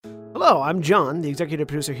Hello, I'm John, the executive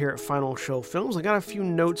producer here at Final Show Films. I got a few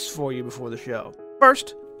notes for you before the show.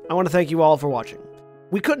 First, I want to thank you all for watching.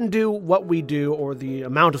 We couldn't do what we do or the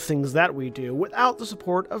amount of things that we do without the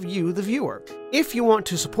support of you, the viewer. If you want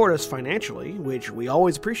to support us financially, which we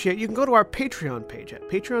always appreciate, you can go to our Patreon page at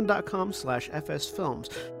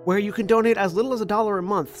patreon.com/fsfilms, where you can donate as little as $1 a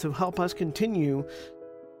month to help us continue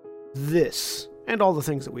this and all the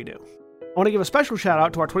things that we do. I want to give a special shout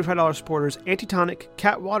out to our $25 supporters, Antitonic,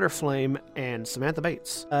 Cat Waterflame, and Samantha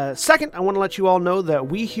Bates. Second, I want to let you all know that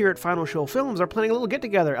we here at Final Show Films are planning a little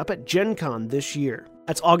get-together up at Gen Con this year.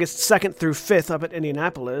 That's August 2nd through 5th up at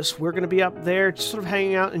Indianapolis. We're going to be up there just sort of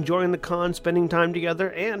hanging out, enjoying the con, spending time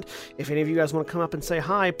together, and if any of you guys want to come up and say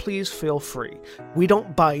hi, please feel free. We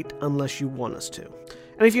don't bite unless you want us to.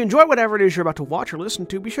 And if you enjoy whatever it is you're about to watch or listen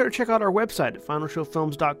to, be sure to check out our website at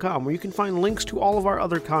finalshowfilms.com, where you can find links to all of our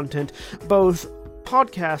other content, both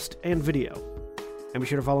podcast and video. And be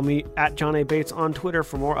sure to follow me at John A. Bates on Twitter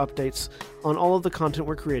for more updates on all of the content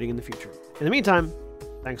we're creating in the future. In the meantime,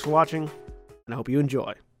 thanks for watching, and I hope you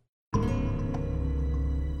enjoy.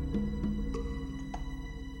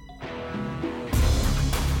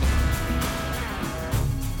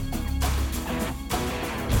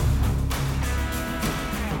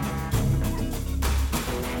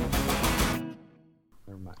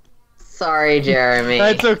 Sorry, Jeremy.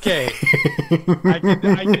 That's okay.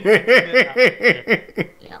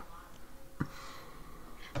 Yeah.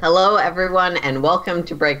 Hello, everyone, and welcome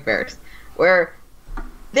to Breakverse, where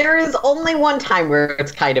there is only one time where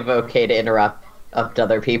it's kind of okay to interrupt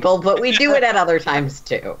other people, but we do it at other times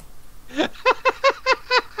too.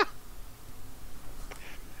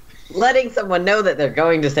 Letting someone know that they're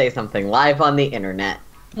going to say something live on the internet.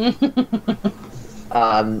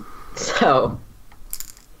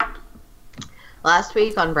 Last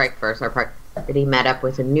week on Breakverse, our party met up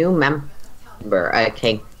with a new member,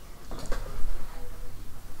 Kenku.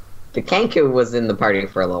 The Kenku was in the party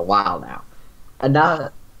for a little while now. A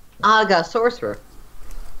Naga Sorcerer.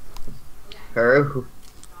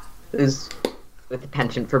 Who's with a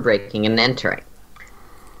penchant for breaking and entering.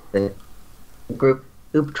 The group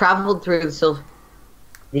who traveled through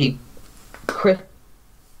the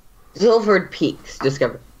Silvered Peaks,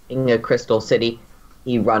 discovering a crystal city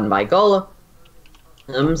run by golems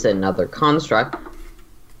and other construct,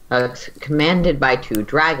 commanded by 2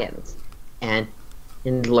 dragons, and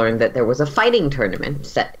learned that there was a fighting tournament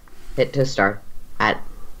set to start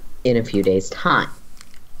in a few days' time.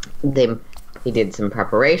 He did some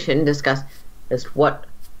preparation, discussed what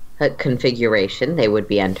configuration they would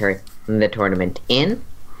be entering the tournament in,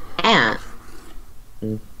 and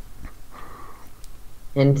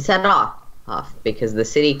set off because the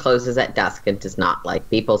city closes at dusk and does not like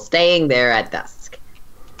people staying there at dusk.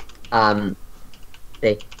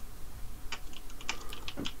 They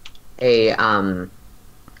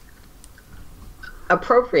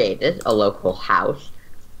appropriated a local house,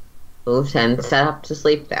 moved and set up to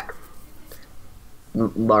sleep there,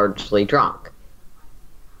 largely drunk.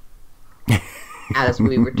 As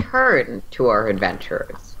we return to our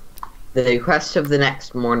adventurers, the quest of the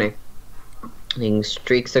next morning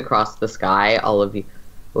streaks across the sky. All of you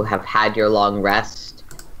who have had your long rest,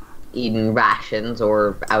 eaten rations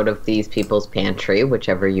or out of these people's pantry,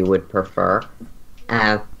 whichever you would prefer,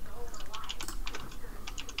 and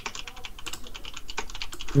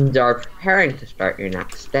are preparing to start your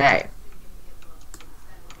next day.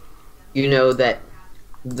 You know that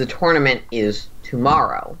the tournament is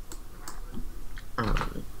tomorrow.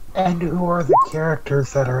 And who are the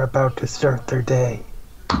characters that are about to start their day?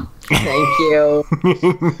 Thank you.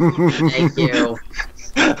 Thank you.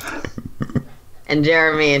 And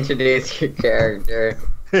Jeremy, introduce your character.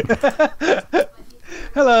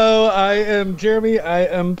 Hello, I am Jeremy. I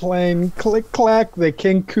am playing Click-Clack, the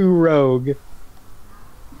Kenku Rogue.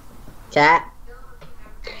 Cat.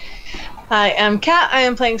 I am Kat. I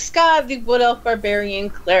am playing Scott, the Wood Elf Barbarian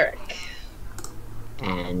Cleric.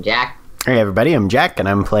 And Jack. Hey everybody, I'm Jack, and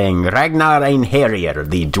I'm playing Ragnar Harrier,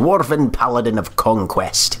 the Dwarven Paladin of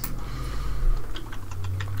Conquest.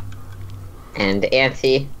 And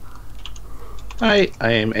Auntie. Hi,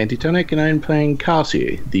 I am Antitonic, and I'm playing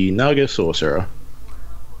Carsi, the Naga Sorcerer.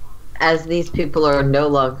 As these people are no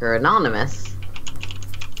longer anonymous,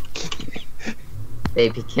 they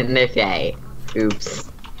begin their day. Oops.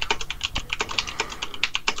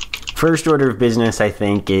 First order of business, I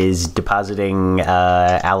think, is depositing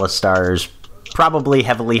Alastar's probably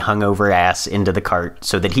heavily hungover ass into the cart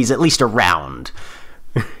so that he's at least around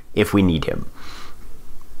if we need him.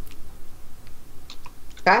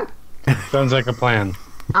 Okay. Sounds like a plan.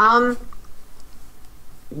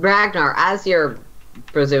 Ragnar, as you're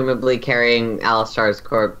presumably carrying Alastar's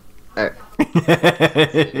corpse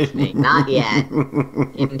Excuse me, not yet.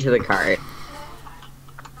 Into the cart.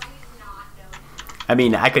 I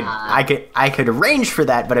mean, I could arrange for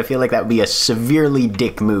that, but I feel like that would be a severely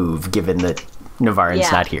dick move, given that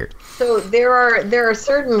Navarran's not here. So there are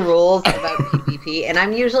certain rules about PvP, and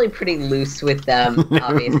I'm usually pretty loose with them.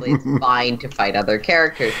 Obviously, it's fine to fight other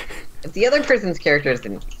characters. If the other person's character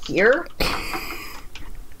isn't here,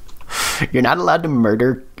 you're not allowed to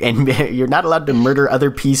murder, and you're not allowed to murder other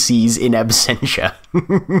PCs in absentia.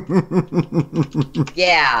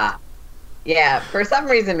 Yeah, for some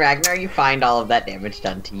reason, Ragnar, you find all of that damage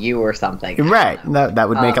done to you or something. Right, that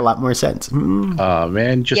would make a lot more sense. Oh,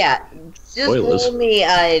 man, just spoilers. Roll me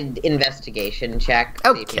an investigation check. See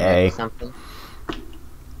if you Okay. know something.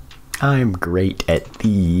 I'm great at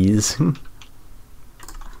these.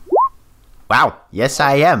 Wow, yes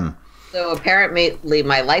I am. So apparently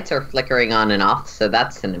my lights are flickering on and off, so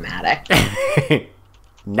that's cinematic.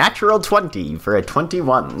 Natural 20 for a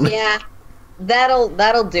 21. Yeah. That'll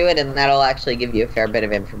do it, and that'll actually give you a fair bit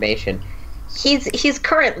of information. He's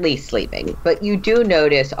currently sleeping, but you do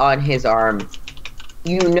notice on his arm,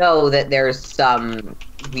 you know that there's some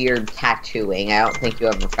weird tattooing. I don't think you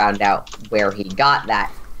ever found out where he got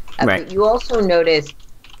that. Right. But you also notice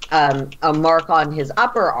a mark on his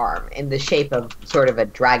upper arm in the shape of sort of a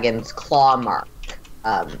dragon's claw mark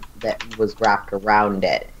that was wrapped around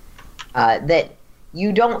it. That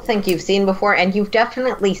you don't think you've seen before, and you've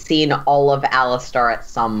definitely seen all of Alastar at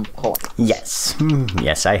some point. Yes.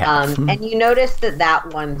 Yes, I have. And you notice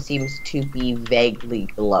that one seems to be vaguely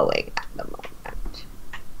glowing at the moment.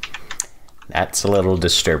 That's a little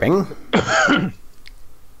disturbing.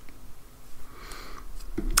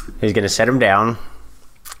 He's going to set him down.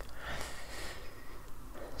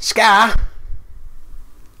 Ska!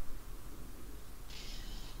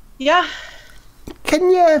 Yeah. Can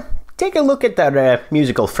you take a look at our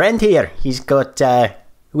musical friend here? He's got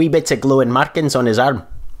wee bits of glowing markings on his arm.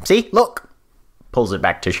 See? Look! Pulls it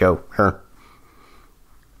back to show her.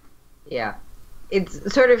 Yeah.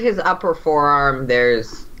 It's sort of his upper forearm.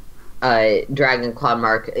 There's a dragon claw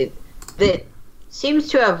mark that seems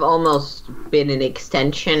to have almost been an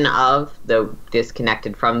extension of, though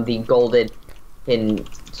disconnected from, the golden in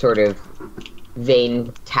sort of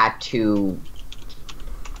vein tattoo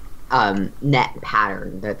net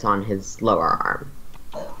pattern that's on his lower arm.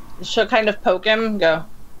 She'll kind of poke him, go,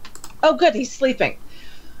 oh good, he's sleeping.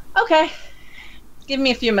 Okay, give me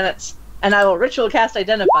a few minutes, and I will ritual cast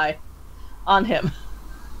Identify on him.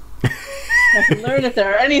 I can learn if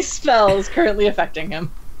there are any spells currently affecting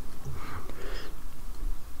him.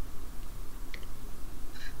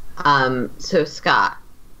 So Scott,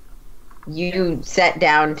 you sat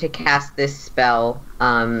down to cast this spell.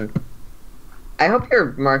 I hope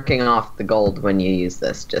you're marking off the gold when you use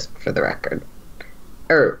this, just for the record.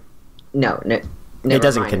 No, It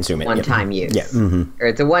doesn't mind. consume it. One-time use. Yeah. Mm-hmm. Or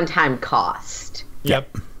it's a one-time cost.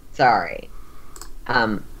 Yep. Sorry.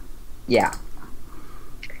 Yeah.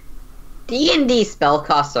 D&D spell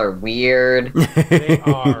costs are weird. They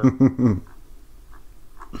are.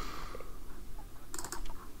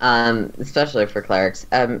 Especially for clerics.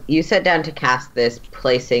 You sat down to cast this,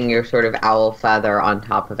 placing your sort of owl feather on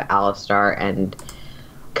top of Alastar and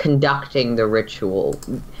conducting the ritual.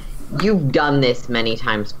 You've done this many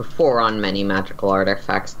times before on many magical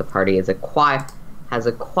artifacts the party has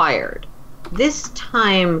acquired. This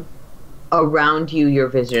time, around you, your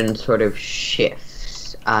vision sort of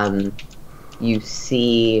shifts. You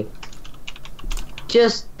see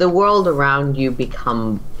just the world around you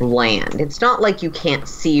become bland. It's not like you can't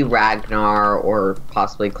see Ragnar or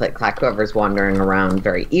possibly Click-Clack, whoever's wandering around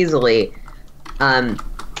very easily,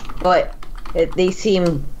 but they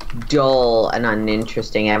seem dull and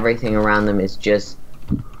uninteresting. Everything around them is just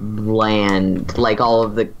bland. Like all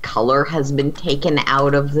of the color has been taken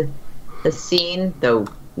out of the scene, though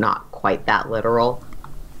not quite that literal.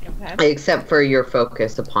 Okay. Except for your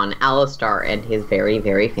focus upon Alastar and his very,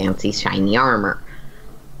 very fancy shiny armor.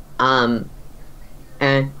 And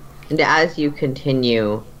as you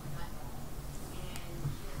continue,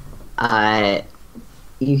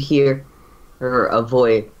 you hear a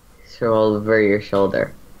voice roll over your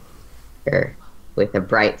shoulder with a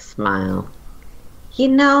bright smile. You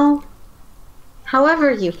know,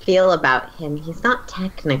 however you feel about him, he's not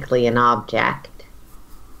technically an object.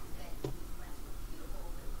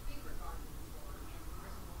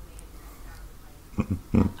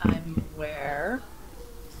 I'm aware.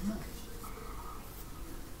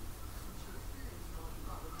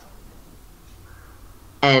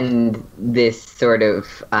 And this sort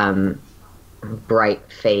of bright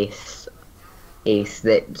face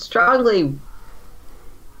that strongly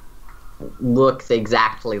looks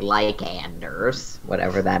exactly like Anders,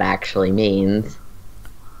 whatever that actually means.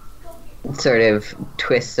 Sort of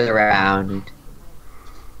twists around.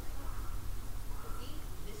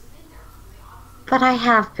 But I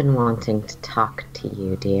have been wanting to talk to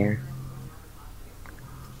you, dear.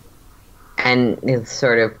 And it's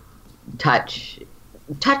sort of touch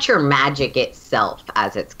your magic itself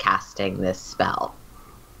as it's casting this spell.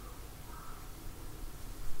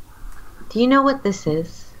 Do you know what this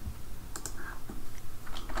is?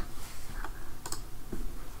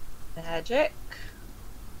 Magic.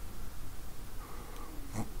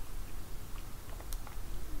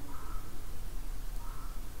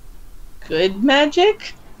 Good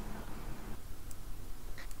magic?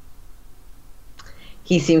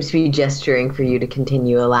 He seems to be gesturing for you to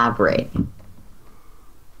continue elaborating.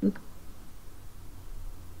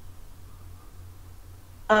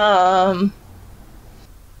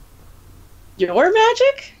 Your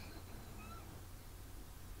magic?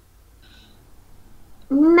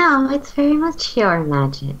 No, it's very much your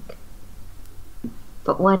magic.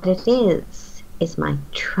 But what it is my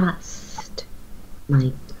trust,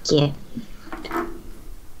 my gift,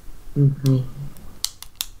 my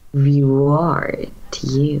reward to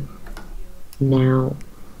you. Now,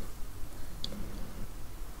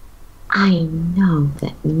 I know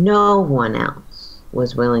that no one else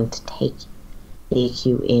was willing to take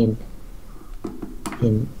you in,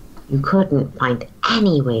 and you couldn't find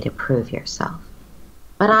any way to prove yourself.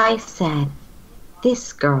 But I said,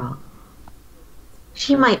 this girl,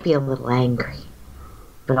 she might be a little angry,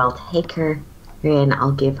 but I'll take her and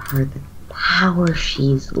I'll give her the power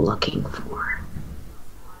she's looking for.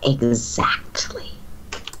 Exactly.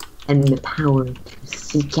 And the power to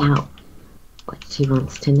seek out what she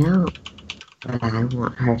wants to know. But I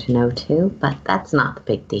want her to know too, but that's not the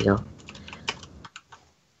big deal.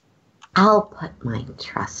 I'll put my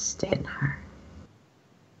trust in her.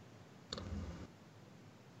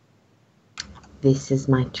 This is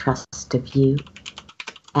my trust of you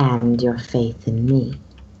and your faith in me.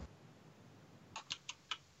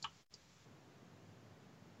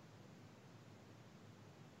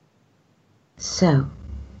 So,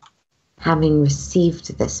 having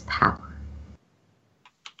received this power,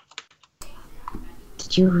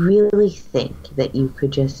 did you really think that you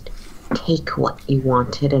could just take what you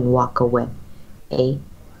wanted and walk away?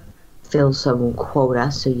 Fill some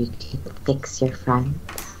quota so you can fix your friends?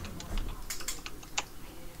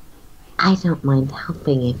 I don't mind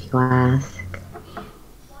helping if you ask,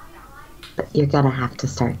 but you're gonna have to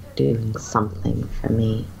start doing something for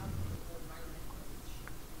me.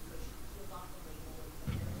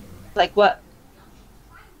 Like what?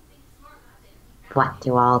 What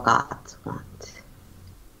do all gods want?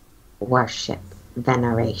 Worship,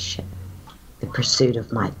 veneration, the pursuit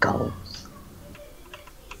of my goals.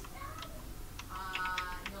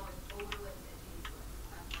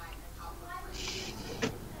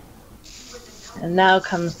 And now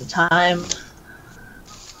comes the time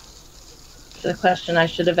for the question I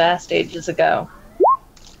should have asked ages ago.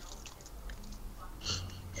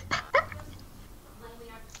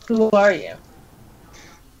 Who are you?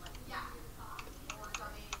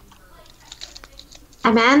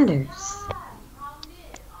 I'm Anders,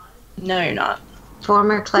 No, you're not.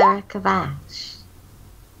 former Cleric of Ash.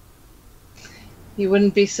 You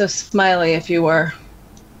wouldn't be so smiley if you were.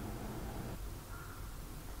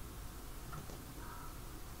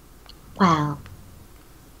 Well,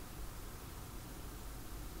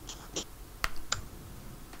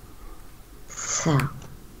 so,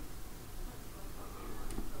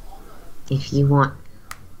 if you want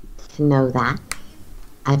to know that,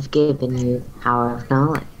 I've given you the power of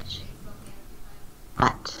knowledge.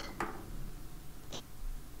 But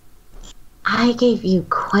I gave you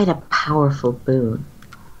quite a powerful boon,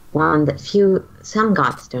 one that some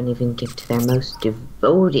gods don't even give to their most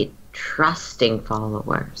devoted, trusting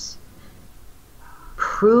followers.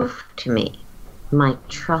 Prove to me my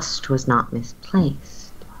trust was not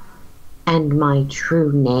misplaced, and my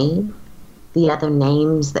true name, the other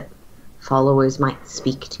names that followers might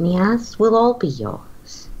speak to me as, will all be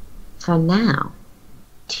yours. For now,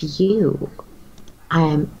 to you, I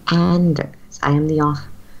am Anders. I am the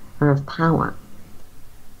offer of power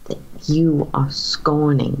that you are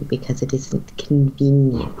scorning because it isn't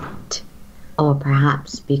convenient, or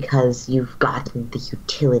perhaps because you've gotten the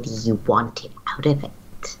utility you wanted out of it.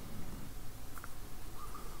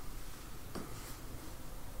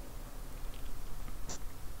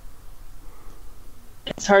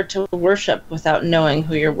 It's hard to worship without knowing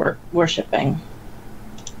who you're worshipping.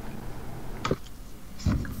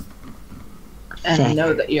 And I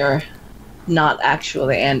know that you're not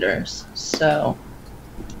actually Anders, so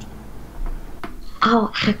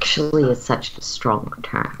Oh, actually is such a strong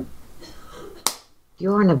term.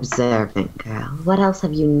 You're an observant girl. What else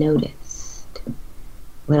have you noticed?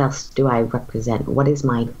 What else do I represent? What is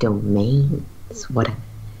my domain? What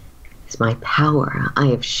is my power? I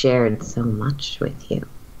have shared so much with you.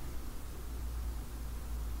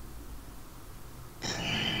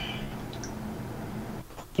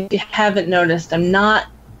 If you haven't noticed, I'm not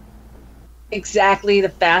exactly the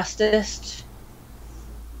fastest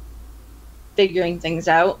figuring things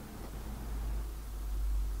out.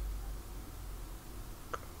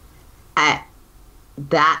 At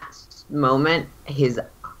that moment, his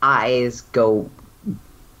eyes go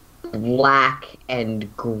black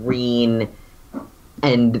and green,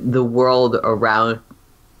 and the world around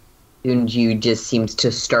you just seems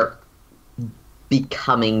to start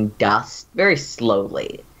becoming dust very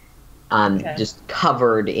slowly. Okay. Just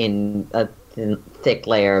covered in a thick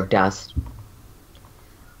layer of dust.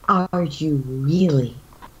 Are you really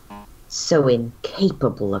so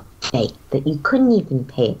incapable of fate that you couldn't even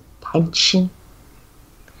pay attention?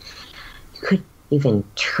 You couldn't even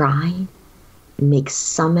try and make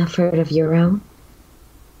some effort of your own?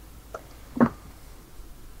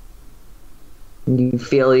 You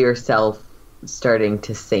feel yourself starting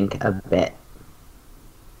to sink a bit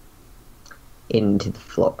into the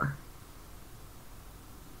floor.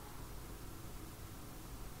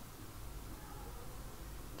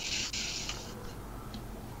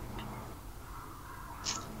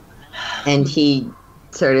 And he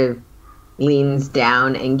sort of leans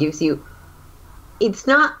down and gives you... It's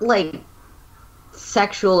not, like,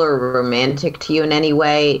 sexual or romantic to you in any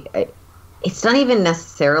way. It's not even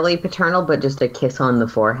necessarily paternal, but just a kiss on the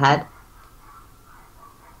forehead.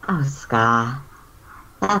 Oh, Ska.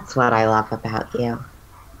 That's what I love about you.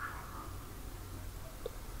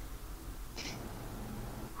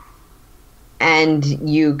 And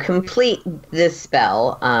you complete this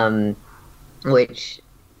spell, which...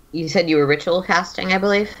 You said you were ritual casting, I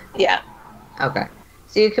believe? Yeah. Okay.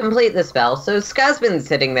 So you complete the spell. So Ska's been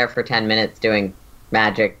sitting there for 10 minutes doing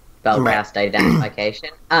magic spellcast identification.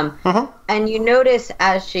 And you notice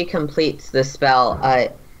as she completes the spell,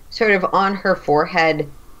 sort of on her forehead,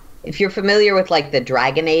 if you're familiar with like the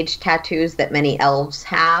Dragon Age tattoos that many elves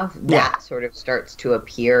have, that sort of starts to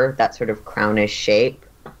appear, that sort of crownish shape,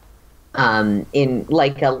 in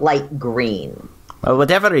like a light green. Well,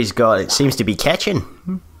 whatever he's got, it seems to be catching.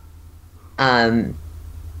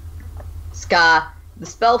 Ska, the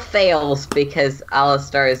spell fails because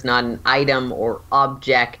Alastar is not an item or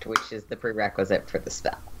object, which is the prerequisite for the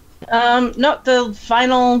spell. No, the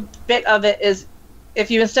final bit of it is if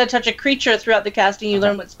you instead touch a creature throughout the casting, you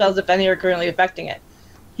learn what spells, if any, are currently affecting it.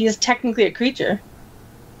 He is technically a creature.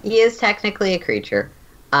 He is technically a creature,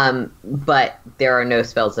 but there are no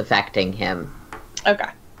spells affecting him. Okay.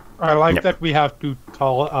 I like that we have to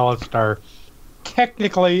call Alastar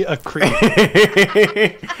technically a creature.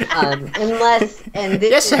 Unless, and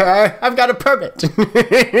this Yes, sir, I've got a permit.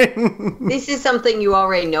 this is something you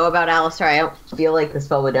already know about Alastar. I don't feel like the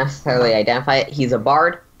spell would necessarily identify it. He's a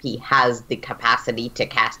bard. He has the capacity to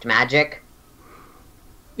cast magic.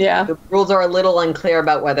 Yeah. The rules are a little unclear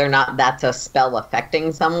about whether or not that's a spell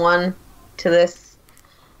affecting someone to this.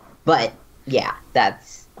 But, yeah,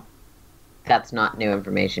 that's not new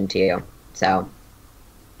information to you. So.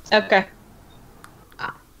 Okay.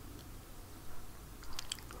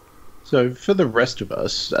 So for the rest of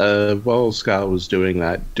us, while Scar was doing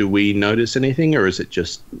that, do we notice anything, or is it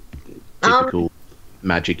just typical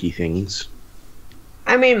magic-y things?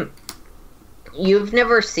 I mean, you've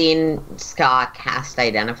never seen Ska cast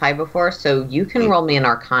Identify before, so you can roll me an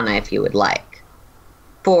Arcana if you would like.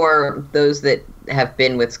 For those that have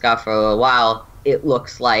been with Ska for a while, it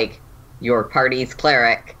looks like your party's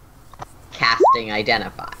cleric casting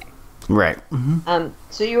Identify. Right.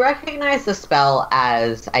 So you recognize the spell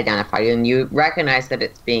as Identified, and you recognize that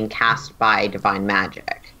it's being cast by divine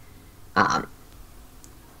magic.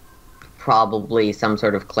 Probably some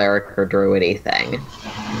sort of cleric or druidy thing.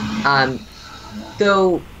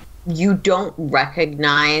 Though you don't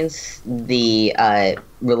recognize the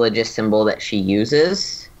religious symbol that she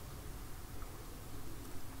uses,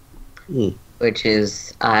 which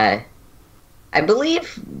is, I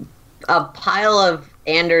believe, a pile of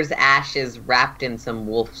Anders' ashes wrapped in some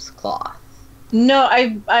wolf's cloth. No,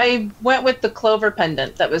 I went with the clover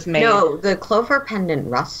pendant that was made. No, the clover pendant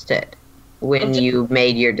rusted when you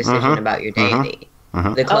made your decision about your deity.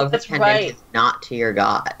 The clover pendant is not to your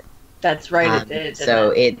god. That's right, it did. So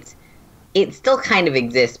it still kind of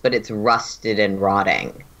exists, but it's rusted and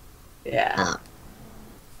rotting. Yeah.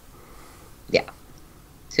 Yeah.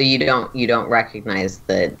 So you don't recognize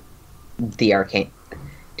the arcane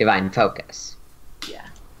divine focus.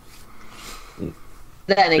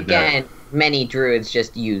 Then again, many druids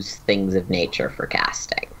just use things of nature for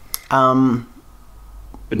casting.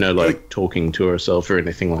 But no, like, talking to herself or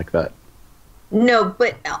anything like that. No,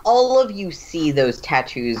 but all of you see those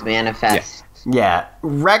tattoos manifest. Yeah,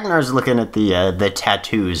 Ragnar's looking at the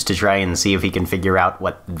tattoos to try and see if he can figure out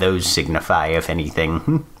what those signify, if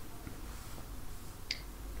anything.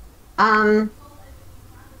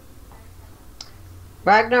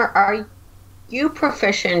 Ragnar, are you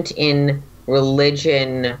proficient in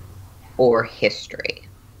religion or history?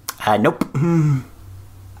 Nope.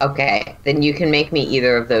 Okay, then you can make me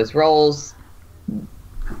either of those rolls.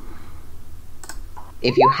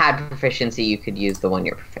 If you had proficiency, you could use the one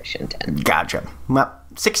you're proficient in. Gotcha. Well,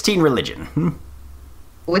 16 religion.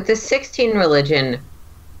 With the 16 religion,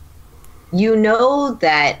 you know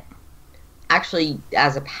that actually,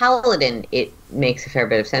 as a paladin, it makes a fair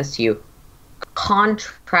bit of sense to you.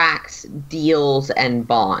 Contracts, deals, and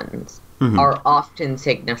bonds are often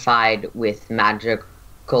signified with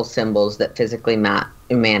magical symbols that physically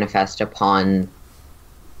manifest upon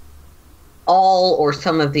all or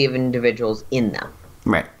some of the individuals in them.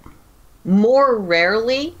 Right. More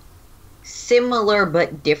rarely, similar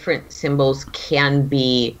but different symbols can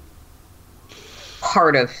be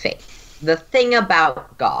part of faith. The thing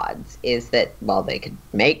about gods is that, while they could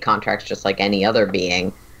make contracts just like any other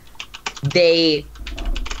being, they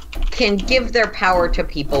can give their power to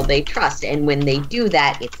people they trust. And when they do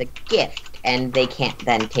that, it's a gift, and they can't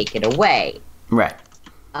then take it away. Right.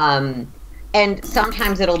 And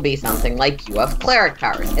sometimes it'll be something like you have cleric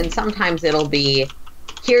powers, and sometimes it'll be,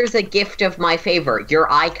 here's a gift of my favor,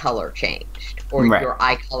 your eye color changed, or your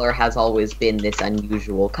eye color has always been this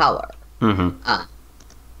unusual color.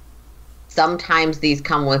 Sometimes these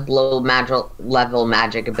come with low level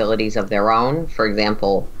magic abilities of their own. For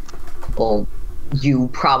example, well, you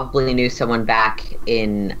probably knew someone back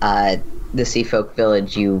in the Sea Folk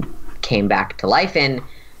village you came back to life in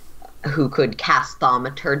who could cast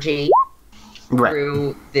thaumaturgy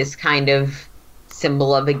through this kind of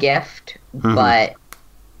symbol of a gift, but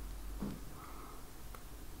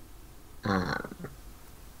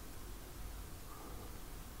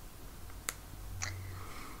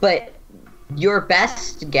your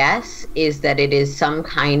best guess is that it is some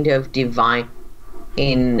kind of divine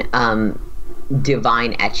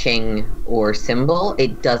etching or symbol.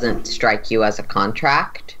 It doesn't strike you as a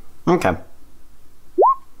contract. Okay.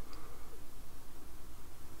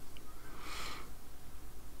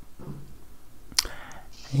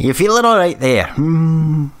 You feeling all right there?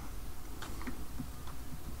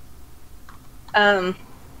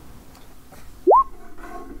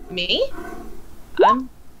 Me?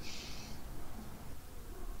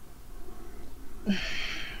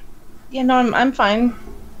 Yeah, no, I'm fine,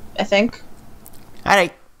 I think. All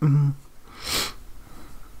right.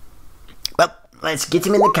 Well, let's get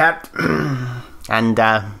him in the cart and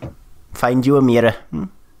find you a mirror.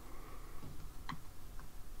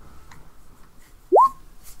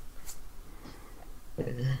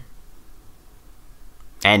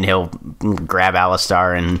 And he'll grab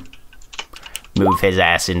Alastar and move his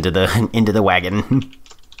ass into the wagon.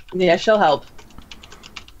 Yeah, she'll help.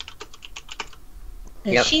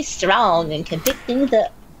 Yep. She's strong and can pick things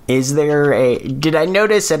up. Is there did I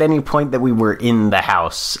notice at any point that we were in the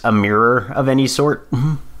house a mirror of any sort?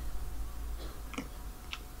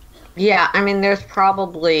 Yeah, I mean, there's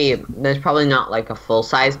probably not like a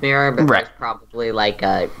full-size mirror, but there's probably like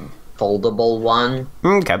a foldable one.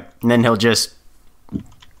 Okay. And then he'll just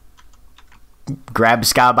grab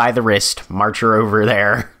Ska by the wrist, march her over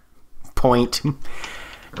there, point,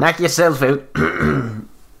 knock yourself out.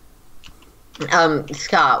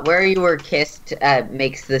 Scott, where you were kissed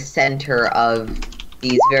makes the center of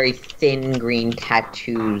these very thin green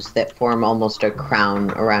tattoos that form almost a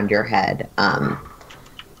crown around your head,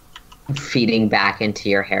 feeding back into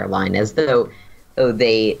your hairline, as though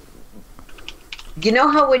they... You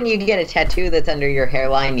know how when you get a tattoo that's under your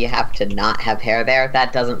hairline, you have to not have hair there?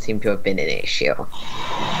 That doesn't seem to have been an issue.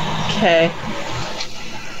 Okay.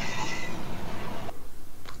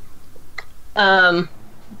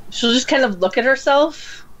 She'll just kind of look at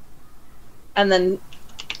herself and then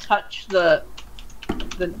touch the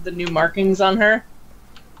new markings on her.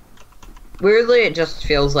 Weirdly, it just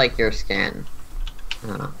feels like your skin.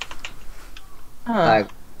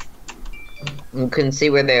 You can see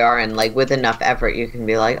where they are, and like with enough effort, you can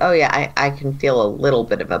be like, "Oh yeah, I can feel a little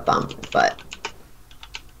bit of a bump," but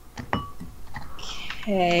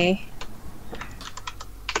okay,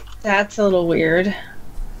 that's a little weird.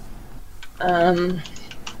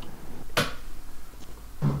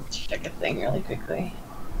 Check a thing really quickly.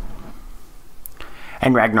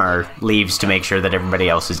 And Ragnar leaves to make sure that everybody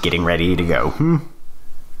else is getting ready to go.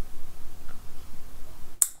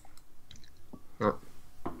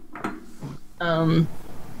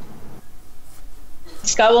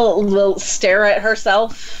 Scott will stare at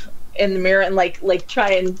herself in the mirror and like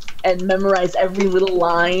try and memorize every little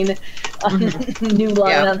line, new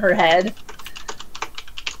line on her head.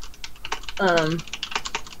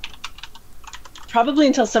 Probably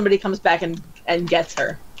until somebody comes back and gets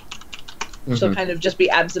her. She'll kind of just be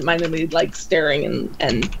absentmindedly like staring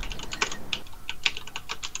and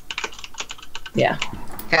yeah.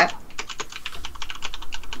 Okay.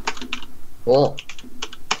 Cool.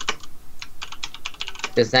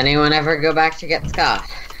 Does anyone ever go back to get Scott?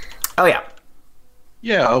 Oh, yeah.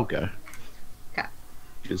 Yeah, I'll go. Okay.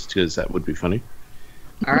 Just because that would be funny.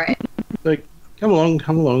 All right. Like, come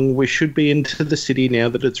along. We should be into the city now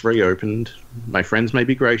that it's reopened. My friends may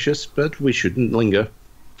be gracious, but we shouldn't linger.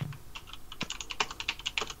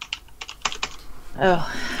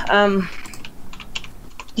 Oh,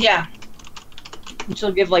 yeah.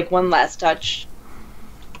 She'll give like one last touch,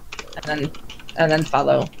 and then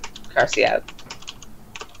follow Carsi out.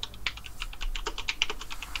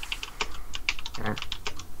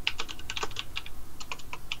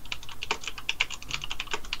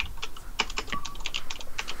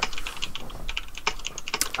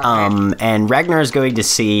 And Ragnar is going to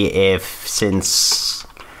see if, since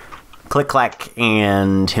Click-Clack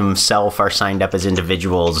and himself are signed up as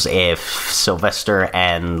individuals, if Sylvester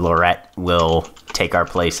and Lorette will take our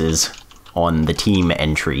places on the team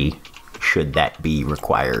entry, should that be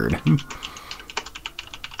required.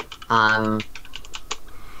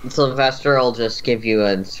 Sylvester will just give you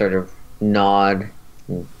a sort of nod,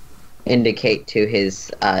 indicate to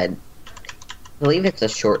his, I believe it's a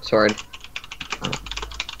short sword.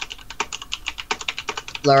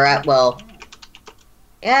 Lorette will,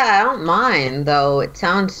 yeah, I don't mind, though it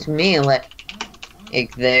sounds to me like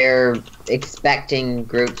they're expecting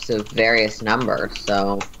groups of various numbers,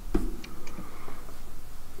 so...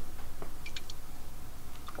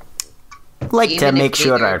 Like to Even if make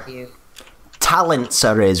sure neither our of you- talents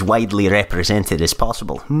are as widely represented as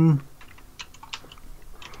possible.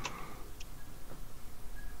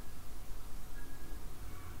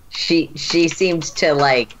 She seems to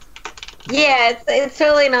like, yeah, it's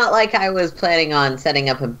really not like I was planning on setting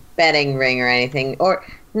up a betting ring or anything. Or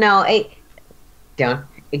no, don't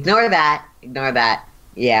ignore that.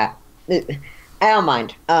 Yeah, I don't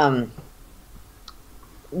mind.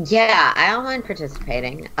 Yeah, I don't mind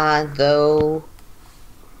participating. Though,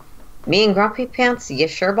 me and Grumpy Pants, you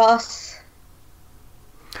sure, boss?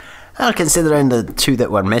 Well, considering the two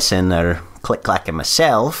that we're missing are Click-Clack and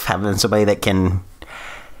myself, having somebody that can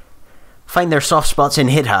find their soft spots and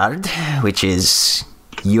hit hard, which is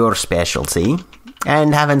your specialty,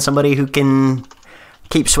 and having somebody who can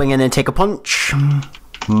keep swinging and take a punch,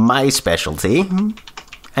 my specialty,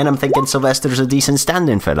 and I'm thinking Sylvester's a decent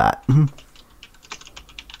stand-in for that.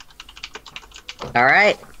 All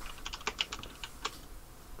right.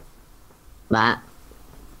 That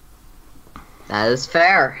is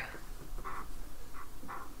fair.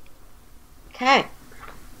 Okay.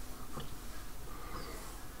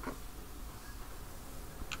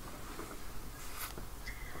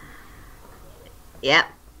 Yep.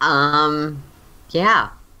 Yeah.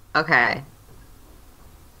 Okay.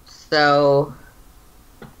 So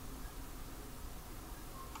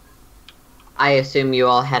I assume you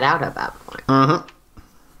all head out at that point.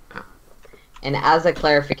 And as a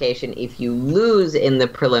clarification, if you lose in the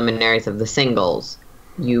preliminaries of the singles,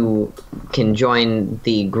 you can join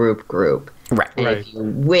the group. Right. And if you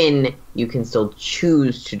win, you can still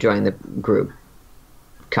choose to join the group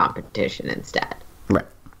competition instead. Right.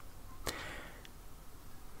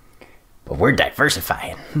 But we're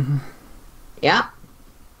diversifying. Yeah.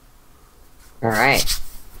 All right.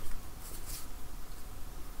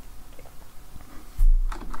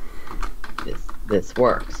 This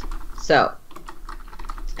works. So,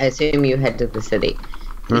 I assume you head to the city.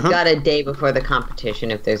 You've got a day before the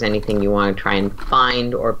competition if there's anything you want to try and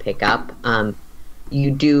find or pick up.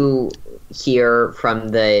 You do hear from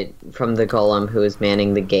the golem who is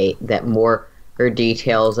manning the gate that more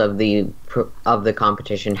details of the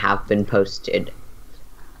competition have been posted.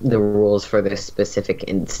 The rules for this specific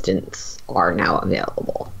instance are now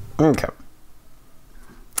available. Okay.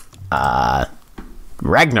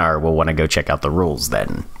 Ragnar will want to go check out the rules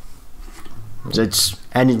then. It's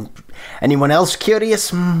anyone else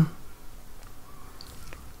curious?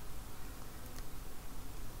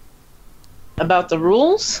 About the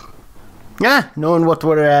rules? Yeah, knowing what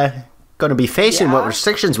we're going to be facing, what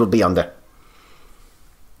restrictions we'll be under.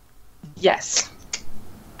 Yes.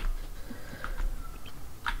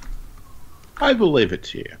 I will leave it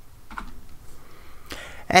to you.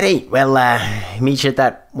 Alright, well, meet you at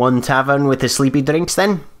that one tavern with the sleepy drinks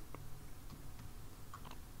then?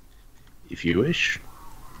 If you wish.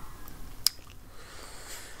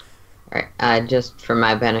 Alright, just for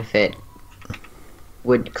my benefit,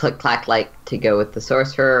 would Click-Clack like to go with the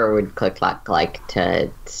Sorcerer, or would Click-Clack like to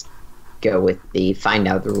go with the Find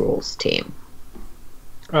Out the Rules team?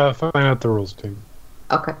 Find out the rules team.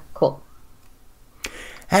 Okay, cool.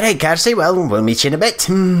 Alright, Carsi, well, we'll meet you in a bit.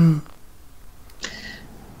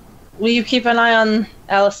 Will you keep an eye on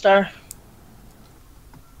Alastar?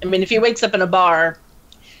 I mean, if he wakes up in a bar,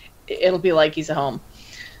 it'll be like he's at home.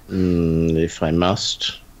 If I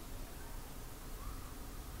must.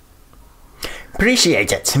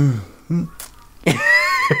 Appreciate it. I'm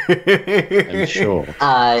sure.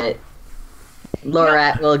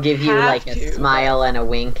 Laurette will give you like a smile and a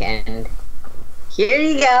wink, and here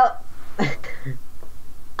you go.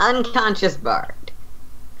 Unconscious bard.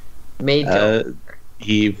 Made to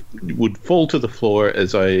He would fall to the floor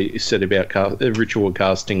as I said about ritual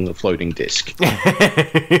casting the floating disc.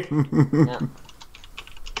 Yeah.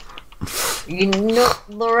 You know,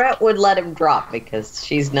 Laurette would let him drop because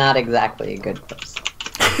she's not exactly a good person.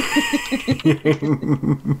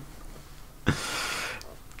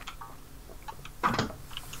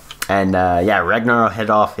 And Ragnar will head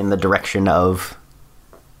off in the direction of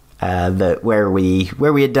where we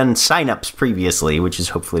had done sign-ups previously, which is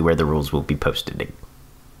hopefully where the rules will be posted.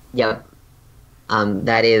 Yep.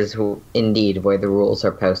 That is indeed where the rules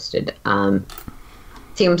are posted.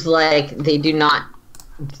 Seems like they do not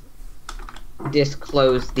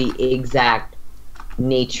disclose the exact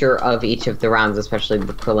nature of each of the rounds, especially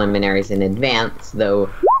the preliminaries in advance, though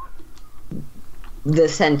the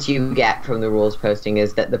sense you get from the rules posting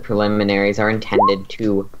is that the preliminaries are intended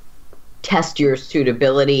to test your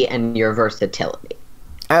suitability and your versatility.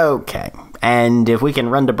 Okay. And if we can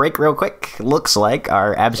run to break real quick, looks like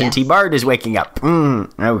our absentee bard is waking up.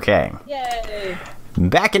 Okay. Yay!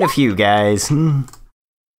 Back in a few, guys.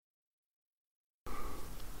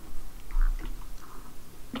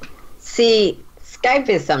 See, Skype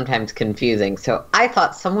is sometimes confusing, so I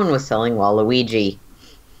thought someone was selling Waluigi.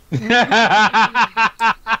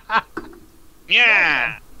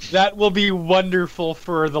 Yeah! That will be wonderful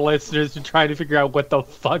for the listeners to try to figure out what the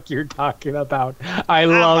fuck you're talking about. I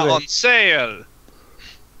love it. On sale!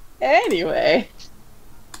 Anyway.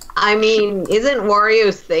 I mean, isn't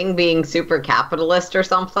Wario's thing being super capitalist or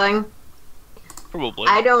something? Probably.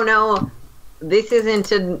 I don't know. This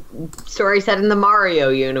isn't a story set in the Mario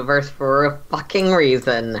universe for a fucking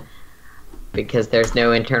reason. Because there's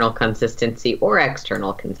no internal consistency or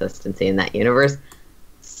external consistency in that universe.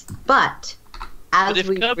 But as if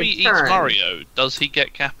we Kirby eats return, Mario, does he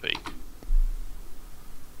get Cappy?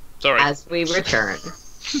 Sorry. as we return,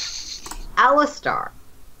 Alastar,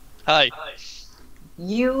 Hi.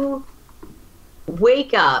 you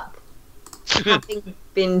wake up having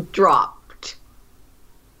been dropped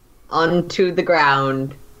onto the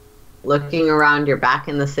ground, looking around. You're back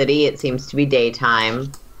in the city. It seems to be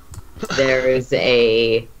daytime. There's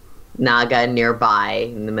a Naga nearby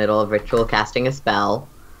in the middle of ritual casting a spell.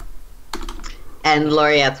 And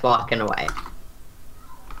Lauriette's walking away.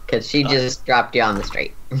 Because she just dropped you on the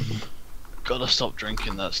street. Gotta stop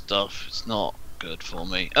drinking that stuff. It's not good for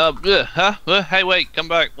me. Hey, wait, come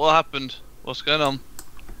back. What happened? What's going on?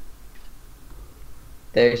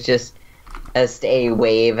 There's just a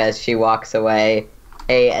wave as she walks away.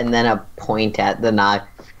 And then a point at the Naga.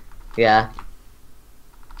 Yeah.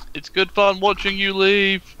 It's good fun watching you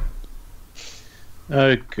leave.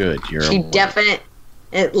 Oh, good. You're She awake.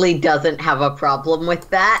 definitely doesn't have a problem with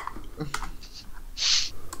that.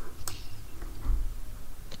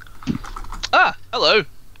 Ah, hello.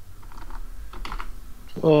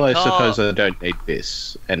 Well, I suppose I don't need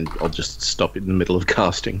this, and I'll just stop in the middle of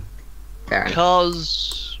casting. Fair enough.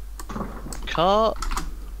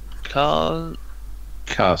 Carsi.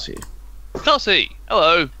 Carsi,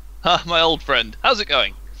 hello. My old friend. How's it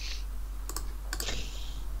going?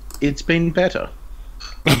 It's been better.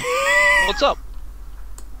 What's up?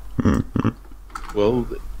 Well,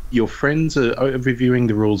 your friends are reviewing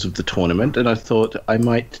the rules of the tournament, and I thought I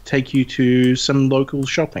might take you to some local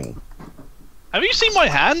shopping. Have you seen my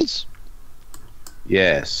hands?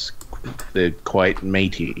 Yes, they're quite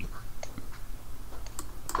meaty.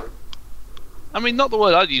 I mean, not the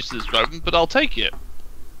word I'd use to describe them, but I'll take it.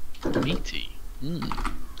 Meaty.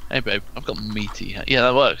 Hey, babe, I've got meaty hands. Yeah,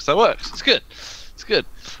 that works. That works. It's good. It's good.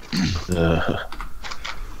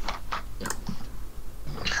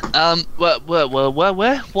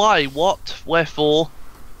 Where? Why? What? Wherefore?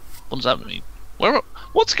 What does that mean?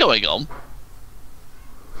 What's going on?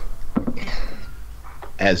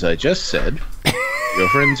 As I just said, your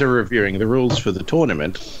friends are reviewing the rules for the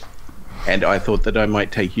tournament, and I thought that I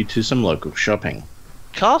might take you to some local shopping.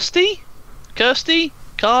 Kirsty? Was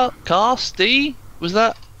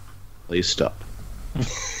that? Please stop.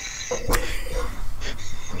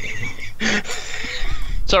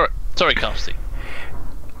 Sorry, Kirsty.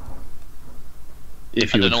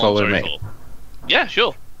 If you would follow me. Yeah,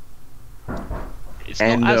 sure. It's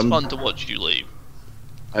And, not as fun to watch you leave.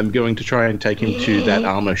 I'm going to try and take him to that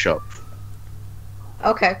armor shop.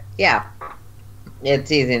 Okay, yeah. It's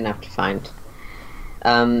easy enough to find.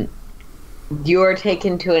 You are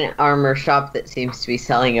taken to an armor shop that seems to be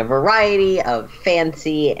selling a variety of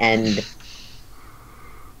fancy and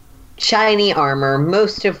shiny armor,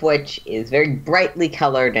 most of which is very brightly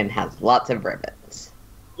colored and has lots of ribbons.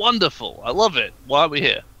 Wonderful. I love it. Why are we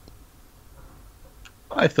here?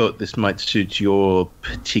 I thought this might suit your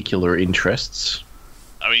particular interests.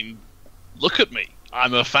 I mean, look at me.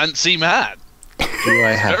 I'm a fancy man. Do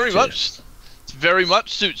I have Very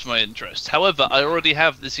much suits my interest. However, I already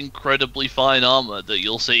have this incredibly fine armor that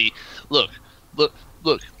you'll see. Look,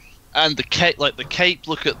 and the cape.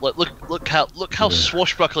 Look how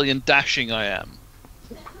swashbuckling and dashing I am.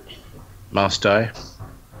 Must I?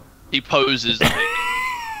 He poses like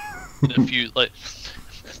in a few like.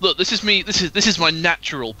 Look, this is me. This is my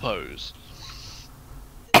natural pose.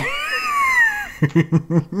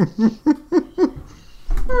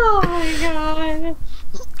 Oh my god.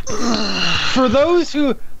 For those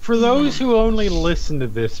who only listen to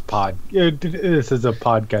this this is a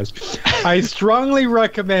podcast, I strongly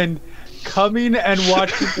recommend coming and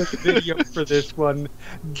watching this video for this one,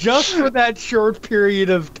 just for that short period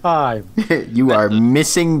of time. You are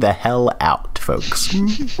missing the hell out, folks.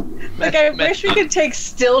 Like, I wish we could take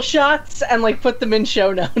still shots and like put them in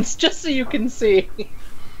show notes, just so you can see.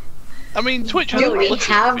 I mean, Twitch has Do a we clipping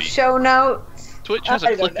have feature. show notes? Twitch has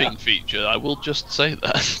a clipping feature. I will just say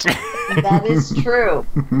that. That is true.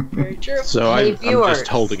 Very true. So Hey, I'm viewers, just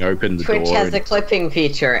holding open the Twitch door. has a clipping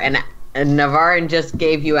feature, and Navarran just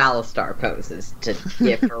gave you Alastar poses to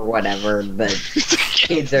give or whatever the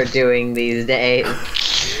kids are doing these days.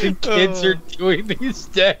 The kids are doing these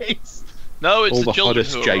days. No, it's all the the children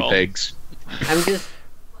hottest who are wrong. JPEGs.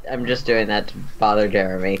 I'm just doing that to bother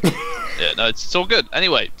Jeremy. Yeah, no, it's all good.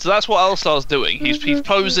 Anyway, so that's what Alastar's doing. He's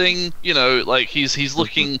posing, you know, like he's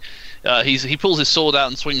looking. He pulls his sword out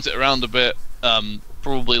and swings it around a bit.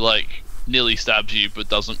 Probably like nearly stabs you, but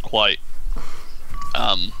doesn't quite.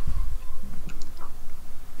 Yeah,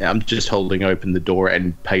 I'm just holding open the door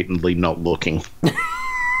and patently not looking.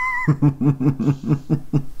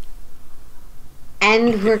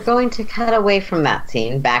 And we're going to cut away from that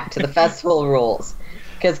scene back to the festival rules.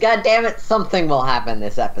 Because, goddammit, something will happen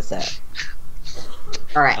this episode.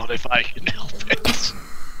 Alright. Not if I can help it.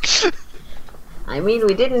 I mean,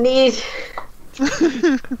 we didn't need...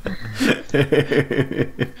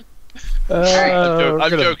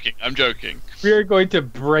 I'm joking. We are going to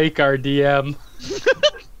break our DM.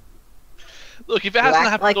 Look, if it hasn't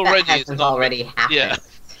happened like already, that it's hasn't not. already happened. Yeah.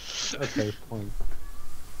 Okay, fine.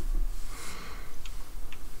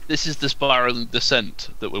 This is the spiraling descent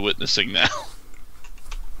that we're witnessing now.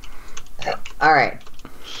 Alright.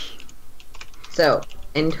 So,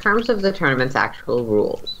 in terms of the tournament's actual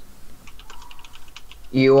rules,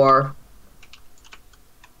 you are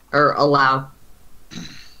allowed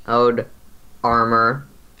armor,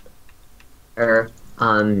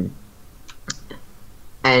 and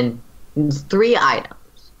 3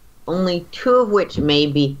 items, only 2 of which may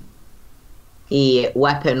be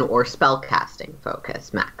weapon or spellcasting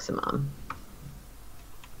focus maximum.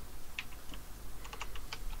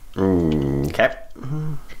 Okay.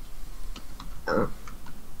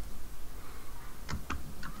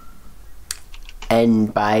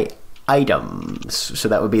 And by items, so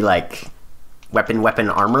that would be like weapon,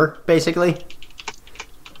 armor, basically?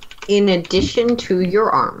 In addition to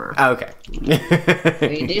your armor. Okay.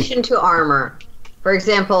 In addition to armor, for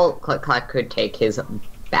example, Click-Clack could take his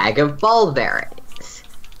bag of ball bearings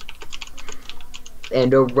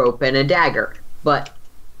and a rope and a dagger. But,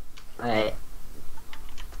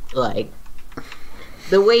 like,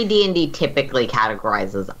 the way D&D typically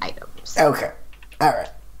categorizes items. Okay. Alright.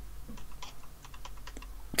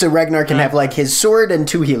 So Ragnar can have, like, his sword and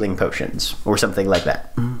 2 healing potions, or something like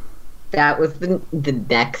that. That was the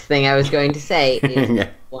next thing I was going to say, is Yeah.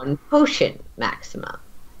 1 potion maximum.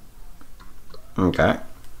 Okay.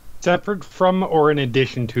 Separate from or in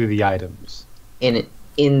addition to the items? In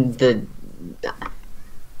the...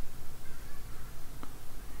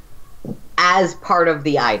 as part of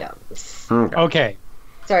the items. Okay.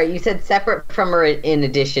 Sorry, you said separate from or in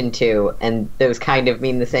addition to, and those kind of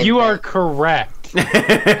mean the same You thing. are correct.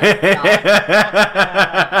 I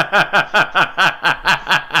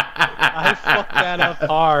fucked that up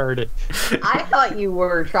hard. I thought you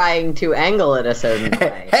were trying to angle it a certain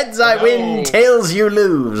way. Heads I win, tails you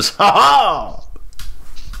lose. Ha ha!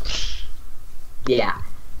 Yeah.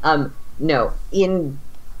 No.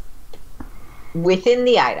 Within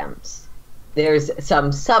the items, there's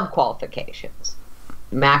some sub-qualifications.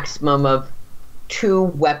 Maximum of 2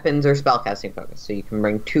 weapons or spellcasting focus. So you can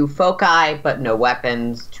bring 2 foci, but no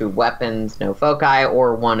weapons, 2 weapons, no foci,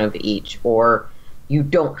 or 1 of each. Or you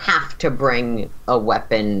don't have to bring a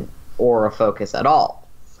weapon or a focus at all.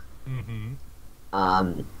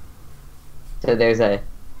 Mm-hmm. So there's a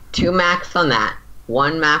 2 max on that,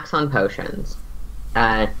 1 max on potions.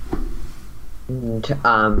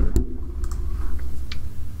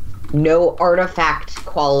 No artifact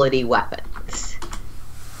quality weapons.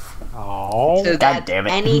 Oh, So God that's damn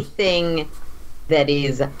it. anything that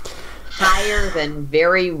is higher than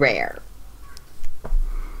very rare.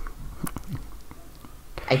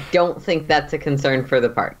 I don't think that's a concern for the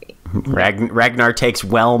party. Ragnar takes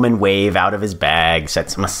Whelm and Wave out of his bag,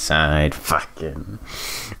 sets him aside. Fucking.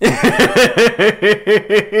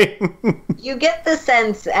 You get the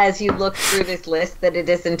sense as you look through this list that it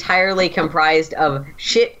is entirely comprised of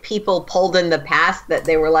shit people pulled in the past that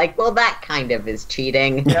they were like, well, that kind of is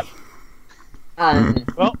cheating. Yep.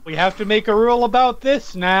 Well, we have to make a rule about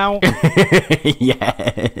this now.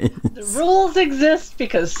 Yes. The rules exist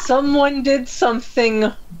because someone did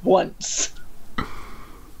something once.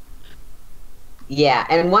 Yeah,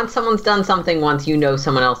 and once someone's done something once, you know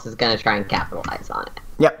someone else is going to try and capitalize on it.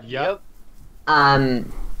 Yep. Yep.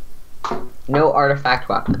 No artifact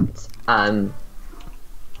weapons.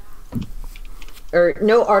 Or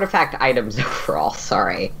no artifact items overall,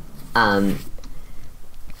 sorry.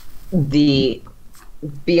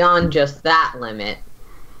 Beyond just that limit,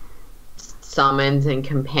 summons and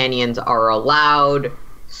companions are allowed.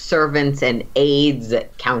 Servants and aides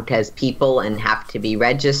count as people and have to be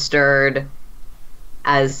registered.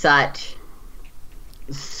 As such,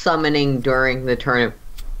 summoning during the tournament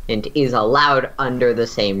is allowed under the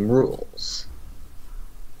same rules.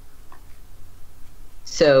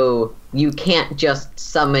 So you can't just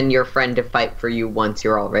summon your friend to fight for you once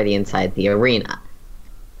you're already inside the arena.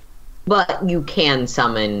 But you can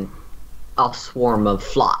summon a swarm of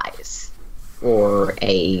flies or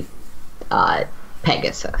a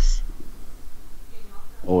Pegasus.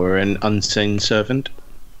 Or an unseen servant.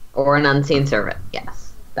 Or an unseen servant,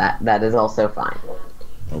 yes. That is also fine.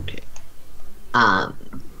 Okay.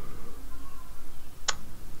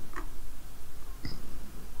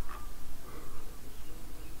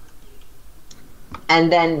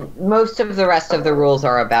 And then most of the rest of the rules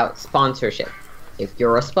are about sponsorship. If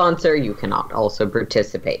you're a sponsor, you cannot also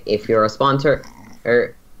participate. If you're a sponsor,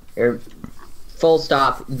 or full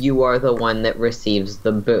stop, you are the one that receives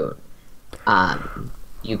the boon.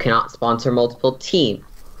 You cannot sponsor multiple teams.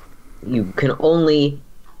 You can only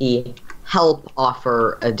help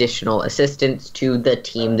offer additional assistance to the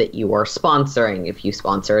team that you are sponsoring if you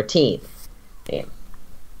sponsor a team.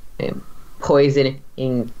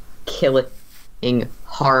 Poisoning, killing,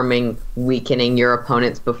 harming, weakening your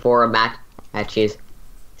opponents before a match is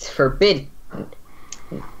forbidden.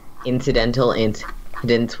 Incidental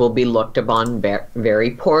incidents will be looked upon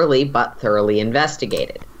very poorly but thoroughly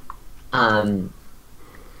investigated.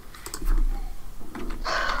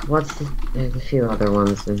 There's a few other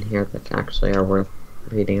ones in here that actually are worth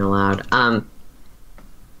reading aloud.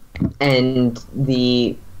 And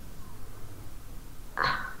the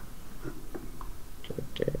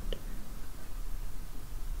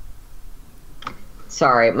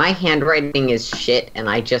sorry, my handwriting is shit, and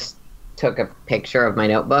I just took a picture of my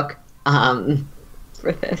notebook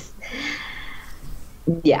for this.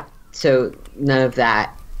 Yeah, so none of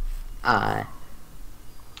that.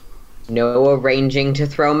 No arranging to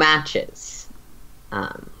throw matches.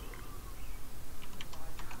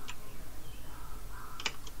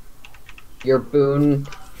 Your boon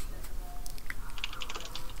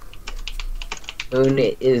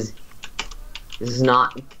is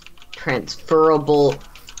not transferable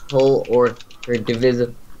or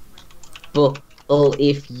divisible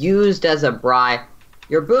if used as a bribe.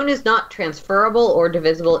 Your boon is not transferable or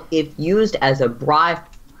divisible if used as a bribe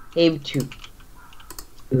to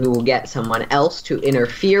get someone else to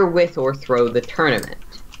interfere with or throw the tournament.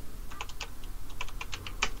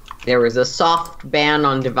 There is a soft ban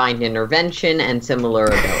on divine intervention and similar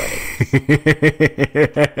abilities.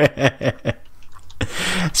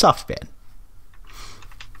 Soft ban.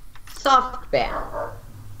 Soft ban.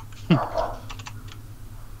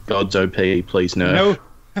 God's OP, please no.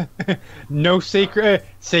 No sacred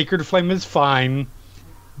flame is fine.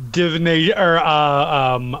 Divination or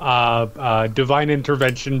divine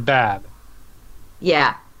intervention bad.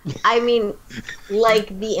 Yeah. I mean,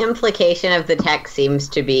 like, the implication of the text seems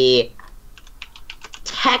to be,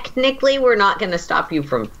 technically we're not going to stop you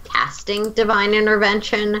from casting divine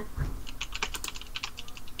intervention,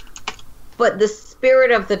 but the spirit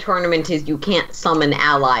of the tournament is you can't summon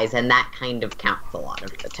allies, and that kind of counts a lot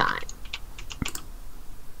of the time.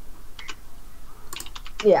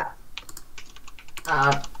 Yeah.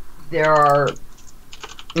 There are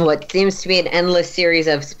what seems to be an endless series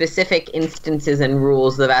of specific instances and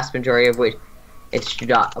rules, the vast majority of which it should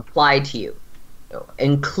not apply to you. So,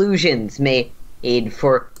 inclusions made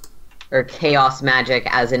for or chaos magic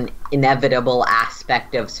as an inevitable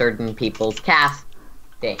aspect of certain people's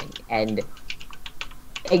casting, and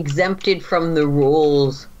exempted from the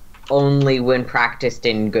rules only when practiced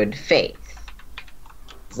in good faith.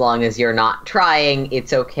 As long as you're not trying,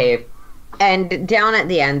 it's okay. And down at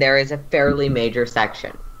the end, there is a fairly major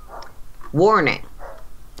section. Warning.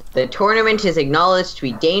 The tournament is acknowledged to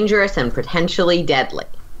be dangerous and potentially deadly.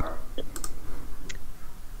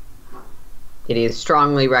 It is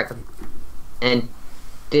strongly recommended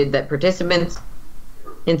that participants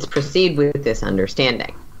proceed with this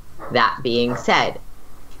understanding. That being said,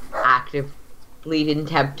 actively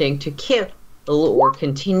attempting to kill or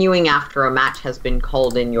continuing after a match has been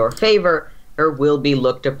called in your favor or will be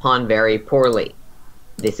looked upon very poorly.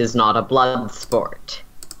 This is not a blood sport.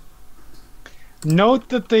 Note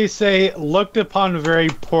that they say looked upon very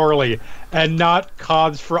poorly and not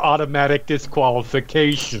cause for automatic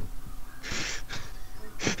disqualification.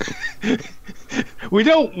 We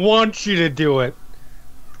don't want you to do it,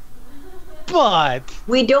 but...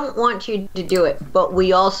 We don't want you to do it, but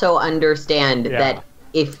we also understand that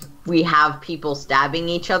if we have people stabbing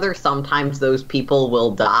each other, sometimes those people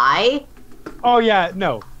will die. Oh yeah,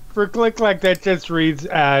 no. For Click-Clack, that just reads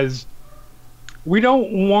as, we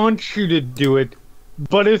don't want you to do it,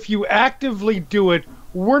 but if you actively do it,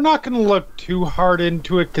 we're not going to look too hard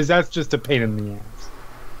into it, because that's just a pain in the ass.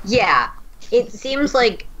 Yeah. It seems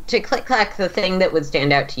like, to Click-Clack, the thing that would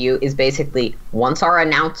stand out to you is basically, once our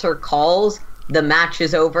announcer calls, the match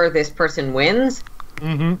is over, this person wins,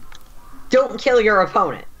 don't kill your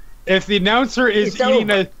opponent. If the announcer is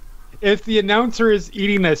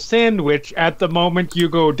eating a sandwich at the moment you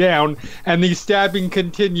go down and the stabbing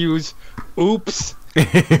continues, oops. I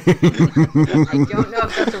don't know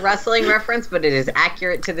if that's a wrestling reference, but it is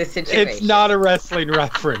accurate to the situation. It's not a wrestling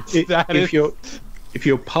reference. If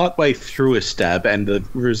you're partway through a stab and the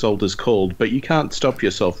result is called, but you can't stop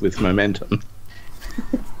yourself with momentum.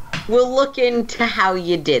 We'll look into how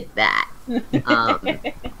you did that.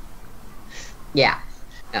 Yeah.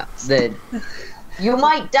 No, you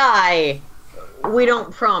might die. We don't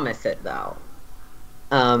promise it, though.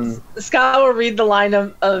 Scott will read the line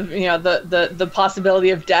of the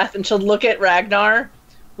possibility of death, and she'll look at Ragnar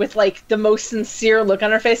with like the most sincere look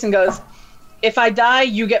on her face and goes, "If I die,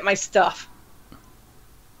 you get my stuff."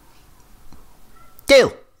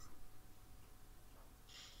 Deal.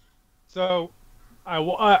 So,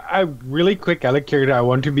 I really quick out of curiosity, I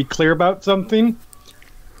want to be clear about something.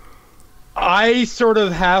 I sort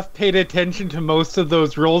of half paid attention to most of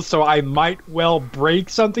those rules, so I might well break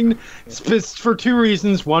something for two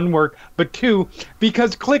reasons. One, work, but two,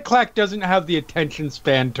 because Click-Clack doesn't have the attention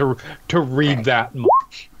span to read that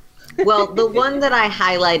much. Well, the one that I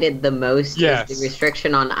highlighted the most is the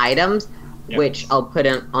restriction on items, which I'll put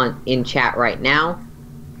in chat right now.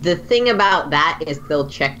 The thing about that is they'll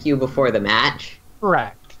check you before the match.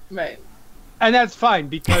 Correct. Right. And that's fine,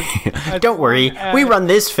 because... Don't worry, we run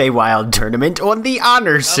this Feywild tournament on the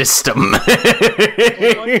honor system.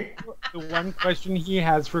 The one question he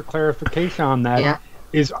has for clarification on that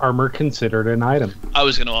is armor considered an item? I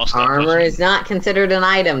was going to ask that Armor question. is not considered an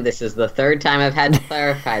item. This is the third time I've had to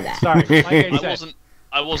clarify that. Sorry, like I said.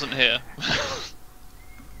 I wasn't here.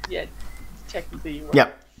 Yeah, technically you were.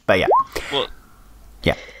 Yep, but yeah. Well,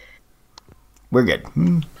 yeah. We're good.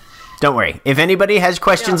 Don't worry. If anybody has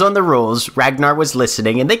questions on the rules, Ragnar was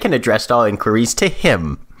listening, and they can address all inquiries to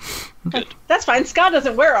him. good. That's fine. Scott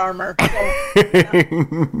doesn't wear armor. So,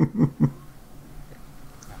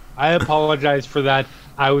 I apologize for that.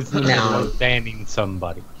 I was in the middle of banning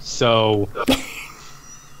somebody. So...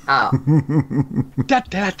 Oh.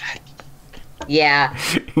 Yeah.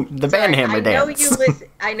 The banhammer dance.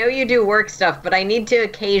 I know you do work stuff, but I need to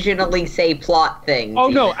occasionally say plot things. Oh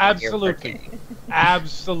no, absolutely.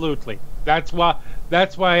 Absolutely. That's why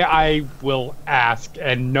I will ask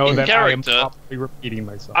and know that I am probably repeating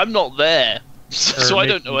myself. I'm not there, so I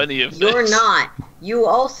don't know any of this. You're not. You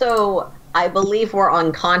also I believe were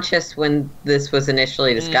unconscious when this was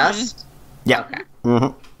initially discussed. Yeah. Okay.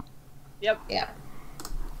 Mm-hmm. Yep. Yeah.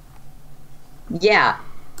 Yeah.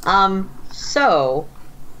 So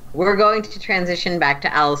we're going to transition back to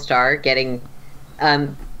Alastar, getting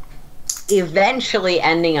eventually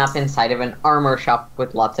ending up inside of an armor shop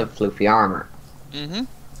with lots of floofy armor. Mm-hmm.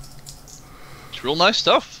 It's real nice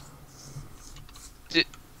stuff.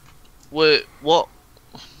 What?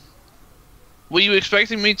 Were you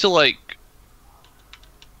expecting me to, like,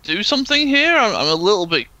 do something here? I'm a little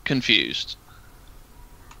bit confused.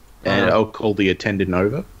 And I'll call the attendant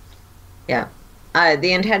over. Yeah.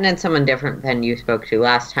 The attendant's someone different than you spoke to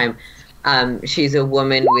last time. She's a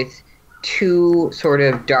woman with two sort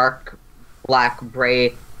of dark black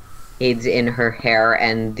braids in her hair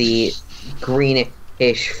and the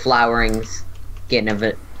greenish flowering skin of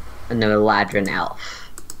an Eladrin elf.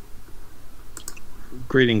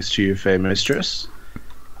 Greetings to you, fair mistress.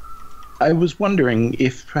 I was wondering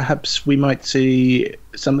if perhaps we might see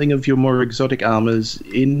something of your more exotic armors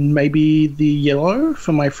in maybe the yellow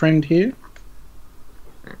for my friend here.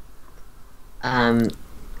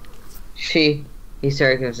 He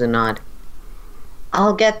sort of gives a nod.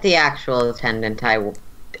 I'll get the actual attendant.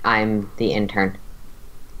 I'm the intern.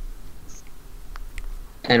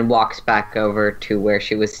 And walks back over to where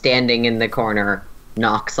she was standing in the corner,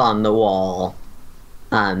 knocks on the wall,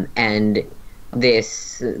 and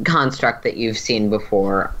this construct that you've seen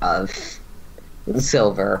before of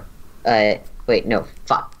silver, red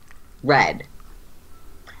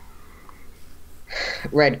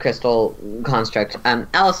crystal construct.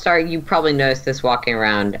 Alastar, you probably noticed this walking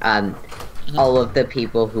around. All of the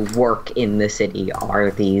people who work in the city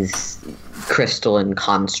are these crystalline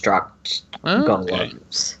construct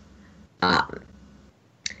golems.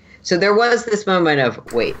 So there was this moment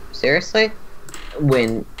of, wait, seriously?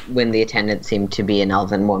 When the attendant seemed to be an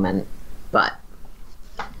elven woman. But,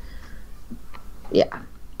 yeah.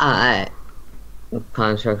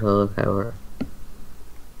 Construct will look over.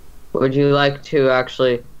 Would you like to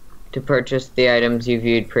purchase the items you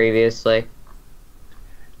viewed previously?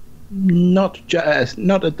 Not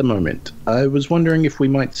at the moment. I was wondering if we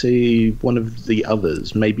might see one of the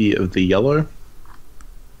others, maybe of the yellow.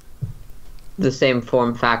 The same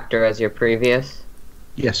form factor as your previous?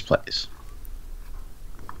 Yes, please.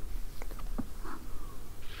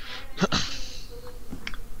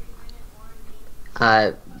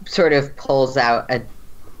 Sort of pulls out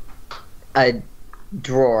a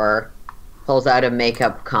drawer, pulls out a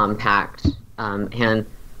makeup compact, and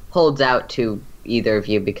holds out to either of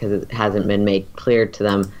you because it hasn't been made clear to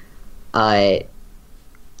them.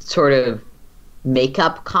 Sort of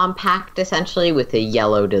makeup compact, essentially, with a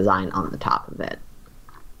yellow design on the top of it.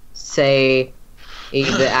 Say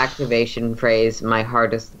the activation phrase, "My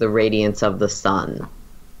heart is the radiance of the sun."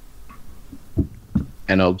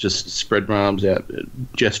 And I'll just spread my arms out,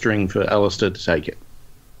 gesturing for Alastar to take it.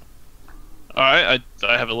 Alright,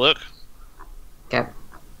 I have a look. Okay.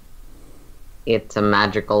 It's a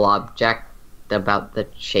magical object about the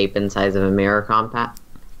shape and size of a mirror compact.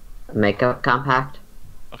 A makeup compact.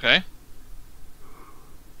 Okay.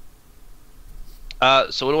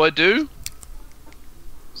 So what do I do?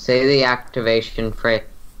 Say the activation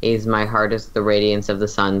phrase, "My heart is the radiance of the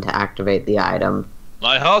sun," to activate the item.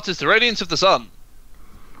 My heart is the radiance of the sun.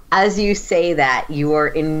 As you say that, you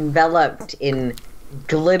are enveloped in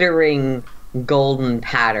glittering golden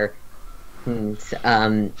patterns,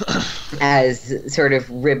 as sort of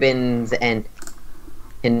ribbons and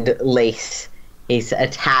lace is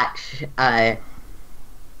attached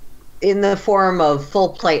in the form of full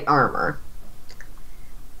plate armor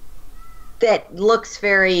that looks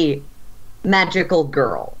very magical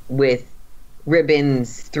girl, with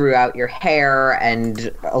ribbons throughout your hair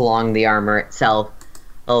and along the armor itself,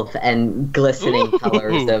 and glistening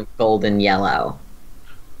colors of gold and yellow.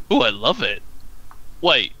 Ooh, I love it.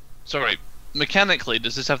 Wait, sorry. Mechanically,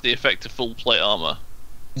 does this have the effect of full plate armor?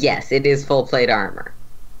 Yes, it is full plate armor.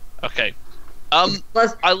 Okay.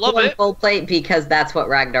 Plus, I love it. Full plate because that's what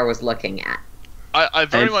Ragnar was looking at. I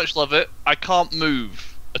very much love it. I can't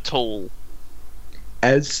move at all.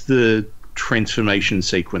 As the transformation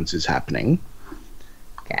sequence is happening,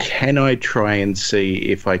 Okay. can I try and see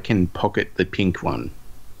if I can pocket the pink one?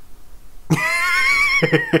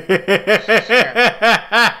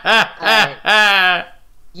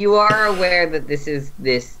 You are aware that this is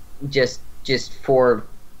just for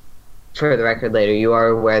the record later. You are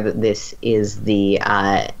aware that this is the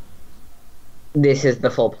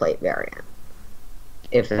full plate variant.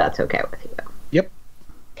 If that's okay with you. Yep.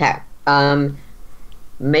 Okay.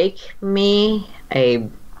 Make me a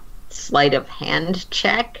sleight of hand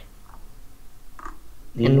check.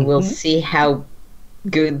 and we'll see how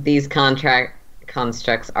good these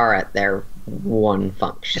constructs are at their one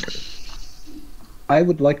function. I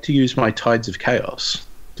would like to use my Tides of Chaos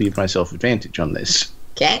to give myself advantage on this.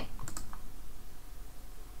 Okay.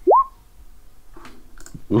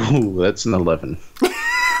 Ooh, that's an 11.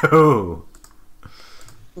 Oh.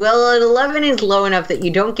 Well, an 11 is low enough that you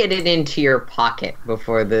don't get it into your pocket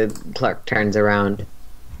before the clerk turns around.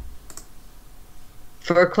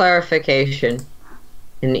 For clarification,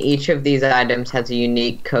 and each of these items has a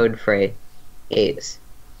unique code phrase.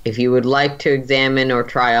 If you would like to examine or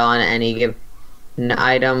try on any given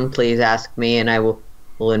item, please ask me and I will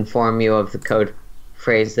inform you of the code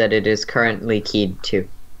phrase that it is currently keyed to.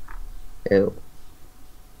 Ooh.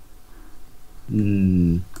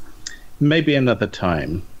 Maybe another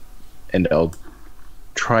time, and I'll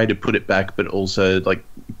try to put it back, but also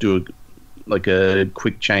do a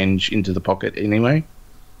quick change into the pocket anyway.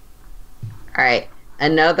 All right,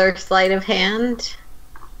 another sleight of hand.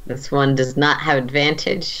 This one does not have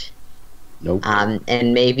advantage. Nope.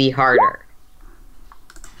 And maybe harder.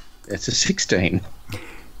 It's a 16.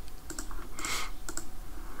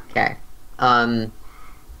 Okay. The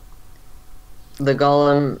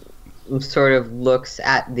golem sort of looks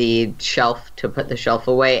at the shelf to put the shelf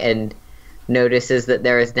away and notices that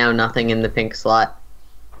there is now nothing in the pink slot.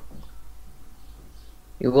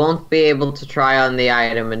 You won't be able to try on the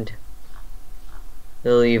item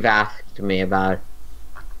until you've asked me about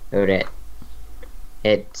it.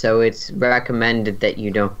 So it's recommended that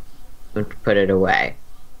you don't put it away.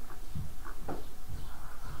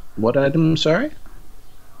 What item, sorry?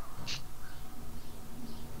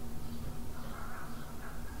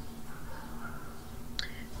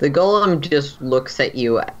 The golem just looks at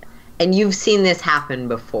you, and you've seen this happen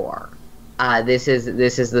before. This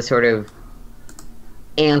is the sort of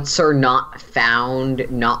answer not found,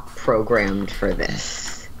 not programmed for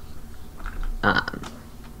this.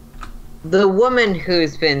 The woman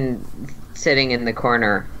who's been sitting in the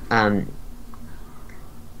corner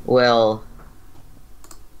will...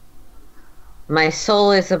 My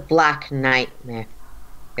soul is a black nightmare.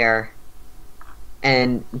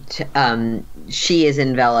 And she is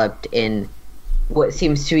enveloped in what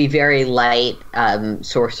seems to be very light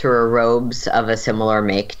sorcerer robes of a similar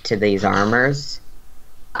make to these armors.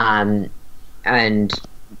 And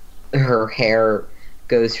her hair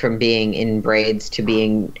goes from being in braids to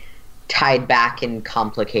being tied back in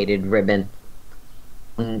complicated ribbon.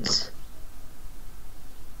 And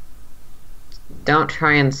don't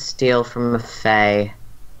try and steal from a fae.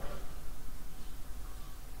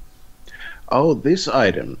 Oh, this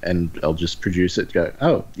item, and I'll just produce it. Go.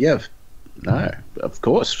 Oh, yeah, no, of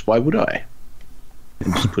course. Why would I?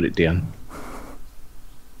 And just put it down.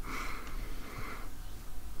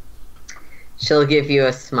 She'll give you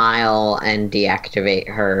a smile and deactivate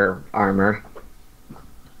her armor.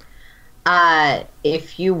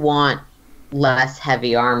 If you want less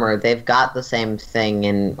heavy armor, they've got the same thing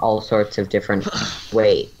in all sorts of different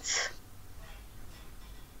weights.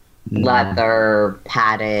 Leather,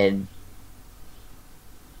 padded,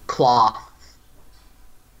 cloth.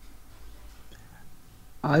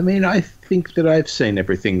 I mean, I think that I've seen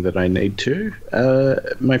everything that I need to.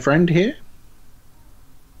 My friend here?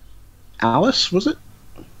 Alice, was it?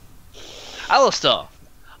 Alastar!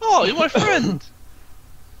 Oh, you're my friend!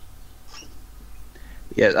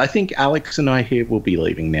 Yeah, I think Alex and I here will be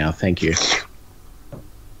leaving now. Thank you.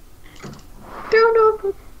 Don't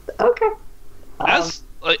know. Okay. As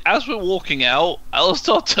we're walking out,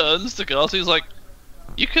 Alastar turns to Carsi. He's like,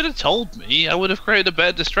 "You could have told me. I would have created a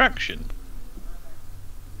bad distraction."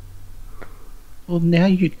 Well, now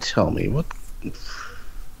you tell me. What?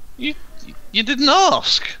 You didn't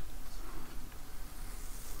ask.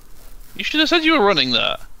 You should have said you were running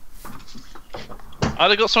that. I'd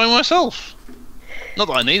have got something myself. Not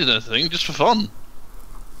that I needed anything, just for fun.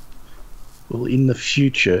 Well, in the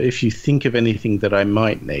future, if you think of anything that I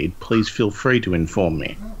might need, please feel free to inform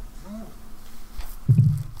me.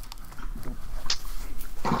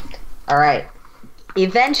 Alright.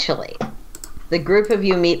 Eventually, the group of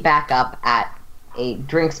you meet back up at a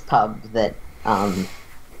drinks pub that, I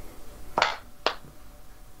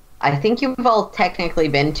think you've all technically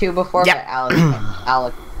been to before, Yep.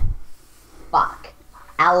 but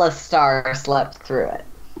Alastar slept through it.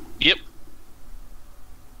 Yep.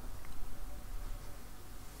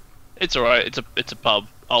 It's alright. It's a pub.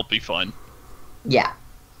 I'll be fine. Yeah.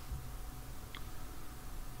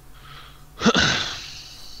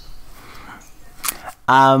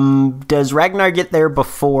 Does Ragnar get there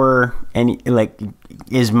before any,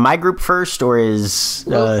 is my group first or is...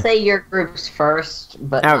 We'll say your group's first,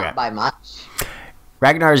 but okay. not by much.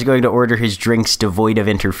 Ragnar is going to order his drinks devoid of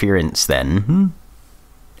interference then.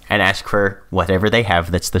 And ask for whatever they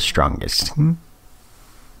have that's the strongest.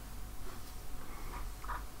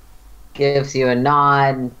 Gives you a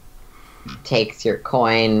nod, takes your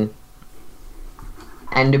coin,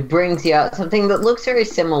 and brings you out something that looks very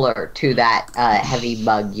similar to that heavy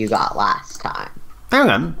mug you got last time. Hang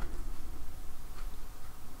on.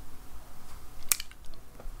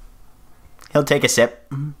 He'll take a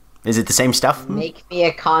sip. Is it the same stuff? Make me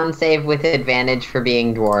a con save with advantage for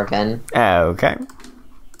being dwarven. Okay.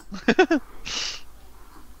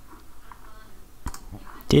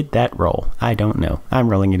 Did that roll? I don't know. I'm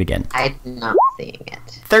rolling it again. I'm not seeing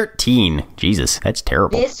it. 13. Jesus, that's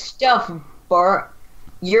terrible. This stuff,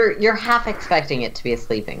 you're half expecting it to be a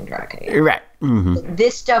sleeping dragon. Right. Mm-hmm.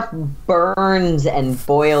 This stuff burns and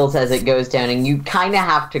boils as it goes down, and you kind of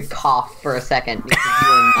have to cough for a second because you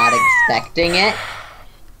are not expecting it.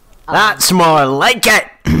 That's more like it.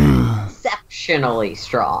 Exceptionally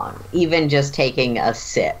strong, even just taking a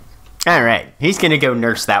sip. All right, he's gonna go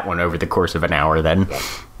nurse that one over the course of an hour then.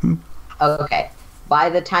 Okay. By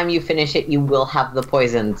the time you finish it, you will have the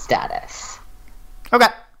poison status. Okay.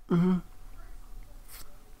 Mm-hmm.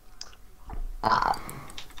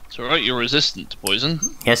 It's alright, you're resistant to poison.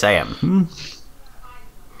 Yes, I am.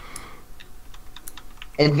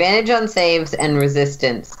 Advantage on saves and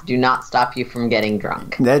resistance do not stop you from getting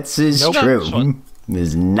drunk. That's Nope. true.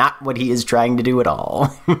 Is not what he is trying to do at all.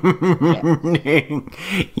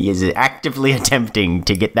 He is actively attempting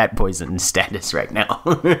to get that poison status right now.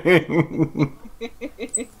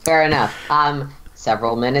 Fair enough.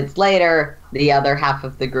 Several minutes later, the other half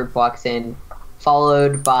of the group walks in,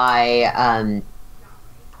 followed by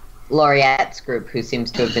Laureate's group, who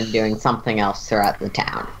seems to have been doing something else throughout the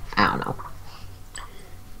town. I don't know.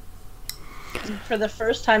 For the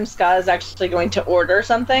first time, Scott is actually going to order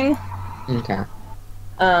something. Okay.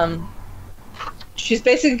 She's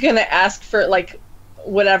basically going to ask for, like,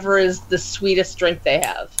 whatever is the sweetest drink they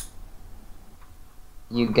have.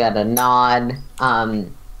 You get a nod.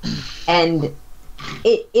 And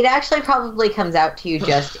it actually probably comes out to you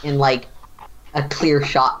just in, like, a clear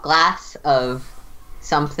shot glass of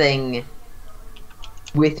something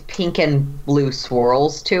with pink and blue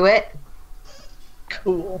swirls to it.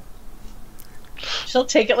 Cool. She'll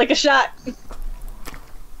take it like a shot.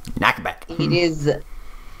 Knock it back. It is...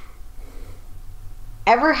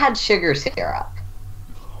 Ever had sugar syrup?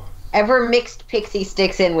 Ever mixed pixie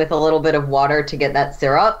sticks in with a little bit of water to get that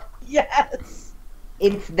syrup? Yes.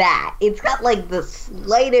 It's that. It's got like the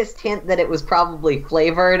slightest hint that it was probably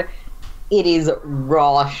flavored. It is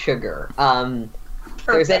raw sugar. If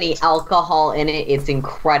there's any alcohol in it, it's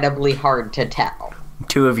incredibly hard to tell.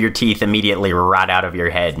 Two of your teeth immediately rot out of your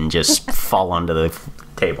head and just fall onto the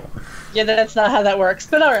table. Yeah, that's not how that works,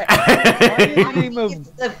 but alright. It's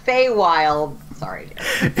the Feywild. Sorry.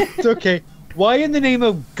 It's okay. Why in the name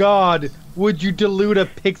of God would you dilute a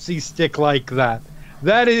pixie stick like that?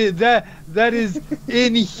 That is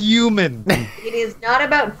inhuman. It is not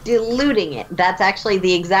about diluting it. That's actually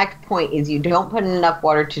the exact point, is you don't put enough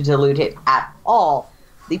water to dilute it at all.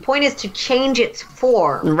 The point is to change its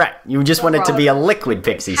form. Right. You just want it to be a liquid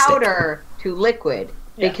pixie stick. Powder to liquid,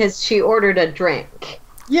 because she ordered a drink.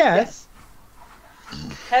 Yes.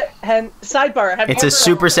 And sidebar. Have It's you a ever-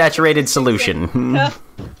 super saturated solution.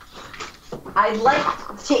 I'd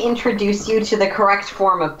like to introduce you to the correct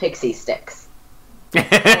form of pixie sticks.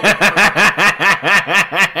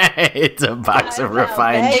 It's a box of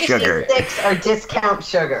refined Pixie sugar. sticks are discount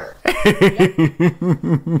sugar.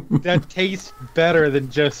 That tastes better than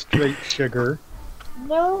just straight sugar.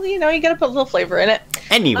 Well, you gotta put a little flavor in it.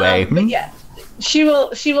 Anyway. But yeah, she will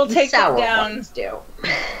take that Sour down. ones do.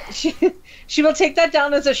 She will take that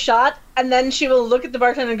down as a shot, and then she will look at the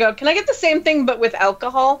bartender and go, "Can I get the same thing but with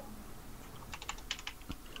alcohol?"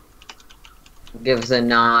 Gives a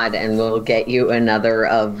nod, and we'll get you another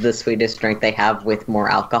of the sweetest drink they have with more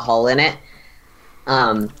alcohol in it.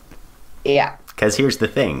 Yeah. Because here's the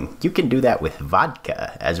thing. You can do that with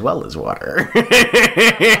vodka as well as water.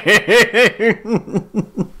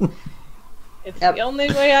 It's the only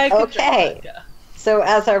way I can drink Okay. vodka. So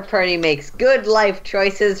as our party makes good life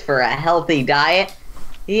choices for a healthy diet,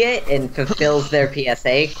 and fulfills their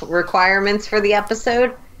PSA requirements for the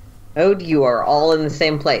episode, Ode, you are all in the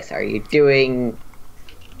same place. Are you doing...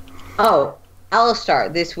 Oh,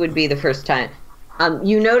 Alastar, this would be the first time.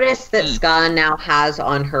 You notice that Ska now has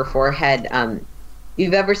on her forehead,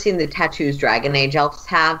 you've ever seen the tattoos Dragon Age elves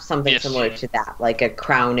have? Something Yes. similar to that, like a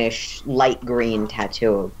crownish light green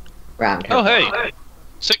tattoo around her. Oh, hey.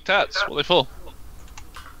 Sick tats. What are they for?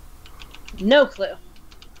 No clue.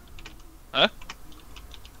 Huh?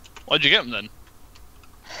 Why'd you get them then?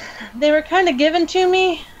 They were kind of given to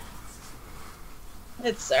me.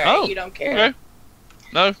 It's alright, Oh, you don't care. Okay.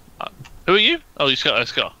 No. Who are you? Oh, you Scar.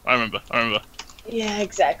 I remember. Yeah,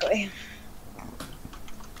 exactly.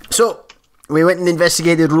 So, we went and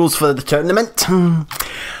investigated rules for the tournament.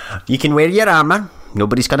 You can wear your armor.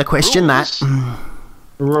 Nobody's gonna question that.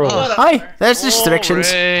 Rules. Hi, there's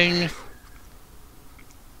restrictions. Boring.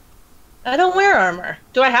 I don't wear armor.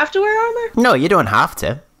 Do I have to wear armor? No, you don't have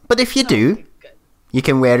to. But if you do, you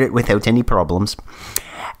can wear it without any problems.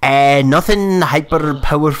 Nothing hyper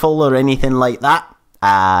powerful or anything like that.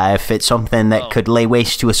 If it's something that could lay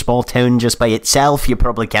waste to a small town just by itself, you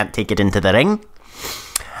probably can't take it into the ring.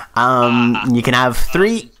 You can have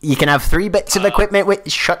three bits of equipment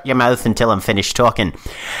with. Shut your mouth until I'm finished talking.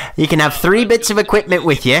 You can have 3 bits of equipment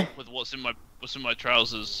with you. With what's in my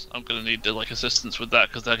trousers, I'm gonna need assistance with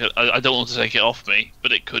that because I don't want to take it off me,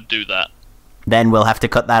 but it could do that. Then we'll have to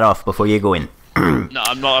cut that off before you go in. No,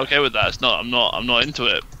 I'm not okay with that. It's not. I'm not into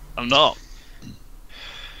it. I'm not.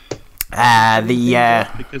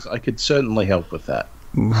 Because I could certainly help with that.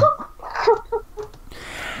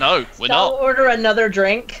 No, we're I'll not. order another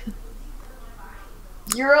drink.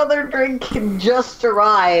 Your other drink just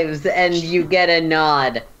arrives and you get a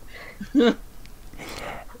nod.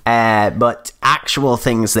 But actual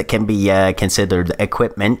things that can be considered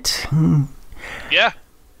equipment. Yeah.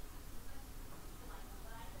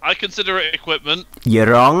 I consider it equipment. You're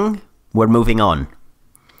wrong. We're moving on.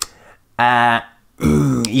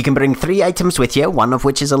 You can bring 3 items with you, one of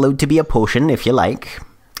which is allowed to be a potion if you like.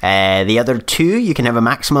 The other 2, you can have a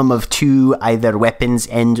maximum of 2 either weapons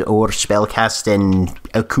and or spellcasting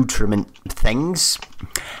accoutrement things.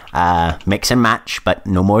 Mix and match, but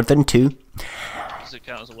no more than 2. Does it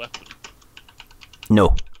count as a weapon?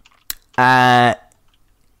 No.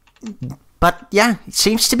 But yeah, it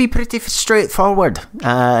seems to be pretty straightforward.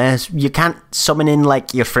 You can't summon in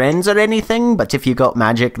like your friends or anything, but if you got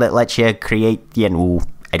magic that lets you create,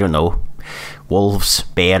 I don't know, wolves,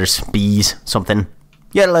 bears, bees, something,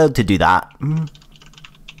 you're allowed to do that.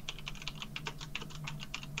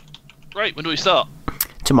 Great, when do we start?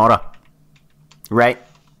 Tomorrow. Right?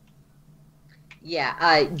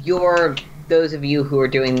 Yeah, those of you who are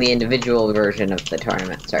doing the individual version of the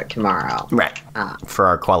tournament start tomorrow. Right. For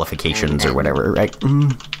our qualifications or whatever, right?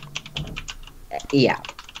 Yeah.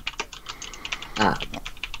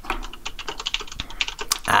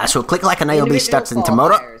 So Click-Clack and I will be starting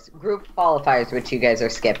tomorrow. Group qualifiers, which you guys are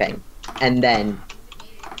skipping. And then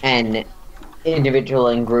individual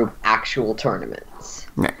and group actual tournaments.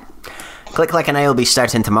 Right. Click-Clack and I will be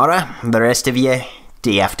starting tomorrow. The rest of you,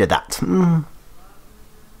 day after that.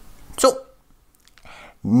 So,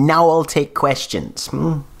 now I'll take questions.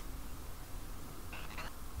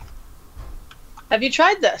 Have you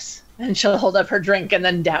tried this? And she'll hold up her drink and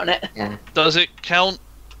then down it. Yeah. Does it count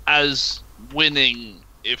as winning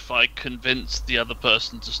if I convince the other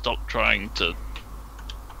person to stop trying to...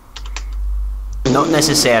 Not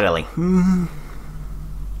necessarily.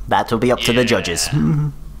 That will be up to the judges.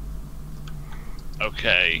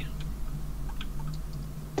 Okay.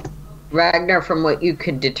 Ragnar, from what you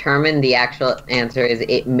could determine, the actual answer is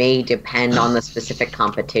it may depend on the specific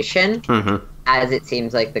competition, as it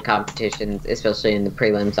seems like the competitions, especially in the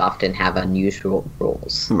prelims, often have unusual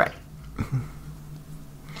rules. Right.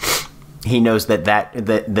 He knows that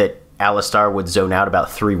Alastar would zone out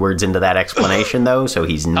about 3 words into that explanation, though, so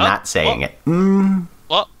he's not saying it.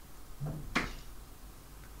 What?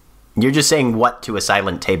 You're just saying what to a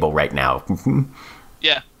silent table right now.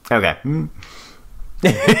 Yeah. Okay.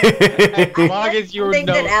 As long as you I think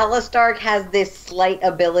know. that Alastar has this slight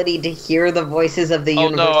ability to hear the voices of the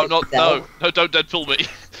universe. No, I'm not. itself. No, don't Deadpool me.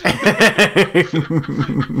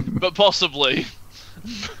 But possibly.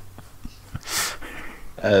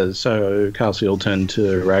 So Carsi will turn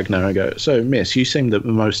to Ragnar and go, so, miss, you seem the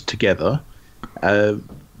most together.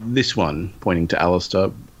 This one, pointing to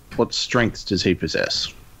Alastar, what strengths does he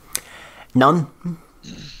possess? None.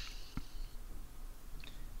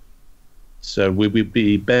 So we would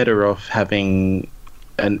be better off having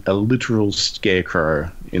a literal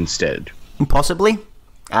scarecrow instead. Possibly.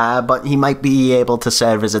 But he might be able to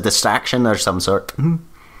serve as a distraction or some sort.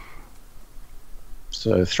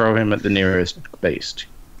 So throw him at the nearest beast.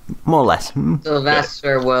 More or less.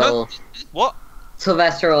 Sylvester will... What?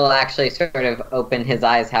 Sylvester will actually sort of open his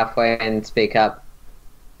eyes halfway and speak up.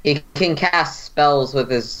 He can cast spells with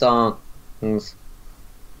his songs.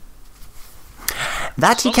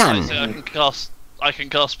 That he can. I can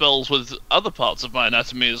cast spells with other parts of my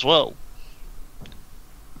anatomy as well.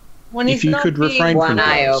 When If you could refrain One from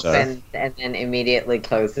eye doing so. opens and then immediately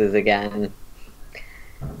closes again.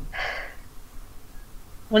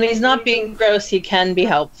 When he's not being gross, he can be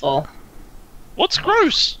helpful. What's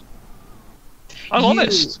gross? I'm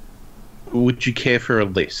honest. Would you care for a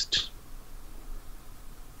list?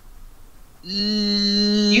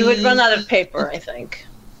 You would run out of paper, I think.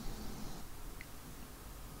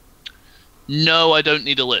 No, I don't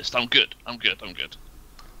need a list. I'm good.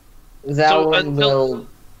 Zalwyn will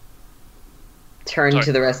turn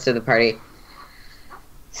to the rest of the party.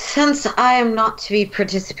 Since I am not to be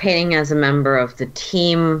participating as a member of the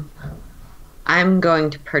team, I'm going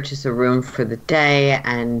to purchase a room for the day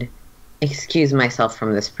and excuse myself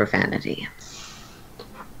from this profanity.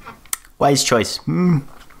 Wise choice.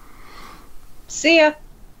 See ya.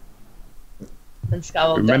 And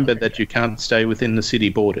Skull will Remember that you can't stay within the city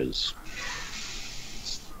borders.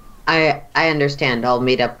 I understand. I'll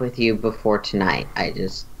meet up with you before tonight. I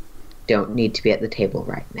just don't need to be at the table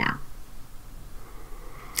right now.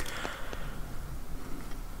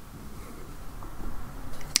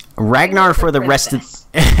 Ragnar for the rest of...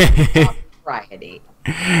 Variety.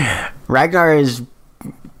 Ragnar's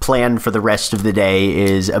plan for the rest of the day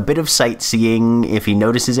is a bit of sightseeing. If he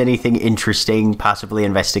notices anything interesting, possibly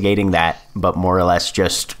investigating that, but more or less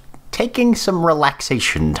just taking some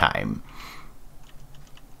relaxation time.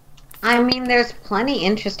 I mean, there's plenty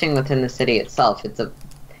interesting within the city itself. It's a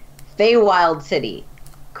Feywild city,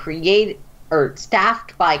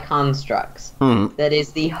 staffed by constructs. That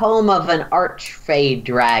is the home of an archfey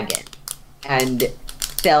dragon, and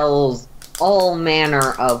sells all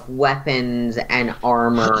manner of weapons and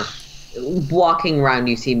armor. Walking around,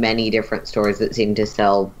 you see many different stores that seem to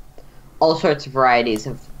sell all sorts of varieties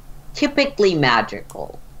of typically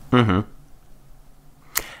magical.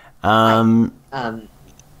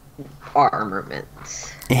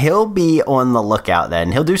 Armaments. He'll be on the lookout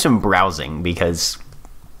then. He'll do some browsing because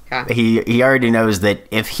he already knows that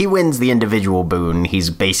if he wins the individual boon, he's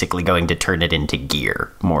basically going to turn it into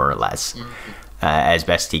gear, more or less, as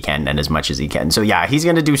best he can and as much as he can. So yeah, he's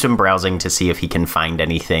going to do some browsing to see if he can find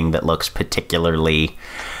anything that looks particularly,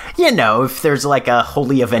 if there's like a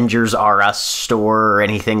Holy Avengers R Us store or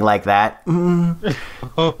anything like that.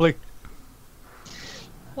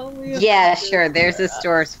 Yeah, sure. There's a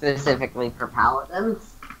store specifically for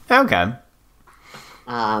paladins. Okay.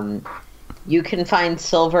 You can find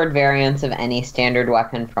silvered variants of any standard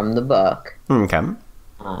weapon from the book. Okay.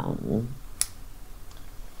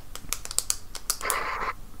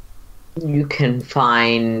 You can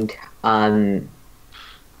find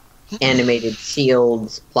animated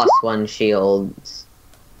shields, +1 shields,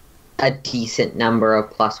 a decent number of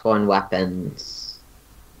 +1 weapons.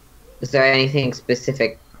 Is there anything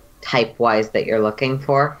specific type-wise that you're looking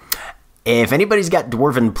for? If anybody's got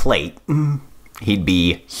Dwarven plate, he'd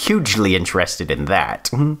be hugely interested in that.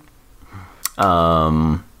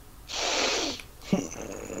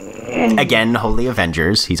 Again, Holy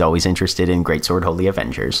Avengers. He's always interested in Greatsword Holy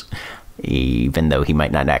Avengers, even though he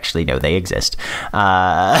might not actually know they exist.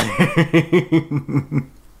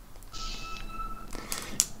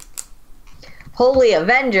 Holy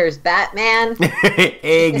Avengers, Batman!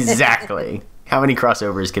 Exactly. How many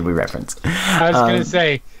crossovers can we reference? I was going to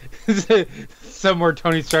say, somewhere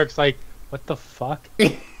Tony Stark's like, what the fuck?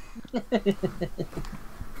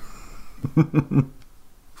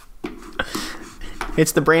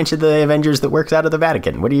 It's the branch of the Avengers that works out of the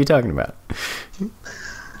Vatican. What are you talking about?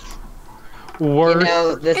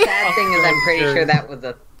 The sad thing is I'm pretty sure that was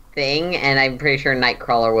a thing, and I'm pretty sure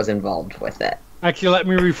Nightcrawler was involved with it. Actually, let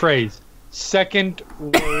me rephrase. Second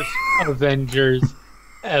worst Avengers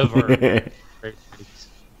ever.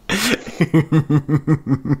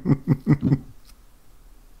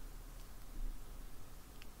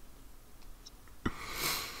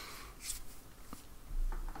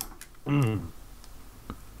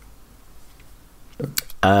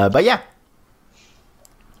 But yeah.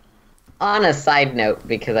 On a side note,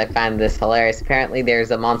 because I find this hilarious, apparently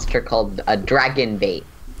there's a monster called a Dragon Bait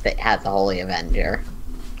that has a Holy Avenger.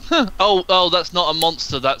 Oh, that's not a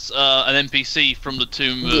monster. That's an NPC from the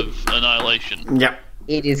Tomb of Annihilation. Yep.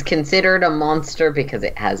 It is considered a monster because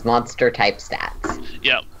it has monster-type stats.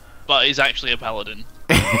 Yeah, but he's actually a paladin.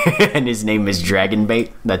 And his name is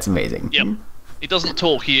Dragonbait? That's amazing. Yep. He doesn't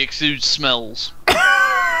talk, he exudes smells.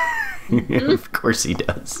 Of course he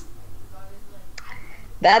does.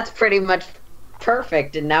 That's pretty much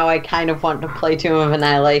perfect, and now I kind of want to play Tomb of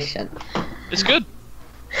Annihilation. It's good.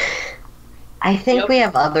 I think we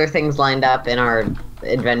have other things lined up in our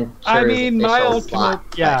adventures. I mean, my ultimate, slot,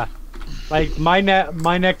 yeah. Like, my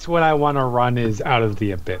next one I want to run is Out of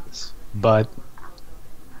the Abyss, but...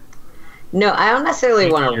 No, I don't necessarily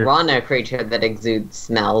want to run a creature that exudes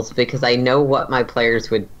smells, because I know what my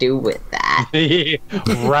players would do with that.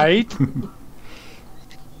 Right?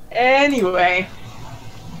 Anyway.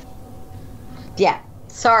 Yeah,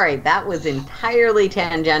 sorry, that was entirely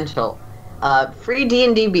tangential. Free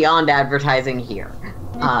D&D Beyond advertising here.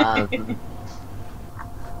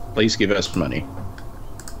 Please give us money.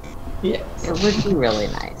 Yes. It would be really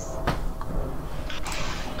nice.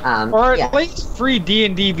 Or at yeah. least free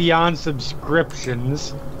D&D Beyond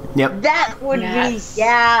subscriptions. Yep. That would Yes. be,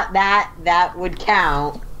 yeah, that would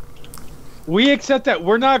count. We accept that.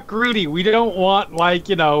 We're not greedy. We don't want, like,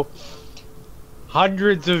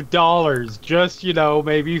 hundreds of dollars. Just,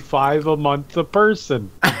 maybe $5 a month a person.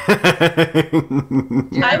 I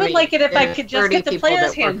would like it if I could just get the player's that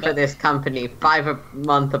work handbook. for this company. $5 a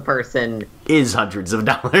month a person. Is hundreds of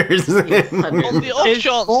dollars. On the off It's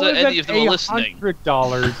chance more that any than of them are listening.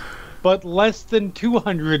 $100, but less than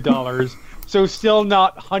 $200. So still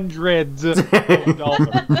not hundreds of dollars.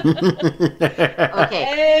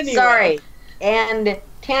 Okay, Anyway. sorry. And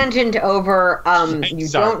tangent over, you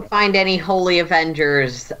Sorry. don't find any Holy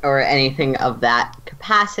Avengers or anything of that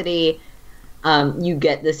capacity. You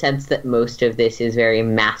get the sense that most of this is very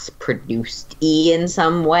mass-produced-y in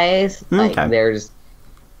some ways. Like, Okay. there's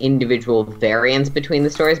individual variants between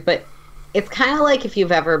the stories, but it's kind of like if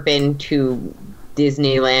you've ever been to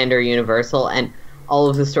Disneyland or Universal, and all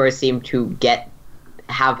of the stores seem to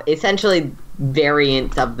have essentially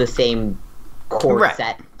variants of the same core Right.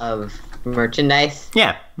 set of merchandise.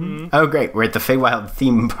 Yeah. Oh, great. We're at the Feywild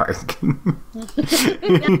theme park.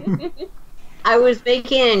 I was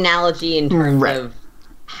making an analogy in terms Right. of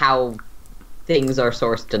how things are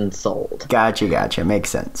sourced and sold. Gotcha.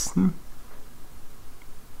 Makes sense.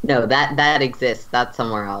 No, that exists. That's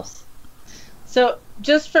somewhere else. So,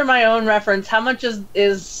 just for my own reference, how much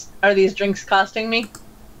are these drinks costing me?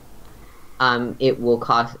 It will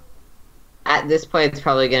cost. At this point, it's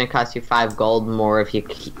probably going to cost you 5 gold more if you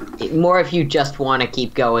just want to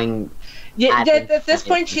keep going. Yeah, at this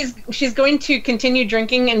point, she's going to continue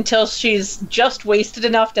drinking until she's just wasted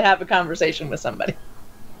enough to have a conversation with somebody.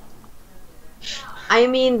 I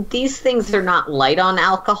mean, these things are not light on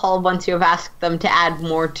alcohol once you have asked them to add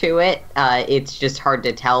more to it. It's just hard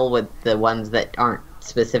to tell with the ones that aren't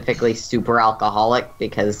specifically super alcoholic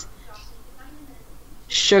because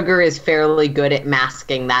sugar is fairly good at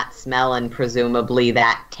masking that smell and presumably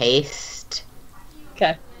that taste.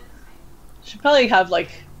 Okay. Should probably have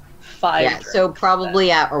like 5. Yeah, so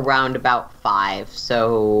probably at around about 5.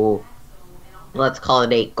 So let's call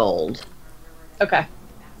it 8 gold. Okay.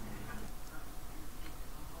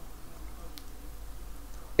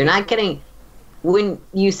 You're not getting... When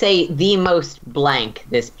you say the most blank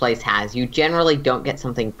this place has, you generally don't get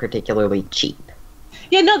something particularly cheap.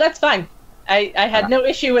 Yeah, no, that's fine. I had no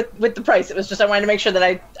issue with the price. It was just I wanted to make sure that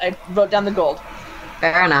I wrote down the gold.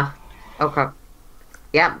 Fair enough. Okay.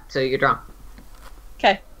 Yeah, so you're drunk.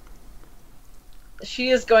 Okay. She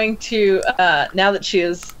is going to, now that she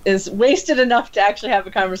is wasted enough to actually have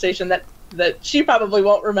a conversation that she probably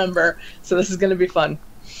won't remember, so this is going to be fun.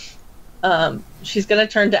 She's going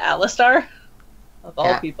to turn to Alastar, of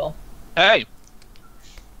all people. Hey.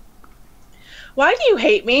 Why do you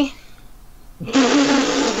hate me?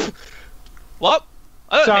 What?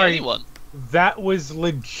 I don't Sorry. hate anyone. That was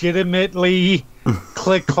legitimately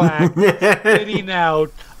Click-Clack spitting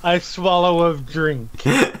out a swallow of drink.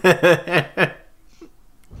 What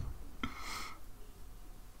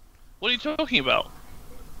are you talking about?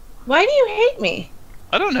 Why do you hate me?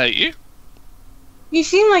 I don't hate you. You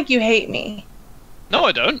seem like you hate me. No,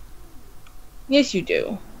 I don't. Yes, you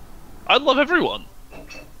do. I love everyone.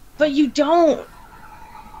 But you don't.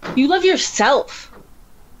 You love yourself.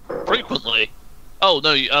 Frequently. Oh,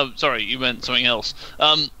 no, sorry, you meant something else.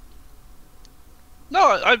 No,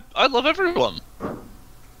 I love everyone.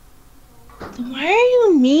 Why are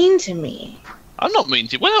you mean to me? I'm not mean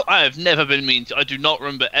to you. Well, I have never been mean to you. I do not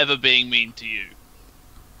remember ever being mean to you.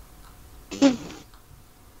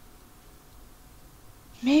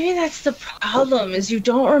 Maybe that's the problem, is you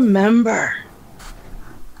don't remember.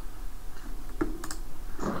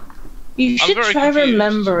 You should very try confused.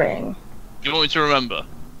 remembering. You want me to remember?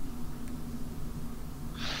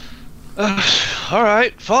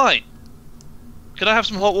 Alright, fine. Can I have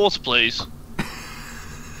some hot water, please?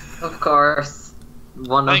 Of course.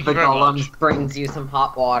 One Thank of the you very golems much. brings you some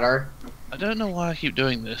hot water. I don't know why I keep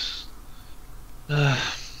doing this.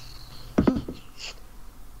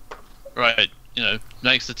 Right,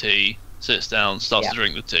 makes the tea, sits down, starts to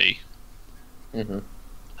drink the tea. Mm-hmm.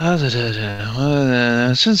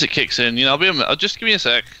 Since it kicks in, I'll just give me a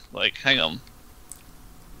sec. Like, hang on.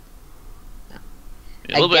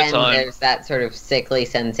 A little bit Again, of time. there's that sort of sickly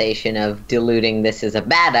sensation of diluting this is a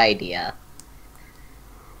bad idea.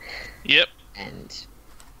 Yep. And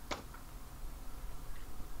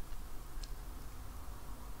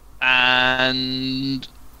and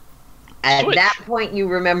At switch. that point, you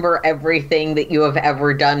remember everything that you have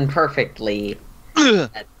ever done perfectly.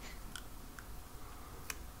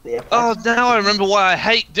 Oh, now I remember why I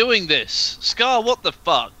hate doing this. Scar, what the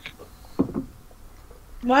fuck?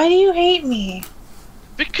 Why do you hate me?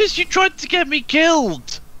 Because you tried to get me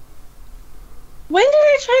killed. When did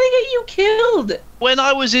I try to get you killed? When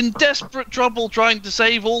I was in desperate trouble trying to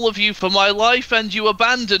save all of you for my life, and you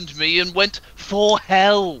abandoned me and went for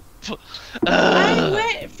help. I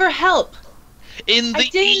went for help. In the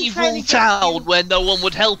didn't try to evil get town you. where no one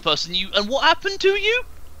would help us, and what happened to you?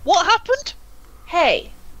 What happened?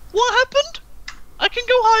 Hey, What happened? I can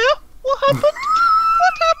go higher. What happened?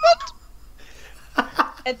 What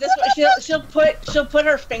happened? at this point, she'll put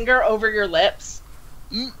her finger over your lips.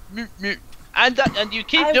 And you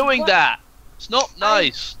keep I doing wa- that. It's not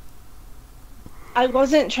nice. I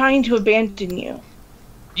wasn't trying to abandon you.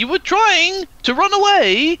 You were trying to run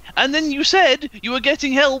away, and then you said you were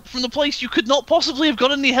getting help from the place you could not possibly have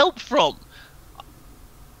got any help from.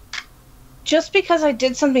 Just because I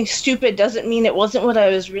did something stupid doesn't mean it wasn't what I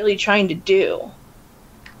was really trying to do.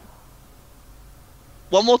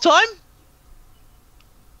 One more time?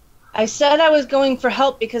 I said I was going for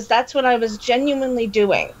help because that's what I was genuinely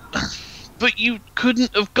doing. But you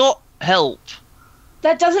couldn't have got help.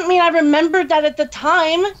 That doesn't mean I remembered that at the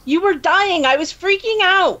time. You were dying. I was freaking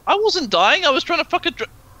out. I wasn't dying. I was trying to fuck a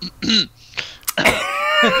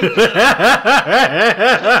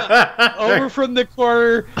Over from the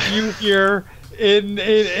corner, you hear in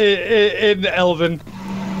Elven.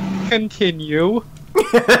 Continue.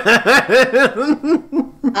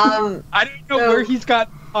 I don't know where he's got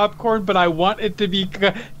popcorn, but I want it to be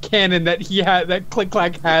canon that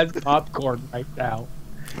Click-Clack has popcorn right now.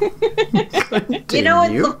 You know,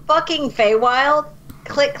 in the fucking Feywild,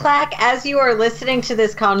 Click-Clack, as you are listening to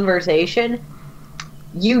this conversation,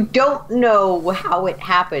 you don't know how it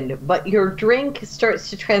happened, but your drink starts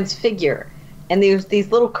to transfigure, and there's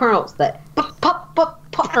these little kernels that pop, pop,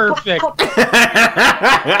 pop, pop. Perfect. Pop, pop.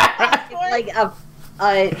 It's like a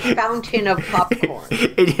fountain of popcorn.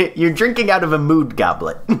 You're drinking out of a mood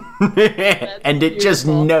goblet. And it just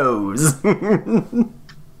knows.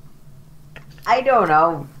 I don't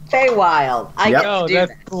know. Feywild. I get to Oh, do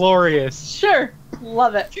that's that. glorious. Sure.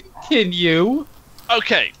 Love it. Continue.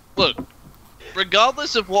 Okay, look.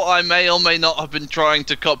 Regardless of what I may or may not have been trying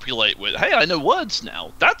to copulate with, hey, I know words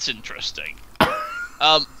now. That's interesting.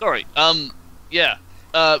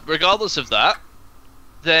 Regardless of that,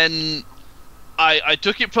 then I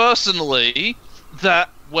took it personally that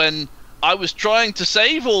when I was trying to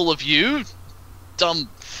save all of you, dumb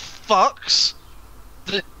fucks,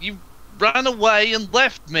 that you ran away and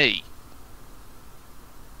left me.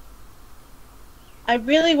 I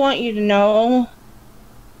really want you to know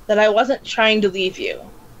that I wasn't trying to leave you.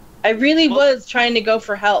 I really was trying to go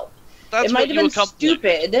for help. That's It might what have you been accomplished.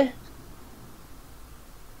 stupid,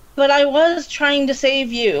 but I was trying to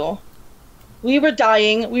save you. We were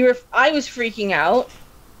dying. I was freaking out.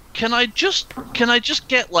 Can I just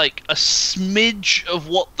get like a smidge of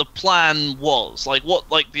what the plan was? Like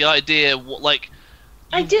the idea,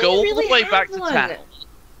 I you didn't go all really the way have back one. to town.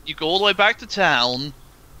 You go all the way back to town,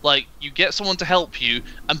 like you get someone to help you,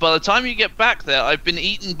 and by the time you get back there, I've been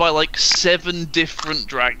eaten by like 7 different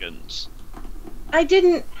dragons. I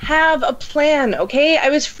didn't have a plan, okay? I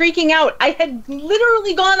was freaking out. I had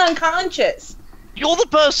literally gone unconscious. You're the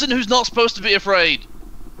person who's not supposed to be afraid.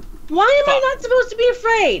 Why am I Fuck. not supposed to be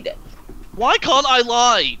afraid? Why can't I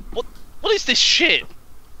lie? What is this shit?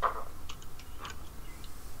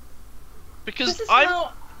 Because This is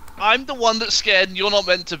I'm the one that's scared and you're not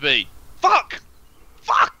meant to be. Fuck!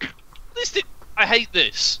 What is this? I hate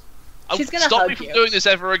this. She's gonna Stop hug me from you. doing this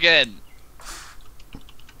ever again.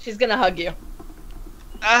 She's gonna hug you.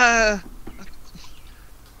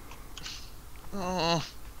 Oh,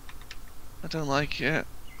 I don't like it.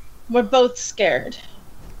 We're both scared.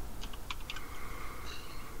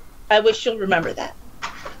 I wish you'll remember that.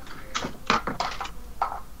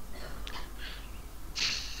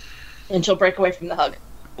 And she'll break away from the hug.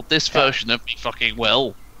 Well, this version of me fucking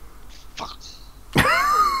well. Fuck.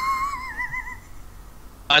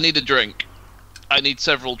 I need a drink. I need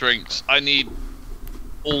several drinks. I need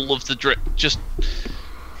all of the drink. Just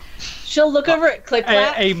She'll look over at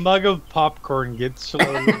Click-Clack. A mug of popcorn gets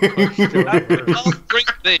slowly pushed I over. can't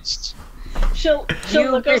drink this. She'll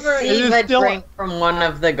You look over at receive It is a still- drink from one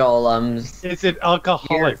of the golems. Is it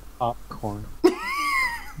alcoholic popcorn?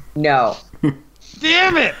 No.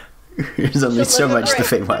 Damn it! There's only So so look much the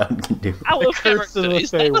over Feywild can do. Our curse of character the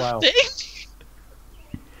is that a Feywild.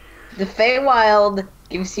 thing? The Feywild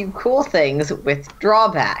gives you cool things with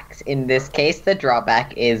drawbacks. In this case, the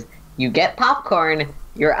drawback is you get popcorn,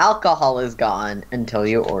 your alcohol is gone until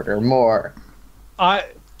you order more.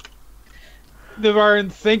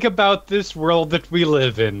 Navarran, think about this world that we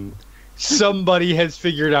live in. Somebody has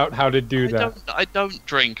figured out how to do that. I don't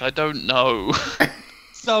drink. I don't know.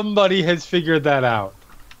 Somebody has figured that out.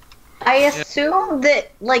 I assume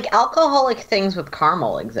that, like, alcoholic things with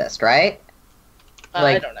caramel exist, right?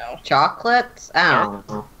 Like, I don't know. Chocolates? I don't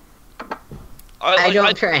know. I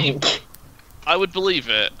don't drink. I would believe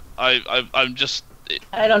it. I'm just...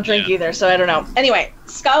 I don't drink either, so I don't know. Anyway,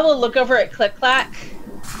 Scott will look over at Click-Clack.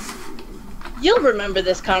 You'll remember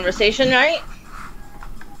this conversation, right?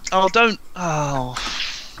 Oh, don't... Oh...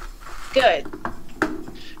 Good.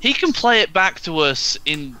 He can play it back to us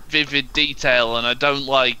in vivid detail, and I don't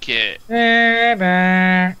like it.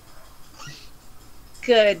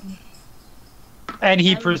 Good. And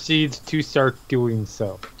he proceeds to start doing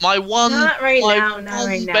so. Not right now.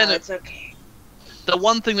 It's okay. The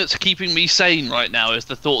one thing that's keeping me sane right now is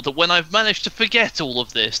the thought that when I've managed to forget all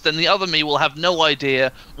of this, then the other me will have no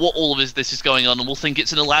idea what all of this is going on, and will think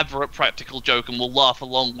it's an elaborate practical joke and will laugh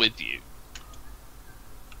along with you.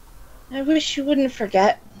 I wish you wouldn't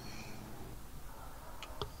forget.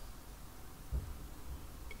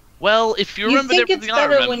 Well, if you remembered everything I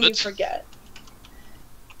remembered... when you forget.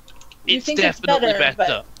 It's definitely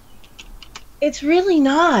better. It's really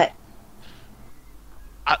not.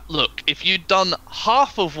 Look, if you'd done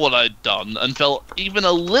half of what I'd done and felt even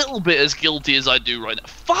a little bit as guilty as I do right now...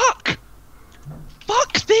 Fuck!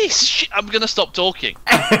 Fuck this shit! I'm gonna stop talking.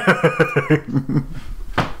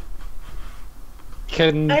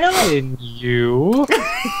 Continue.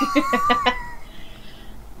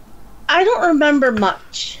 I don't remember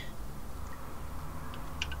much.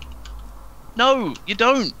 No, you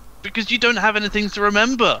don't. Because you don't have anything to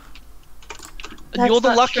remember. And That's you're the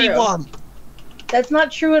not lucky true. one. That's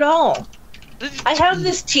not true at all. I have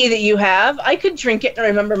this tea that you have. I could drink it and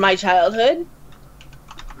remember my childhood.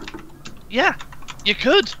 Yeah, you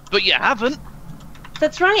could, but you haven't.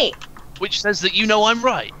 That's right. Which says that you know I'm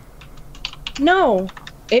right. No,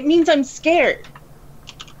 it means I'm scared.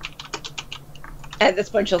 At this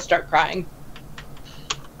point, she'll start crying.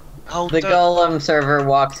 Oh, the golem server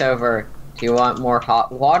walks over. Do you want more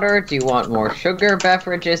hot water? Do you want more sugar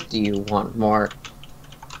beverages? Do you want more...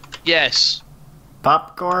 Yes.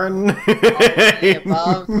 Popcorn?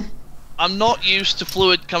 I'm not used to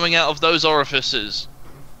fluid coming out of those orifices.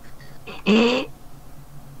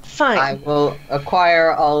 Fine. I will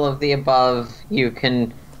acquire all of the above. You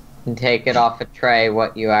can take it off a tray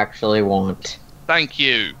what you actually want. Thank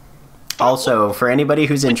you. Also, for anybody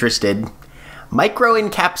who's interested,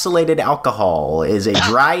 micro-encapsulated alcohol is a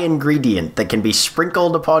dry ingredient that can be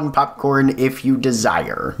sprinkled upon popcorn if you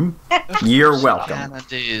desire. You're welcome.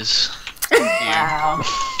 It is. Wow.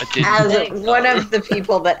 As one of the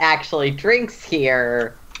people that actually drinks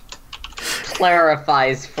here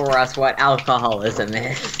clarifies for us what alcoholism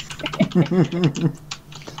is.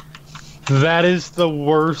 That is the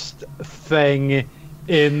worst thing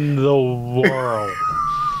in the world.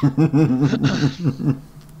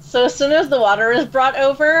 So as soon as the water is brought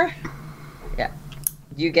over... Yeah.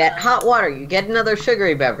 You get hot water, you get another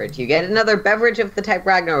sugary beverage, you get another beverage of the type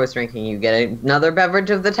Ragnar was drinking, you get another beverage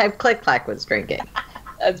of the type Click-Clack was drinking.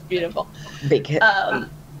 That's beautiful. Because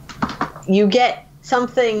you get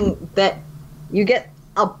something that... You get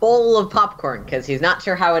a bowl of popcorn, because he's not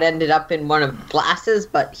sure how it ended up in one of the glasses,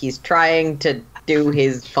 but he's trying to do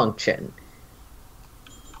his function.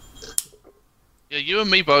 Yeah, you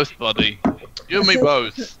and me both, buddy. You and me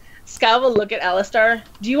both. Scal will look at Alastar.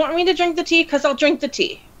 Do you want me to drink the tea? Because I'll drink the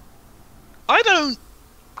tea. I don't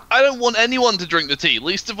want anyone to drink the tea,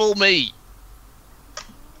 least of all me.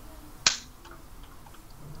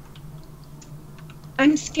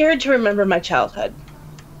 I'm scared to remember my childhood.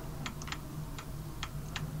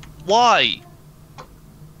 Why?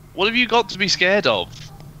 What have you got to be scared of?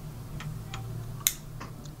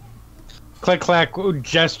 Click-Clack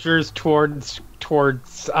gestures towards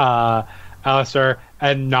Alastar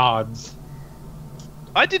and nods.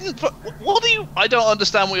 I didn't... What do you... I don't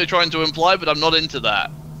understand what you're trying to imply, but I'm not into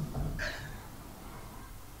that.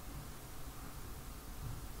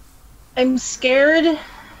 I'm scared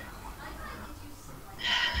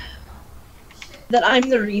that I'm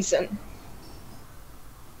the reason.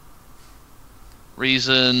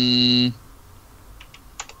 Reason...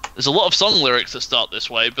 There's a lot of song lyrics that start this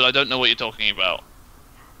way, but I don't know what you're talking about.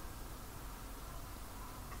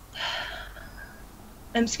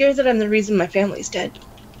 I'm scared that I'm the reason my family's dead.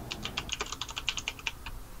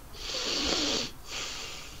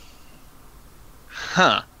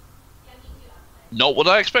 Huh. Not what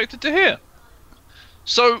I expected to hear.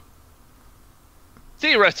 So,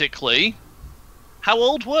 theoretically, how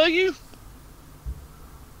old were you?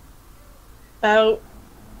 About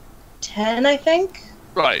 10, I think.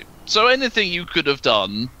 Right. So anything you could have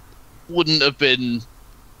done wouldn't have been,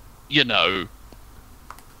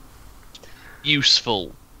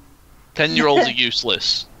 useful. 10-year-olds are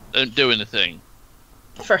useless. Don't do anything.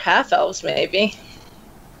 For half-elves, maybe.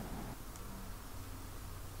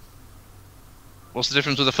 What's the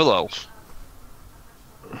difference with a full elf?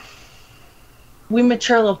 We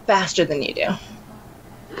mature a little faster than you do.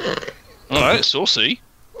 Alright, saucy.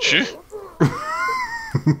 Sure.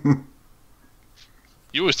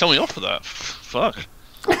 You always tell me off for that. Fuck.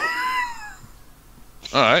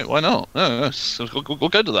 Alright, why not? No, we'll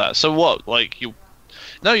go to that. So what? Like, you...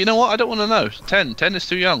 No, you know what? I don't want to know. 10. 10 is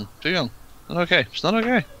too young. Too young. Not okay. It's not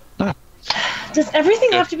okay. No. Does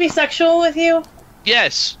everything have to be sexual with you?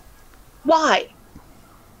 Yes. Why?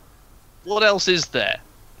 What else is there?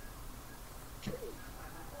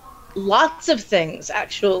 Lots of things,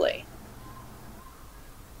 actually.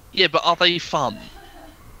 Yeah, but are they fun?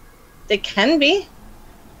 They can be.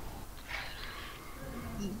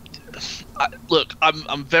 Look,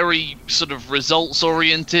 I'm very sort of results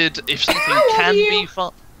oriented. If something can be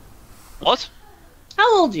fun, what?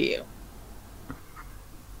 How old are you?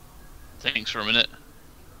 Thanks for a minute.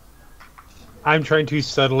 I'm trying to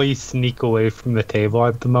subtly sneak away from the table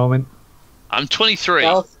at the moment. I'm 23.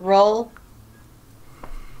 Stealth roll.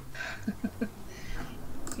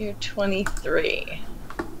 You're 23.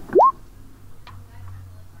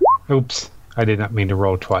 Oops, I did not mean to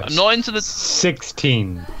roll twice. I'm not into the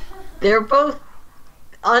 16. They're both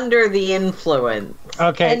under the influence.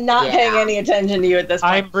 Okay. And not paying any attention to you at this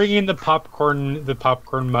point. I'm bringing the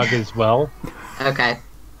popcorn mug as well. Okay.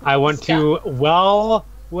 I want to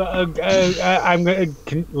I'm gonna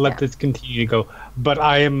let this continue to go, but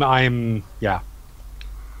I am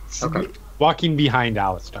Okay. walking behind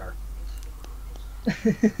Alastar.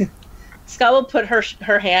 Scott will put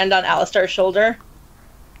her hand on Alastar's shoulder.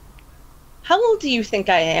 How old do you think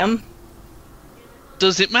I am?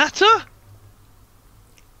 Does it matter?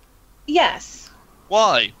 Yes.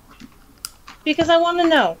 Why? Because I want to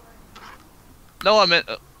know. No, I meant...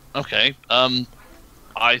 okay,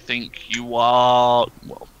 I think you are...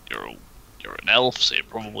 Well, you're an elf, so you're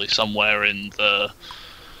probably somewhere in the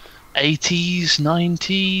 80s,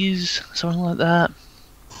 90s, something like that.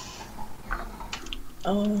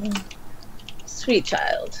 Oh, sweet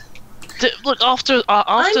child. Look, after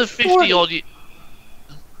I'm 50 40.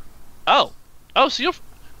 odd... Oh, so you're...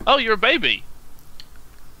 Oh, you're a baby.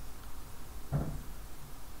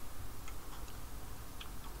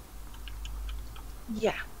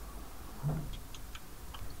 Yeah.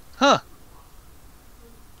 Huh.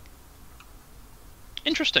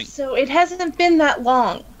 Interesting. So it hasn't been that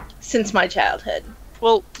long since my childhood.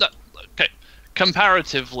 Well, okay.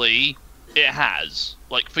 Comparatively, it has.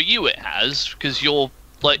 Like, for you it has, because you're...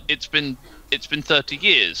 Like, it's been 30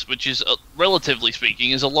 years, which is, relatively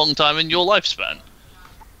speaking, is a long time in your lifespan.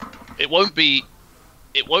 It won't be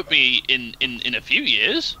in a few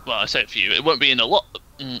years. Well, I say a few. It won't be in a lot.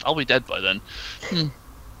 I'll be dead by then.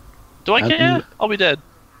 Do I care? I'll be dead.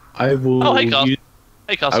 I will. Oh, hey, Carsi.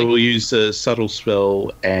 Hey, Carsi. I will use a subtle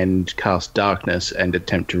spell and cast darkness and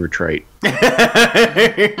attempt to retreat.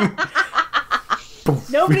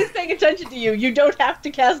 Nobody's paying attention to you. You don't have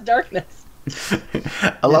to cast darkness.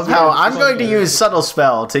 I love how I'm going to use subtle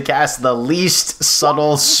spell to cast the least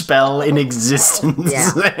subtle spell in existence.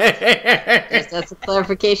 Yeah. Just as a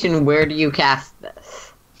clarification, where do you cast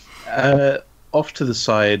this? Off to the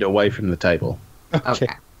side, away from the table. Okay.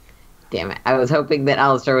 Damn it. I was hoping that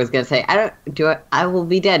Alastar was going to say, I will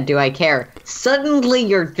be dead. Do I care? Suddenly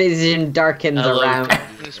your vision darkens around.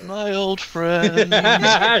 It's my old friend.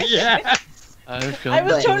 Yeah. I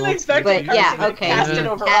was totally expecting Carsi to cast it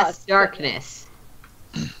over us. Darkness.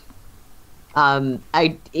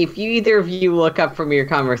 If you either of you look up from your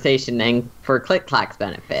conversation, and for Click-Clack's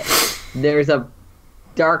benefit, there's a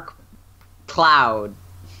dark cloud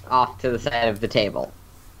off to the side of the table.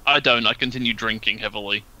 I don't. I continue drinking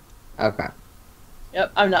heavily. Okay.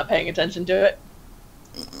 Yep, I'm not paying attention to it.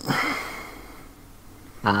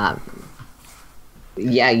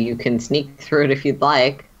 Yeah, you can sneak through it if you'd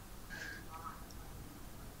like.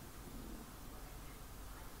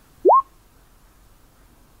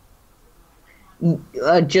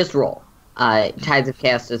 Just roll. Tides of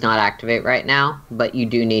Chaos does not activate right now, but you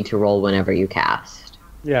do need to roll whenever you cast.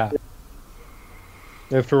 Yeah.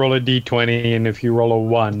 You have to roll a d20, and if you roll a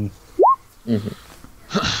 1... Mm-hmm.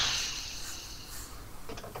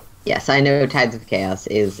 Yes, I know Tides of Chaos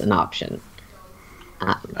is an option.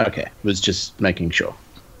 Okay, was just making sure.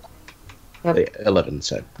 Yep. 11,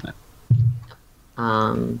 so. No.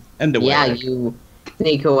 And away. Yeah, you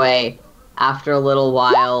sneak away. After a little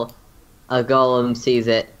while, a golem sees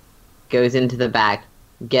it, goes into the back,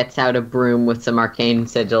 gets out a broom with some arcane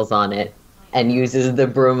sigils on it, and uses the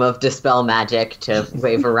broom of Dispel Magic to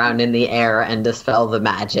wave around in the air and dispel the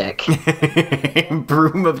magic.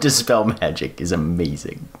 Broom of Dispel Magic is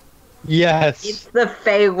amazing. Yes. It's the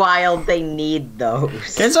Feywild, they need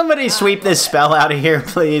those. Can somebody sweep this spell out of here,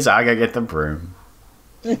 please? I gotta get the broom.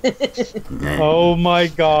 Oh my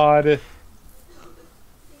god.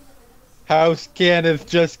 House Kenneth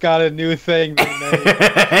just got a new thing they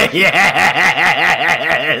made.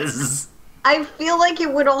 Yes! I feel like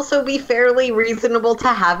it would also be fairly reasonable to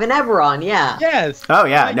have an Eberron, yeah. Yes. Oh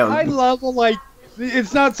yeah, Like, no. high level, like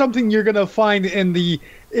it's not something you're gonna find in the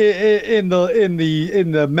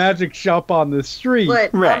magic shop on the street.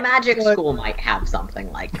 But Right. a magic school might have something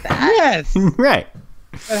like that. Yes. Right.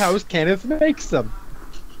 And House Kenneth makes them.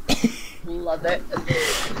 Love it.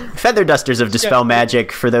 Feather dusters of Dispel Yeah.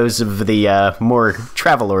 Magic for those of the more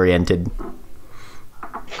travel-oriented.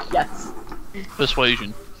 Yes.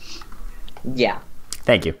 Persuasion. Yeah.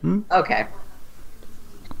 Thank you. Okay.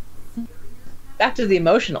 Back to the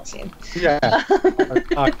emotional scene. Yeah.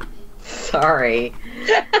 Sorry.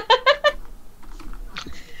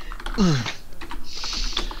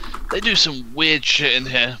 They do some weird shit in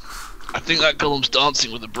here. I think that golem's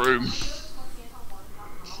dancing with a broom.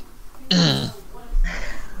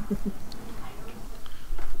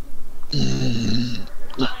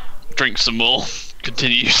 Drink some more.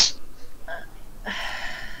 Continues.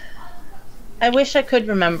 I wish I could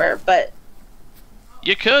remember, but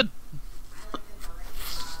You could.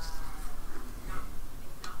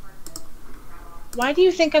 why do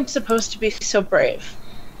you think I'm supposed to be so brave?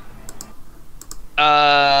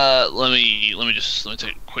 Let me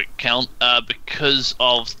take a quick count. Because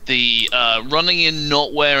of the running in,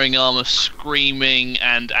 not wearing armor, screaming,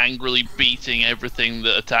 and angrily beating everything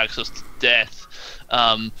that attacks us to death.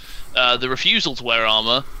 The refusal to wear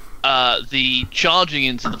armor, the charging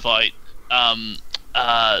into the fight,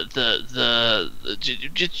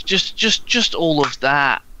 just all of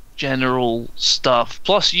that general stuff.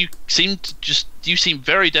 Plus, you seem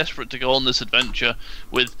very desperate to go on this adventure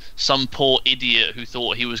with some poor idiot who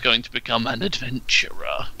thought he was going to become an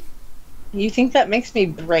adventurer. You think that makes me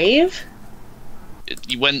brave?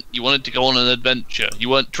 You wanted to go on an adventure. You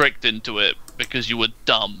weren't tricked into it because you were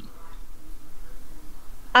dumb.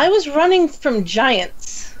 I was running from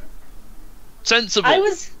giants. Sensible. I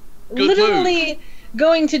was Good literally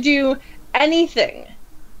going to do anything.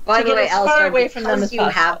 By To the get way, as far Alastar, away from them because as you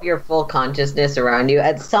possible. have your full consciousness around you,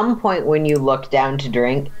 at some point when you look down to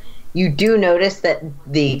drink, you do notice that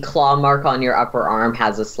the claw mark on your upper arm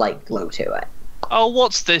has a slight glow to it. Oh,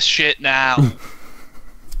 what's this shit now?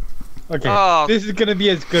 Okay, Oh. this is gonna be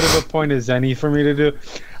as good of a point as any for me to do.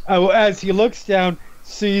 As he looks down,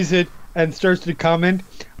 sees it, and starts to comment,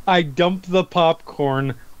 I dump the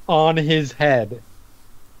popcorn on his head.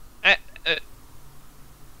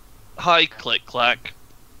 Hi, Click-Clack.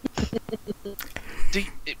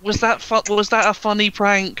 Was that a funny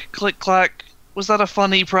prank, Click-Clack? Was that a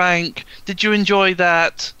funny prank? Did you enjoy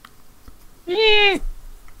that? It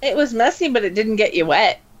was messy, but it didn't get you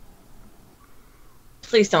wet.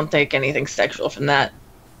 Please don't take anything sexual from that.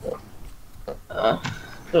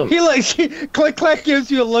 Click-Clack gives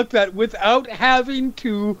you a look that without having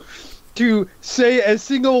to say a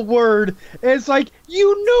single word, it's like,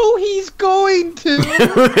 you know he's going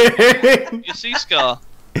to. You see, Scar?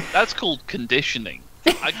 That's called conditioning.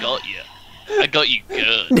 I got you. I got you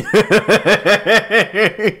good.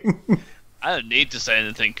 I don't need to say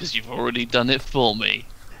anything because you've already done it for me.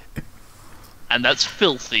 And that's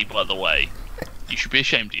filthy, by the way. You should be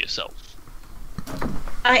ashamed of yourself.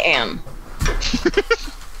 I am.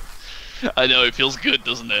 I know, it feels good,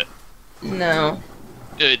 doesn't it? No.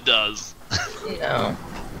 It does. No.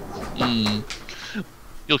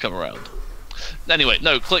 You'll come around. Anyway,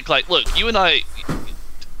 no, Click-Clack, look, you and I...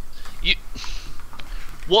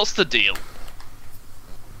 What's the deal?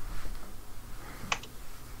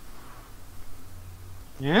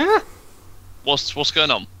 Yeah? What's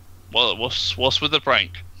going on? What's with the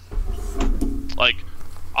prank? Like,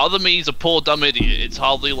 other me's a poor dumb idiot. It's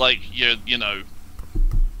hardly like you're,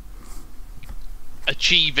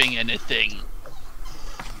 achieving anything.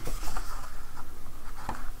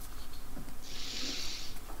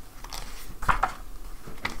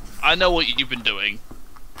 I know what you've been doing.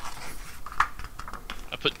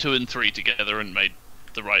 I put 2 and 3 together and made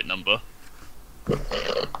the right number.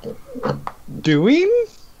 Doing?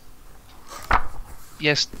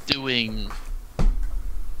 Yes, doing.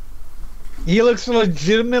 He looks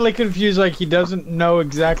legitimately confused, like he doesn't know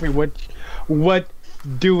exactly what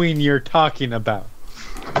doing you're talking about.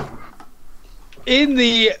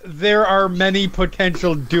 There are many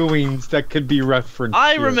potential doings that could be referenced.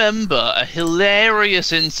 I here. remember a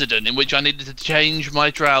hilarious incident in which I needed to change my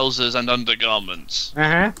trousers and undergarments.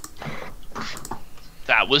 Uh-huh.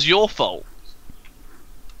 That was your fault.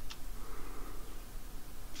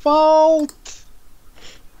 Fault.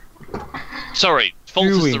 Sorry, fault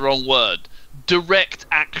is Doing. the wrong word. Direct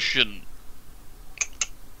action.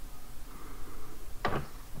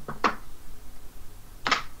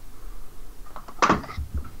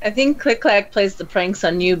 I think Click-Clack plays the pranks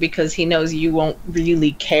on you because he knows you won't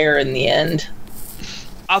really care in the end.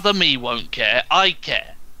 Other me won't care. I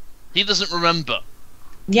care. He doesn't remember.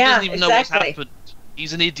 He Yeah, doesn't even know what's exactly. happened.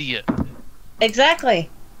 He's an idiot. Exactly.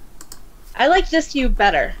 I like this you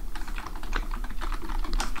better.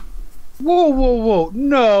 Whoa, whoa, whoa!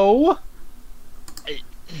 No,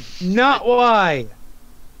 not why.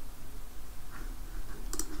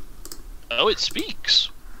 Oh, it speaks.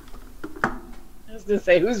 I was gonna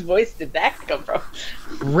say, whose voice did that come from?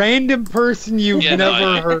 Random person you've Yeah, no, never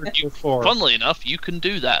I- heard before. Funnily enough, you can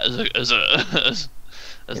do that as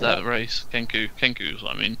that race. Kenku's,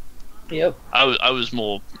 I mean. Yep. I was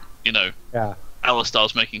more, Yeah.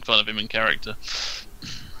 Alastar's making fun of him in character.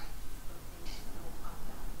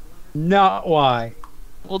 Not why.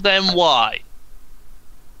 Well, then why?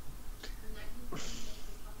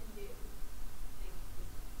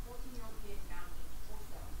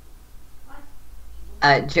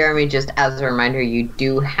 Jeremy, just as a reminder, you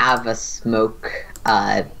do have a smoke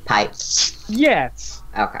pipe. Yes.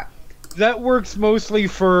 Okay. That works mostly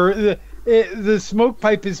for the smoke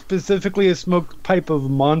pipe is specifically a smoke pipe of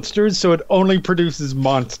monsters, so it only produces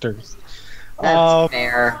monsters. That's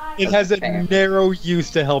fair. It That's has a fair. narrow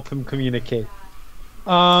use to help him communicate.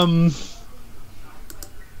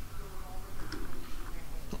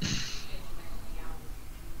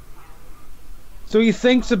 So he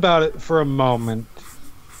thinks about it for a moment.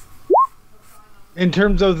 In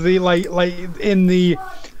terms of the like in the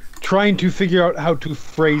trying to figure out how to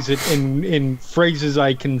phrase it in phrases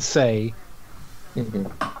I can say.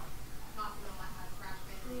 Mhm.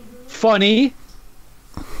 Funny.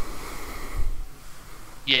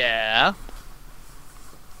 Yeah.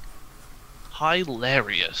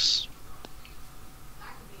 Hilarious.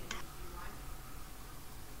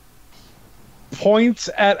 Points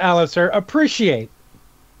at Alastar. Appreciate.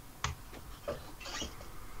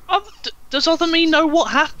 Does other me know what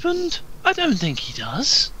happened? I don't think he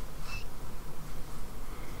does.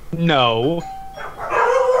 No.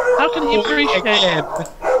 How can he appreciate Again.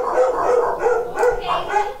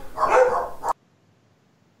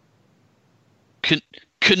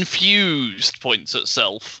 Confused points at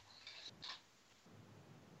self.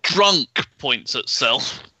 Drunk points at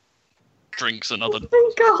self. Drinks another.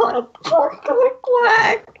 Oh my god.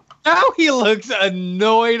 Click-Clack. Now he looks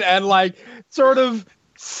annoyed and like sort of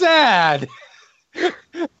sad.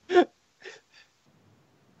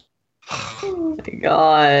 Oh my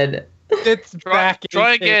god. It's back. Try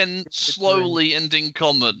in- again, slowly and in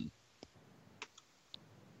common.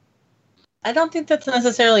 I don't think that's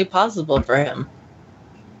necessarily possible for him.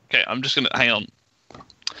 Okay, I'm just gonna hang on.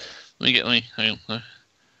 Hang on.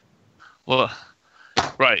 Well,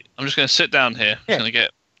 right. I'm just gonna sit down here. Yeah.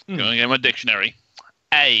 Gonna get my dictionary.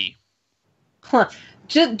 A. Huh.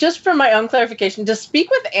 Just for my own clarification, does speak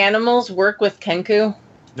with animals work with Kenku?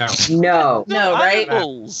 No. No. No, right?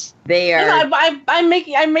 Animals. They are. No, I'm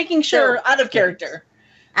making sure out of character.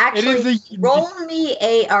 Actually, It is a- roll me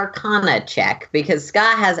a Arcana check because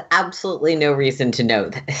Scott has absolutely no reason to know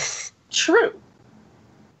this. True.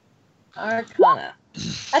 Arcana.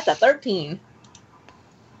 That's a 13.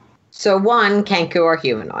 So 1, Kenku are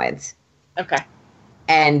humanoids. Okay.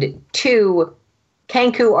 And 2,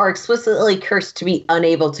 Kenku are explicitly cursed to be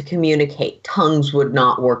unable to communicate. Tongues would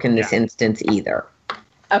not work in this instance either.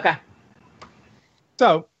 Okay.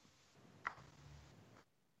 So,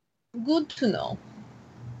 Good to know.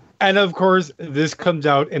 and of course, this comes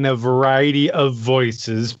out in a variety of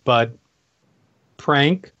voices, but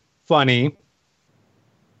prank, funny.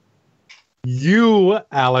 You,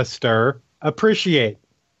 Alastar, appreciate.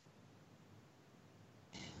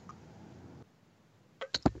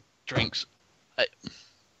 Drinks.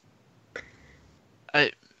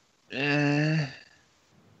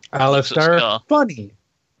 Alastar, Scar. funny.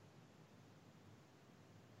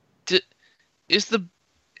 Is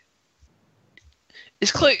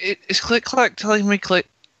Click-Clack telling me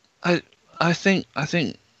I think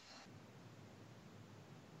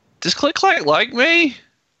does Click-Clack like me?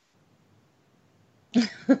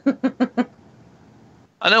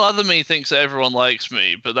 I know other me thinks that everyone likes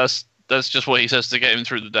me, but that's just what he says to get him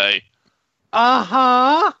through the day.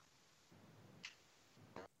 Uh-huh.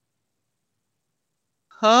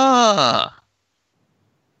 Ah.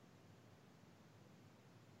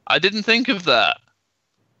 I didn't think of that.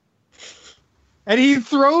 And he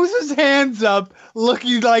throws his hands up,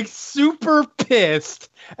 looking like super pissed,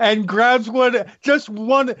 and grabs one,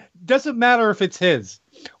 doesn't matter if it's his,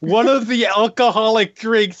 one of the alcoholic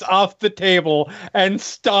drinks off the table and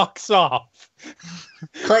stalks off.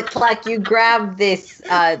 Click-Clack, you grab this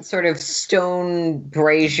sort of stone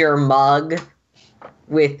brazier mug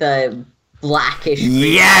with a blackish...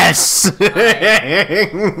 Yes!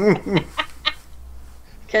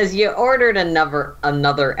 Because you ordered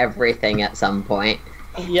another everything at some point.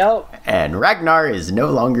 Yep. And Ragnar is no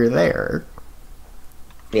longer there.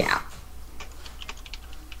 Yeah.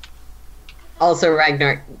 Also,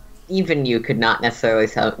 Ragnar, even you could not necessarily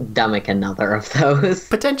stomach another of those.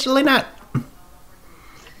 Potentially not.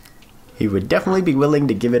 He would definitely be willing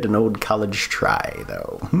to give it an old college try,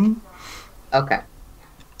 though. Okay.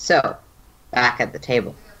 So, back at the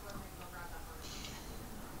table.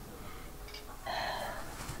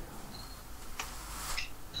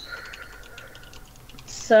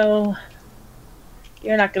 So,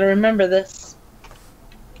 you're not going to remember this.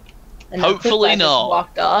 And Hopefully not.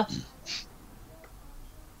 Walked off.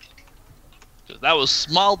 That was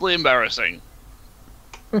mildly embarrassing.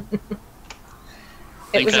 It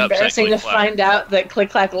Think was it upset embarrassing to Click-Clack. find out that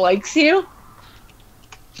Click-Clack likes you.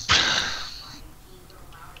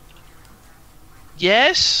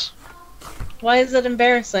 Yes? Why is it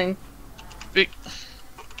embarrassing? Because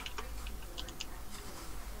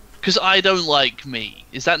I don't like me.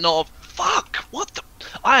 Is that not a... Fuck! What the...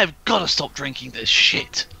 I have got to stop drinking this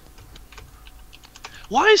shit.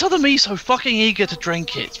 Why is other me so fucking eager to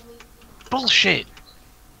drink it? Bullshit.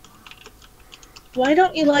 Why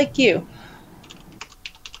don't you like you?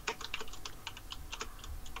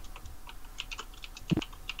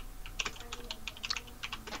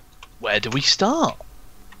 Where do we start?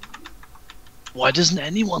 Why doesn't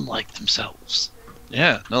anyone like themselves?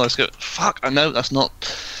 Yeah, no, let's go. Fuck, I know that's not...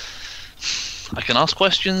 I can ask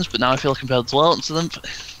questions, but now I feel compelled to answer them.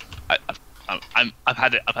 I've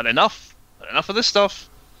had it. I've had enough. Enough of this stuff.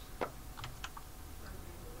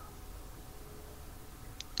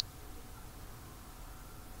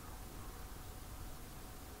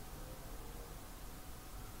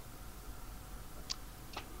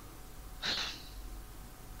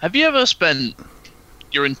 Have you ever spent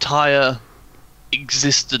your entire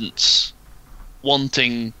existence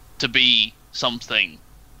wanting to be something,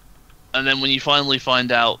 and then when you finally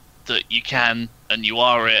find out that you can and you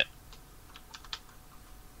are it,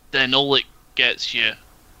 then all it gets you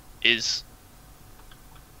is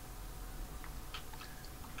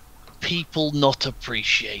people not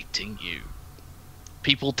appreciating you,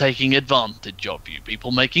 people taking advantage of you,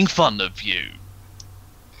 people making fun of you?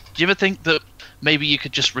 Do you ever think that maybe you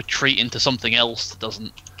could just retreat into something else that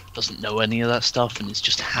doesn't know any of that stuff and is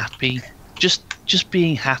just happy, just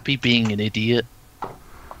being happy, being an idiot?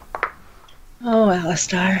 Oh,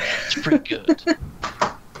 Alastar. It's pretty good.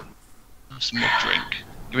 Have some more drink.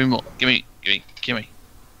 Give me more. Give me.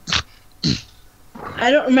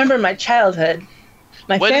 I don't remember my childhood.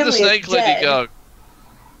 My Where did family the snake is lady dead. go?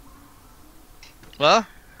 What?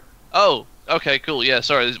 Oh, okay, cool. Yeah,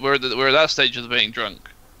 sorry, we're at that stage of being drunk.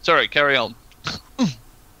 Sorry, carry on.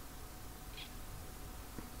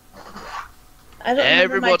 I don't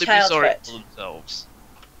remember my Everybody be sorry childhood. for themselves.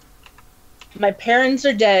 My parents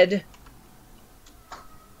are dead.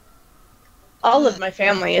 All of my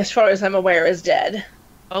family, as far as I'm aware, is dead.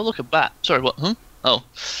 Oh, look at that. Sorry, what? Huh? Oh,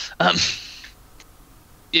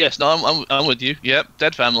 yes, no, I'm with you. Yep,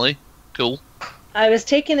 dead family. Cool. I was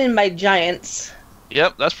taken in by giants.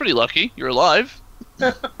 Yep, that's pretty lucky. You're alive.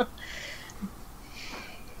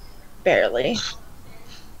 Barely.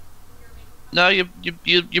 No,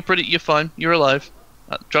 you're fine. You're alive.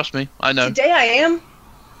 Trust me, I know. Today I am.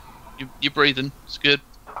 You're breathing. It's good.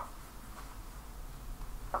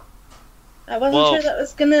 I wasn't Well- sure that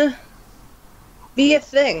was gonna be a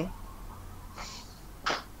thing.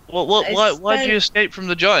 Well, I why did spent- you escape from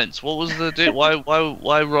the giants? What was the deal? Why?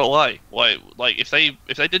 Like, if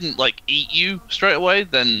they didn't like eat you straight away,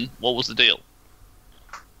 then what was the deal?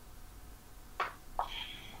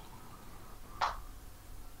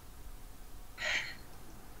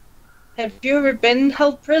 Have you ever been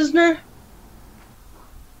held prisoner?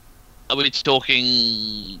 Are we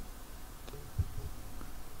talking?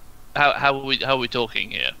 How are we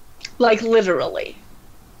talking here? Like literally.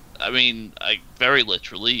 I mean, very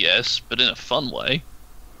literally, yes, but in a fun way.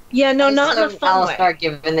 Yeah, no, not in a So, fun Alastar, way.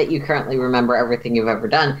 given that you currently remember everything you've ever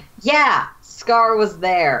done, yeah, Scar was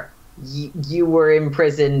there. You were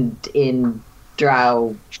imprisoned in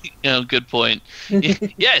Drow. Good point.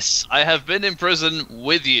 Yes, I have been in prison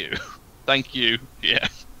with you. Thank you. Yeah.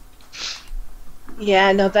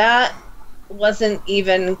 Yeah, no, that wasn't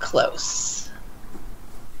even close.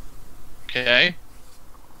 Okay.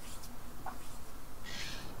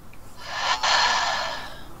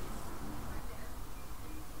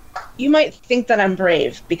 You might think that I'm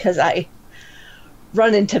brave because I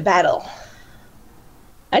run into battle.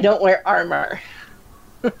 I don't wear armor.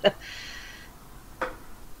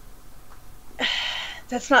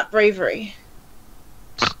 That's not bravery.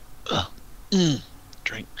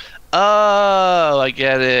 Drink. Oh, I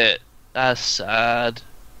get it. That's sad.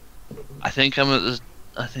 I think I'm at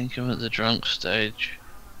the drunk stage.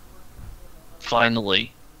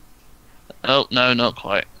 Finally. Oh no, not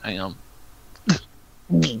quite. Hang on.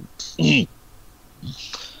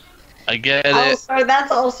 I get it. Oh, sorry,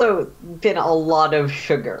 that's also been a lot of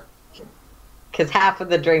sugar. Because half of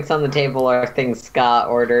the drinks on the table are things Scott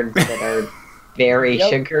ordered that are very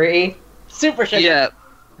sugary. Super sugar. Yeah.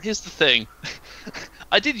 Here's the thing.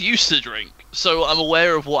 I did used to drink, so I'm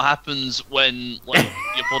aware of what happens when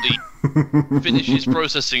your body finishes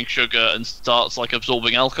processing sugar and starts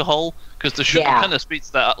absorbing alcohol, because the sugar kind of speeds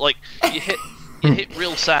that. You hit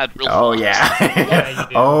real sad real fast. Oh yeah. Yeah, you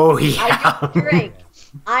do. Oh I yeah. don't drink.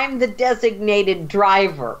 I'm the designated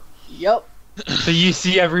driver. Yep. So you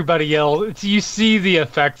see everybody else. You see the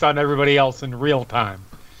effects on everybody else in real time.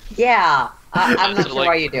 Yeah, I'm not So, sure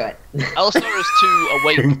why you do it. Alastar is too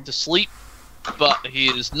awake to sleep, but he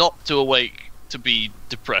is not too awake to be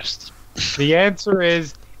depressed. The answer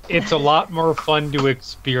is it's a lot more fun to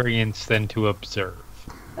experience than to observe.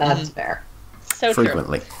 That's fair. So true.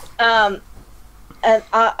 Frequently. And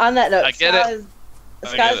on that note, I get it.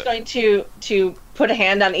 Scott is going to put a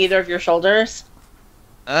hand on either of your shoulders.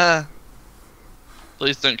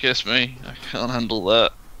 Please don't kiss me. I can't handle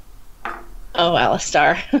that. Oh,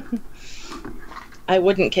 Alastar. I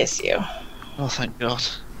wouldn't kiss you. Oh, thank God.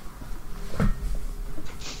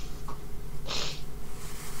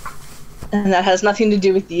 And that has nothing to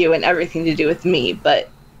do with you and everything to do with me, but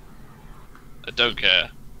I don't care.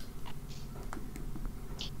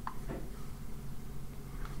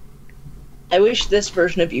 I wish this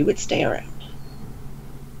version of you would stay around.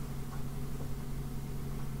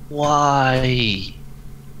 Why?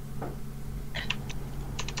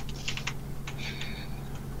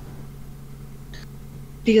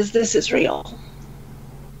 Because this is real.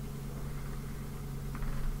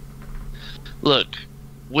 Look,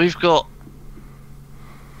 we've got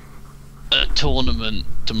a tournament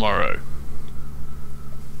tomorrow,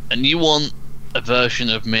 and you want a version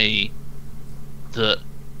of me that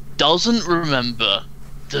doesn't remember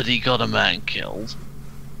that he got a man killed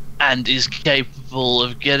and is capable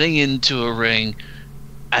of getting into a ring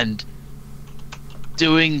and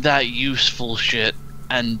doing that useful shit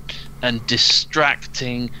and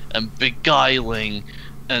distracting and beguiling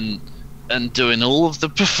and doing all of the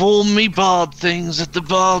perform me bard things that the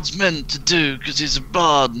bard's meant to do because he's a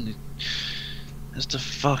bard and he has to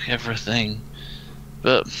fuck everything.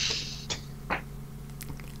 But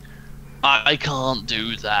I can't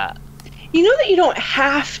do that. You know that you don't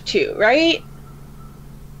have to, right?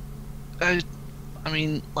 I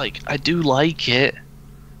mean, I do like it.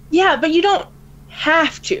 Yeah, but you don't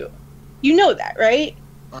have to. You know that, right?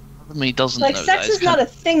 Part of me doesn't know Sex that. is not a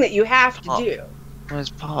thing that you have to do. It's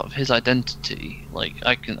part of his identity.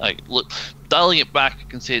 I look, dialing it back, I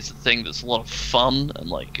can see it's a thing that's a lot of fun, and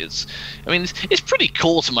it's pretty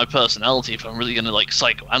core to my personality if I'm really gonna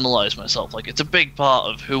psychoanalyze myself. It's a big part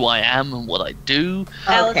of who I am and what I do.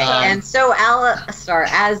 Okay, and so Alastar,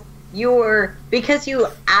 because you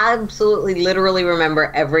absolutely literally remember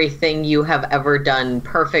everything you have ever done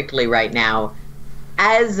perfectly right now,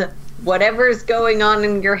 as whatever's going on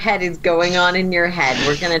in your head is going on in your head,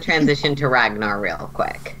 we're going to transition to Ragnar real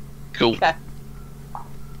quick. Cool. Okay.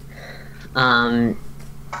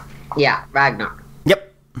 Yeah, Ragnar.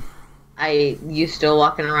 Yep. You still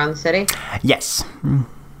walking around the city? Yes.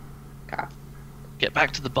 Okay. Get back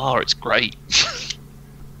to the bar, it's great.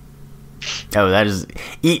 Oh, that is.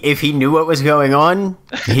 If he knew what was going on,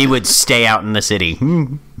 he would stay out in the city.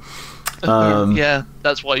 Yeah,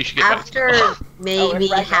 that's why you should get back to the After bar. maybe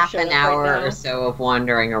Ragnar half showed an up hour right now. or so of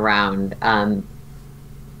wandering around,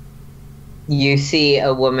 you see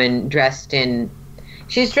a woman dressed in...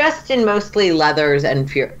 She's dressed in mostly leathers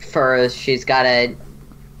and furs. She's got a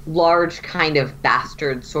large kind of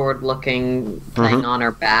bastard sword-looking thing on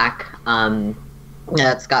her back.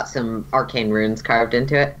 That's got some arcane runes carved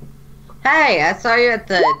into it. Hey, I saw you at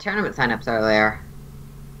the tournament sign-ups earlier.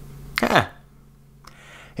 Ah.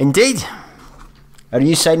 Indeed. Are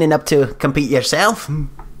you signing up to compete yourself?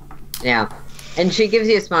 Yeah. And she gives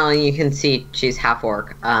you a smile, and you can see she's half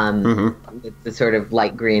orc, with the sort of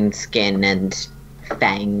light green skin and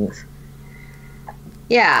fangs.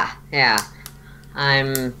 Yeah.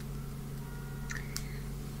 I'm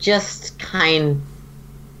just kind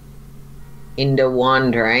into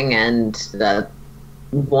wandering, and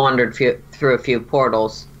wandered through a few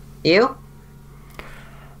portals. You?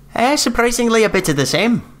 Surprisingly, a bit of the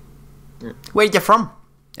same. Where you from?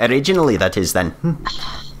 Originally, that is, then.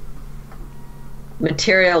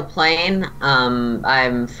 Material plane.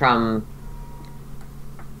 I'm from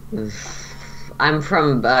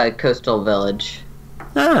coastal village.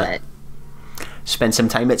 Ah. Spent some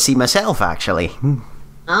time at sea myself, actually.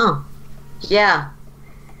 Oh, yeah.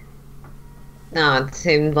 No, it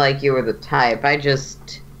seemed like you were the type.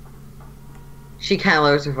 She kind of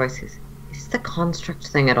lowers her voice. Is the construct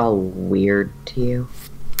thing at all weird to you?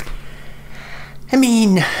 I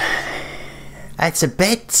mean, it's a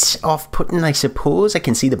bit off-putting, I suppose. I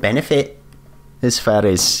can see the benefit as far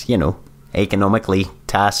as, economically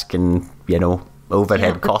task and,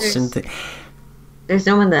 overhead costs and things. There's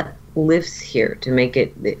no one that lives here to make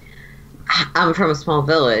it. I'm from a small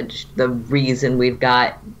village. The reason we've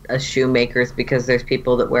got a shoemaker is because there's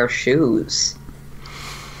people that wear shoes.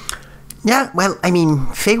 Yeah, well, I mean,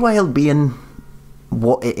 Feywild being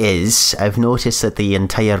what it is, I've noticed that the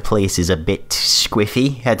entire place is a bit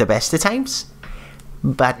squiffy at the best of times.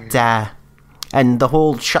 But, and the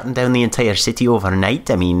whole shutting down the entire city overnight,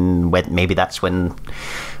 I mean, maybe that's when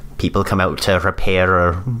people come out to repair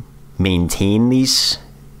or maintain these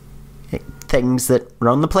things that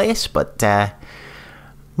run the place, but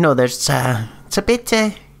no, there's it's a bit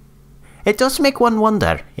it does make one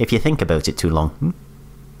wonder if you think about it too long.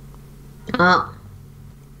 Yeah.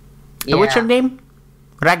 What's your name?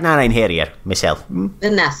 Ragnar Einherjar, myself.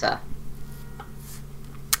 Vanessa.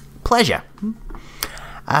 Pleasure.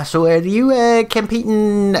 So are you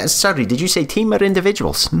competing, sorry, did you say team or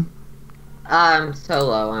individuals?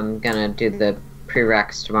 Solo. I'm gonna do the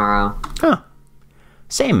prereqs tomorrow. Huh.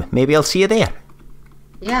 Same. Maybe I'll see you there.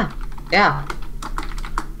 Yeah.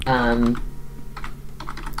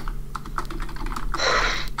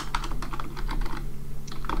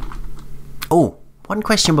 Oh, one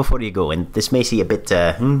question before you go, and this may seem a bit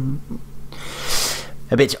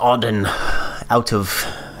odd and out of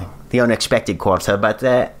the unexpected quarter, but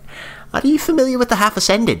are you familiar with the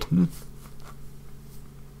Half-Ascended?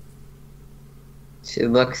 She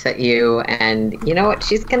looks at you, and you know what?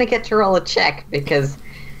 She's gonna get to roll a check, because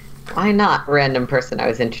why not? Random person I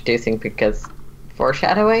was introducing, because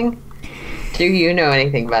foreshadowing? Do you know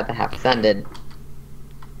anything about the Half-Ascended?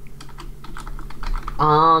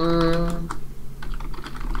 And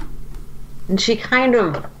she kind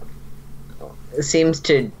of seems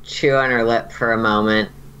to chew on her lip for a moment.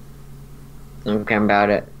 Thinking about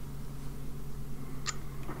it.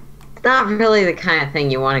 It's not really the kind of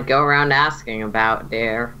thing you want to go around asking about,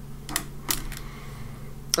 dear.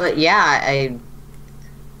 But yeah,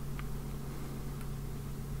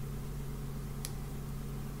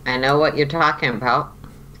 I know what you're talking about.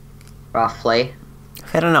 Roughly.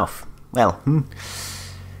 Fair enough. Well,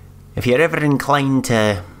 if you're ever inclined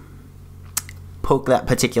to poke that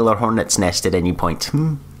particular hornet's nest at any point,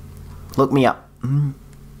 look me up.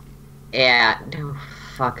 Yeah, no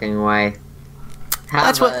fucking way.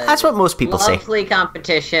 That's what most people say. Lovely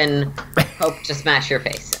competition. Hope to smash your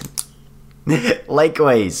face in.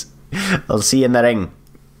 Likewise. I'll see you in the ring.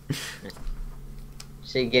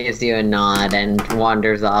 She gives you a nod and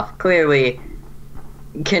wanders off, clearly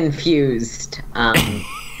confused.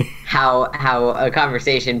 How a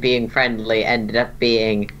conversation being friendly ended up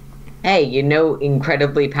being, hey,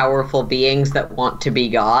 incredibly powerful beings that want to be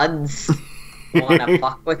gods? Wanna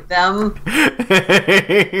fuck with them?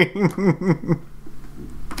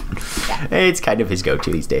 It's kind of his go-to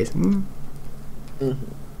these days. Mm-hmm.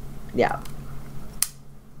 Yeah.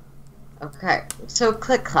 Okay, so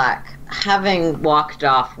Click-Clack, having walked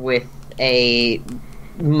off with a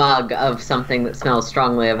mug of something that smells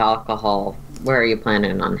strongly of alcohol, where are you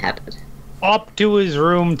planning on headed? Up to his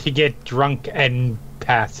room to get drunk and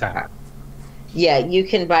pass out. Yeah, you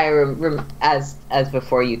can buy a room as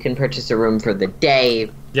before. You can purchase a room for the day.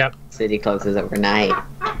 Yep. City closes overnight.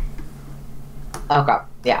 Okay,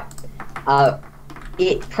 yeah.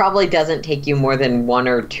 It probably doesn't take you more than 1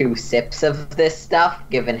 or 2 sips of this stuff,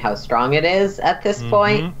 given how strong it is at this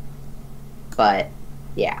point. But,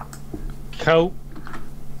 yeah. Coat.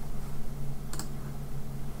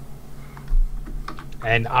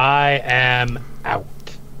 And I am out.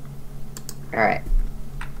 Alright.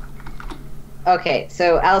 Okay,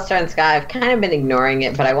 so Alastar and Sky, I've kind of been ignoring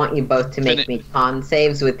it, but I want you both to make me con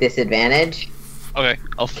saves with disadvantage. Okay,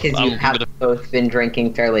 Because you have both been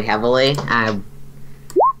drinking fairly heavily.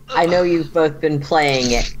 I know you've both been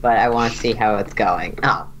playing it, but I want to see how it's going.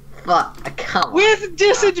 Oh, fuck. Come on. With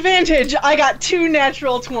disadvantage, I got 2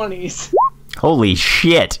 natural 20s. Holy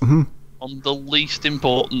shit. On the least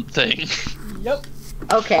important thing. Yep.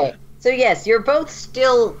 Okay, so yes, you're both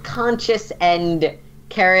still conscious and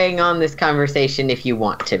carrying on this conversation if you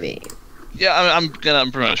want to be. Yeah, I'm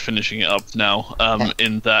pretty much finishing it up now.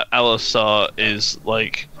 In that Alastar is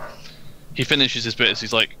like, he finishes his bits.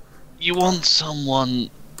 He's like, you want someone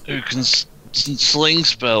who can sling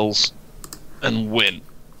spells and win,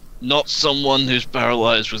 not someone who's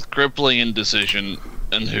paralyzed with crippling indecision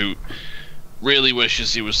and who really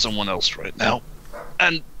wishes he was someone else right now.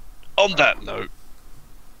 And on that note,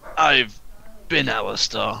 I've been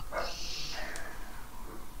Alastar.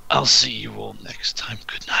 I'll see you all next time.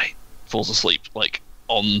 Good night. Falls asleep, like,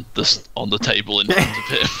 on the table in front of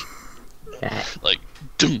him. Okay. Like,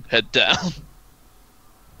 doom, head down.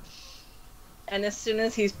 And as soon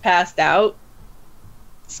as he's passed out,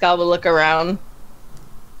 Skal will look around.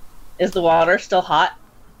 Is the water still hot?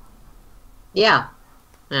 Yeah.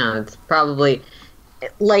 No, it's probably...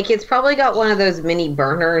 it's probably got one of those mini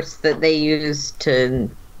burners that they use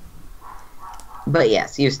to... But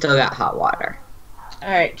yes, you've still got hot water.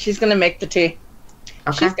 Alright, she's gonna make the tea.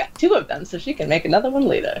 Okay. She's got 2 of them, so she can make another one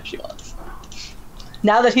later if she wants.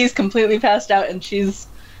 Now that he's completely passed out and she's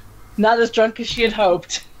not as drunk as she had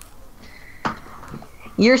hoped.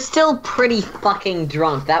 You're still pretty fucking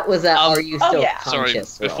drunk. That was a are you still conscious?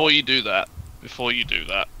 Sorry, before you do that,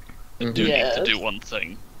 I do need to do one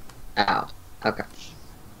thing. Oh, okay.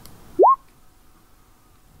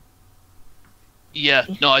 Yeah,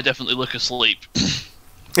 no, I definitely look asleep.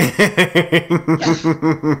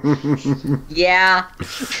 Yeah,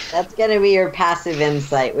 that's gonna be your passive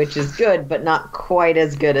insight, which is good, but not quite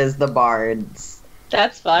as good as the bards.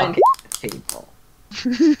 That's fine. People.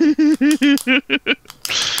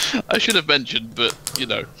 I should have mentioned, but you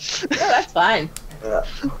know. No, that's fine. Oh,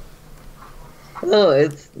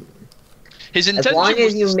 it's his intention as long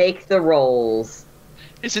as you make the rolls.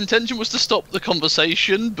 His intention was to stop the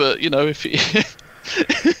conversation, but you know, if he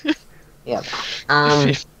Yep.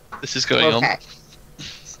 if this is going on.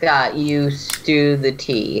 Scott, you stew the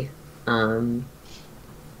tea. And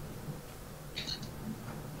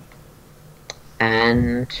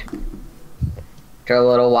after a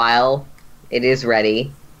little while, it is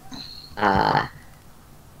ready.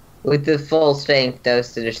 With the full strength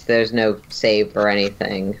dosage, there's no save or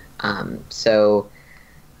anything. So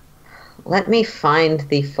let me find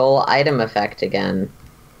the full item effect again.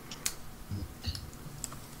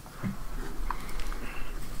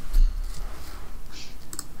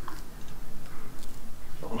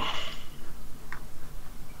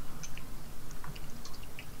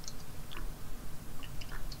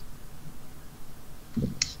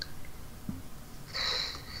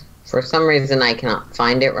 For some reason, I cannot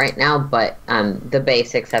find it right now, but the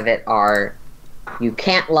basics of it are you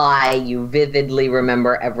can't lie, you vividly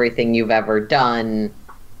remember everything you've ever done.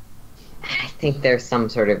 I think there's some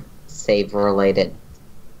sort of save-related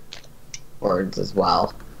words as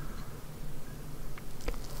well.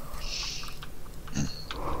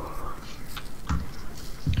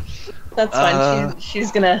 That's fine. She's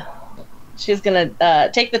gonna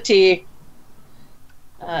take the tea,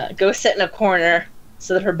 go sit in a corner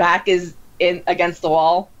so that her back is in against the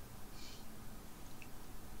wall,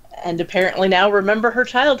 and apparently now remember her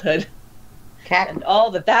childhood and all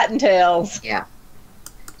that entails. Yeah.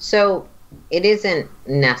 So it isn't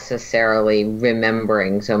necessarily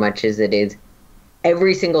remembering so much as it is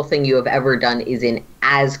every single thing you have ever done is in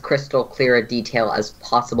as crystal clear a detail as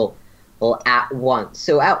possible at once.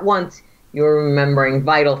 So at once, you're remembering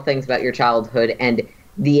vital things about your childhood and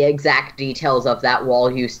the exact details of that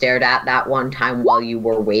wall you stared at that one time while you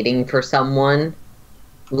were waiting for someone.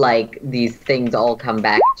 Like, these things all come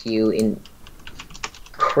back to you in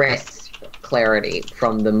crisp clarity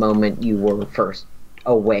from the moment you were first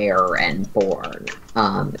aware and born,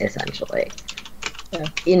 essentially. Yeah.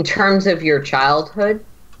 In terms of your childhood,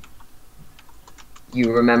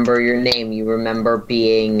 you remember your name, you remember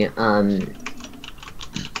being,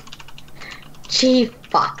 gee,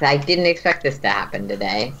 fuck, I didn't expect this to happen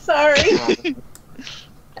today. Sorry.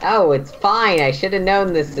 Oh, it's fine, I should have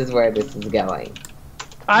known this is where this is going.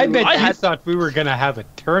 I bet you thought we were going to have a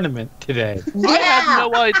tournament today. Yeah, I had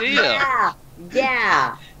no idea.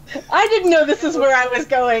 Yeah. I didn't know this is where I was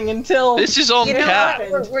going until... This is on You know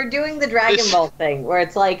cat. what? We're doing the Dragon Ball thing, where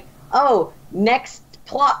it's like, oh, next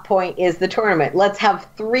plot point is the tournament. Let's have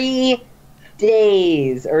 3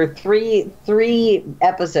 days or three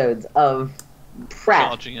episodes of prep.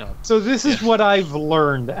 Charging up. So this is what I've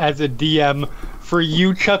learned as a DM for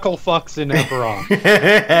you chuckle fucks in Eberron.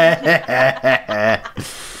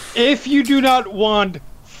 If you do not want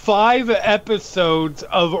 5 episodes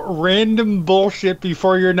of random bullshit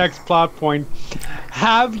before your next plot point,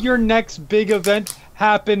 have your next big event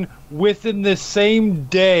happen within the same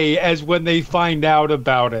day as when they find out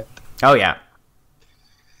about it. Oh yeah.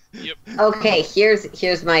 Yep. Okay,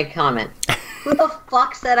 here's my comment. Who the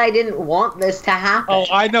fuck said I didn't want this to happen? Oh,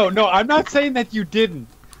 I know. No, I'm not saying that you didn't.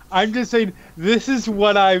 I'm just saying this is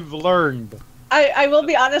what I've learned. I will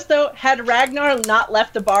be honest though, had Ragnar not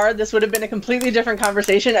left the bar, this would have been a completely different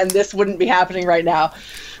conversation, and this wouldn't be happening right now.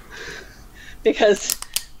 Because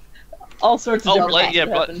all sorts of different things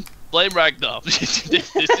happen. Blame Ragnar. This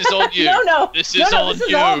is on you. No. This is on this is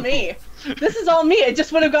you. all me. This is all me. It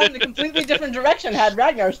just would have gone in a completely different direction had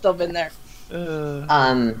Ragnar still been there.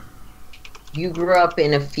 You grew up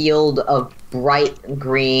in a field of bright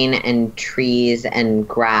green and trees and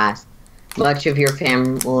grass. Much of your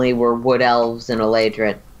family were wood elves and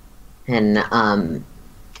Eladrin. And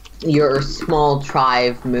your small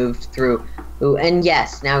tribe moved through. And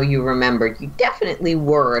yes, now you remember, you definitely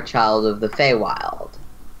were a child of the Feywild.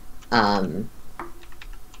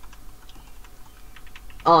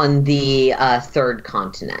 On the third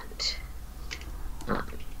continent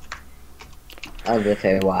of the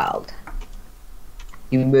Feywild.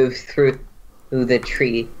 You move through the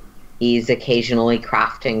trees, occasionally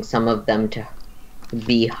crafting some of them to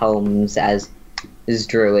be homes as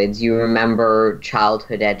druids. You remember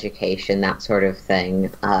childhood education, that sort of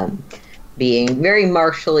thing. Being very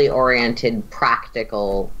martially oriented,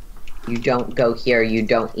 practical. You don't go here, you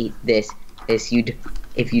don't eat this. If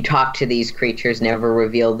you talk to these creatures, never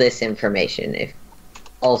reveal this information. If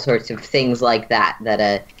all sorts of things like that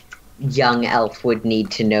a young elf would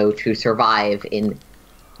need to know to survive in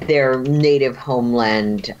their native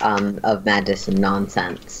homeland of madness and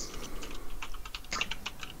nonsense.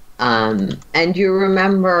 And you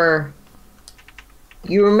remember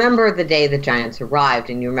the day the giants arrived,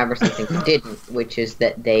 and you remember something you didn't, which is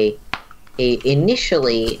that they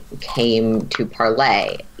initially came to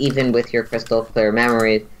parley. Even with your crystal clear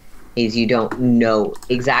memories, is you don't know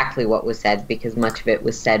exactly what was said because much of it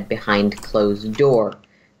was said behind closed doors.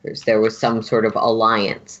 There was some sort of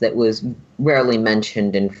alliance that was rarely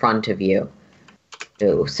mentioned in front of you.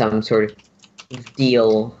 So some sort of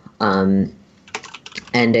deal, and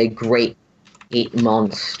a great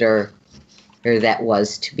monster that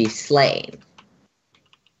was to be slain.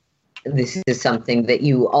 This is something that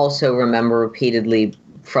you also remember repeatedly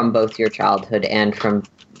from both your childhood and from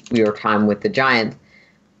your time with the giants.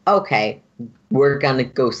 Okay, we're gonna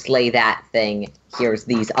go slay that thing. Here's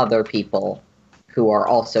these other people who are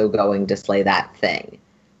also going to slay that thing.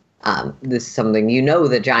 This is something you know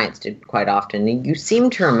the giants did quite often, and you seem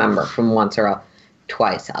to remember from once or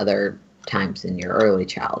twice other times in your early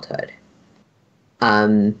childhood.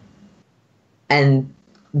 And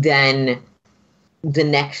then the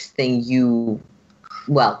next thing you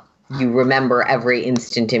remember every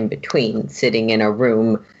instant in between, sitting in a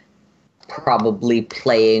room, probably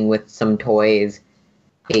playing with some toys,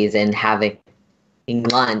 and having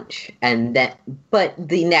lunch, but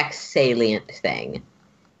the next salient thing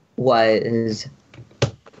was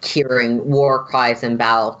hearing war cries and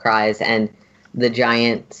battle cries, and the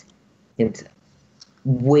giants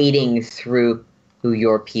wading through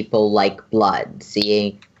your people like blood,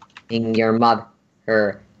 seeing your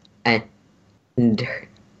mother and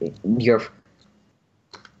your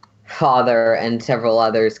father and several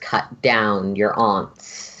others cut down, your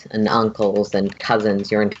aunts and uncles and cousins,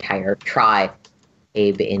 your entire tribe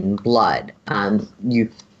in blood. You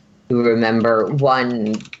remember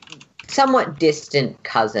one somewhat distant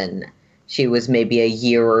cousin. She was maybe a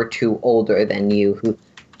year or two older than you,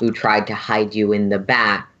 who tried to hide you in the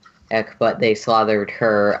back, but they slaughtered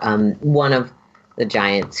her. One of the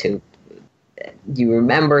giants who you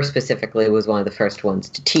remember specifically was one of the first ones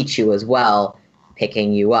to teach you as well,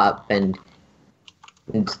 picking you up and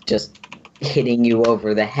just hitting you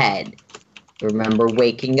over the head. Remember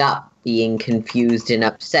waking up, being confused and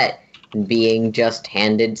upset, and being just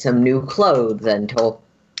handed some new clothes and told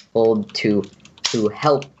to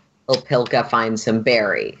help Opilka find some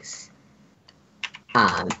berries.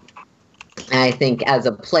 And I think as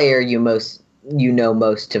a player, you know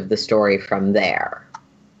most of the story from there.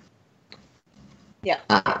 Yeah.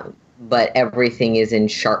 But everything is in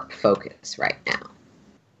sharp focus right now.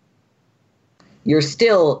 You're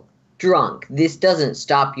still drunk. This doesn't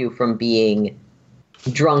stop you from being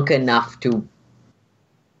drunk enough to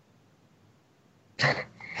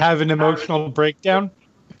Have an emotional breakdown?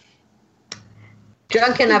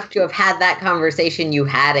 Drunk enough to have had that conversation you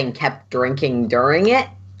had and kept drinking during it.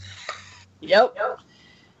 Yep.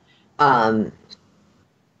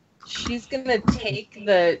 She's gonna take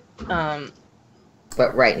the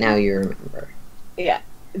but right now you remember. Yeah.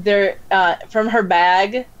 There from her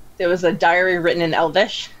bag there was a diary written in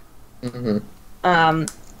Elvish. Mm-hmm.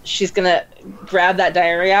 She's gonna grab that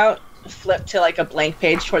diary out, flip to like a blank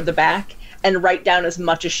page toward the back, and write down as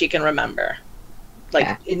much as she can remember.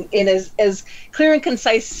 Like in as clear and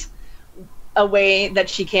concise a way that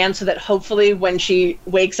she can, so that hopefully when she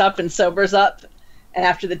wakes up and sobers up and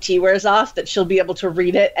after the tea wears off, that she'll be able to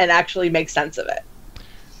read it and actually make sense of it.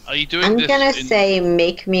 Are you doing I'm this gonna say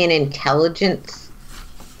make me an intelligence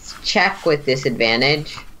check with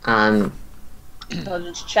disadvantage.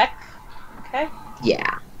 Intelligence check. Okay.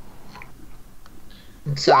 Yeah.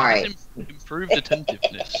 Sorry. Improved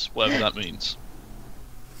attentiveness, whatever that means.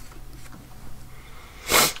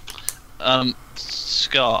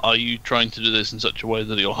 Scar, are you trying to do this in such a way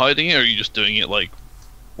that you're hiding it, or are you just doing it like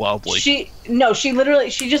wildly? She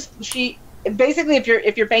basically,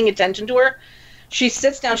 if you're paying attention to her, she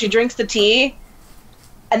sits down, she drinks the tea,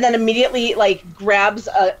 and then immediately like grabs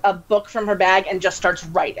a book from her bag and just starts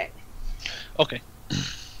writing. Okay.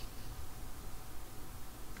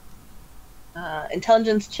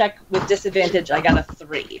 Intelligence check with disadvantage. I got a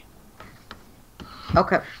 3.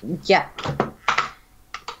 Okay. Yeah.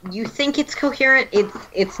 You think it's coherent?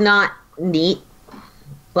 It's not neat,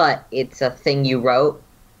 but it's a thing you wrote,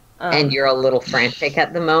 and you're a little frantic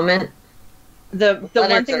at the moment. The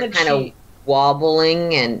one thing that kind of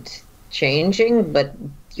wobbling and changing, but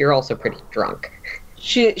you're also pretty drunk.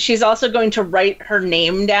 She's also going to write her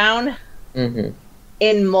name down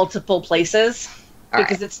in multiple places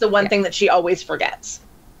because it's the one thing that she always forgets.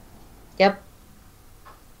 Yep.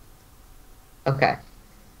 Okay.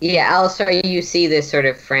 Yeah, Alastar, you see this sort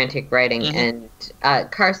of frantic writing, and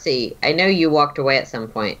Carsi, I know you walked away at some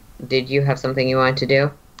point. Did you have something you wanted to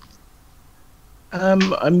do?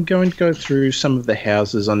 I'm going to go through some of the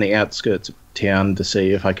houses on the outskirts of town to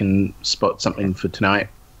see if I can spot something for tonight.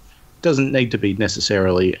 Doesn't need to be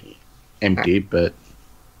necessarily empty, but...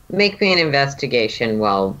 Make me an investigation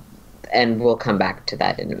and we'll come back to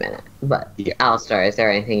that in a minute. But, yeah. Alastar, is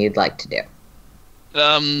there anything you'd like to do?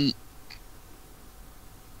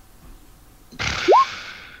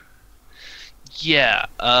 Yeah.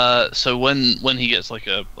 So when he gets like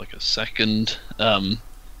a second,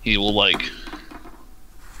 he will like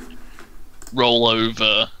roll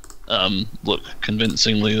over, look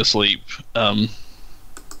convincingly asleep, and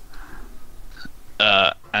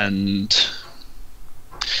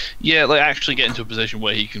yeah, like actually get into a position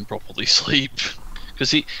where he can properly sleep,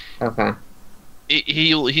 because he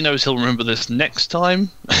knows he'll remember this next time,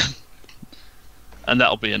 and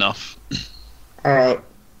that'll be enough. All right.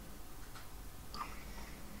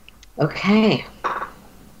 Okay.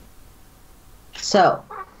 So,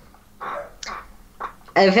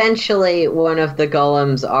 eventually one of the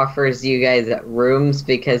golems offers you guys rooms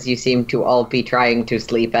because you seem to all be trying to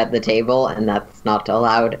sleep at the table, and that's not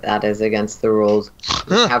allowed. That is against the rules.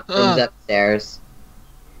 We have rooms upstairs.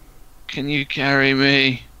 Can you carry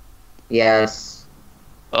me? Yes.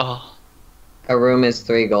 Oh. A room is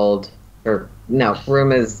 3 gold. Or, no,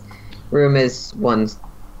 room is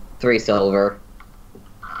 3 silver.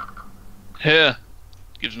 Here.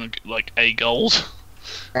 Gives him like a gold.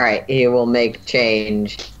 Alright, he will make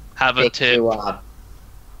change. Have a tip. You up.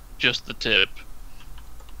 Just the tip.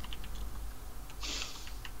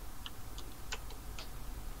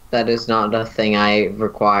 That is not a thing I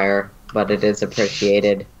require, but it is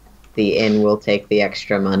appreciated. The inn will take the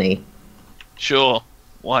extra money. Sure.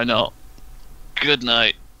 Why not? Good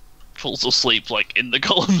night. Falls asleep like in the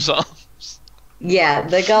golem's arms. Yeah,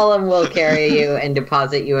 the golem will carry you and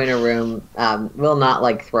deposit you in a room. Will not,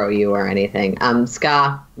 like, throw you or anything.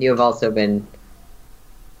 Ska, you have also been...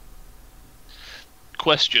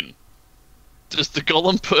 Question. Does the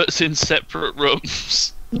golem put us in separate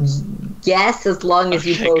rooms? Yes, as long as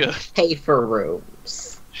you both good. pay for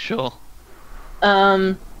rooms. Sure.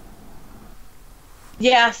 Yeah,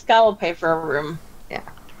 Ska will pay for a room. Yeah.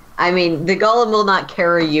 I mean, the golem will not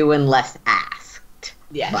carry you unless asked.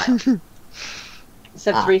 Yeah. But...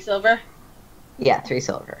 So 3 silver? Yeah, 3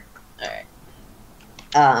 silver.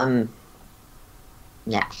 Alright.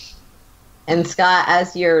 Yeah. And Scott,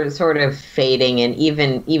 as you're sort of fading, and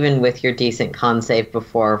even with your decent con save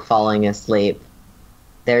before falling asleep,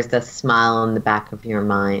 there's the smile in the back of your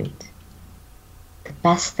mind. The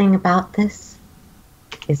best thing about this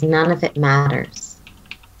is none of it matters,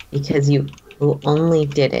 because you only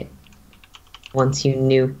did it once you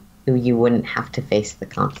knew you wouldn't have to face the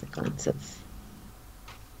consequences.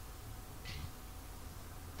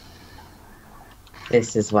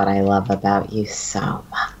 This is what I love about you so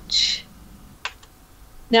much.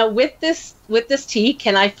 Now, with this tea,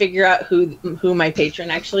 can I figure out who my patron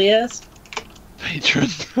actually is? Patron.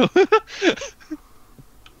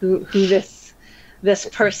 who this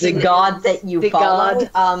person? The god that you follow.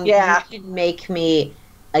 Yeah. You should make me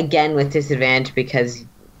again with disadvantage because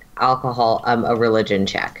alcohol. A religion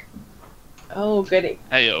check. Oh, goody!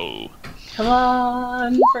 Heyo. Come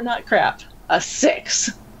on, for not crap. A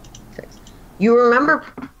 6. You remember,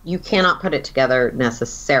 you cannot put it together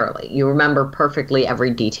necessarily. You remember perfectly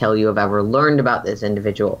every detail you have ever learned about this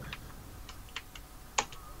individual.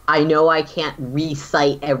 I know I can't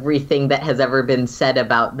recite everything that has ever been said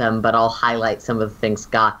about them, but I'll highlight some of the things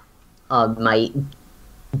Scott might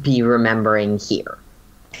be remembering here.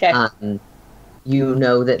 Okay. You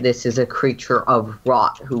know that this is a creature of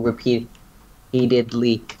rot who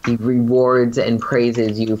repeatedly rewards and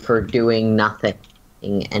praises you for doing nothing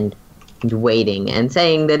and waiting and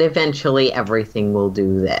saying that eventually everything will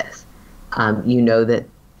do this. You know that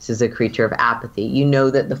this is a creature of apathy. You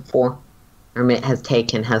know that the form it has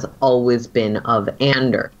taken has always been of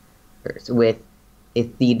Anders, with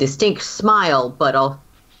the distinct smile, but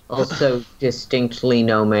also distinctly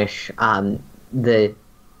gnomish. The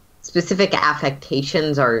specific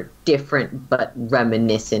affectations are different, but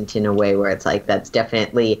reminiscent in a way where it's like that's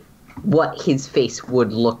definitely what his face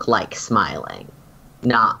would look like smiling.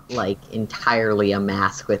 Not like entirely a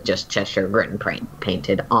mask with just Cheshire grin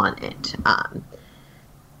painted on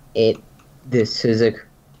it. This is a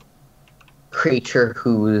creature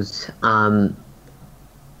who's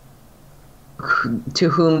to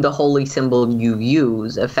whom the holy symbol you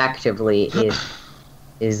use effectively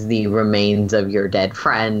is the remains of your dead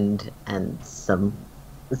friend and some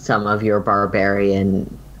of your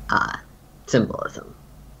barbarian symbolism.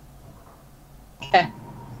 Okay.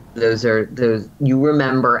 Those you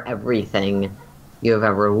remember everything you have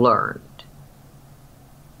ever learned.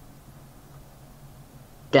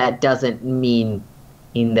 That doesn't mean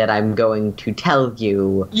that I'm going to tell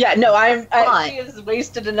you. Yeah, no, she is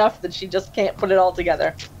wasted enough that she just can't put it all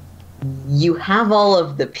together. You have all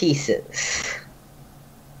of the pieces.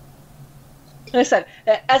 Like I said,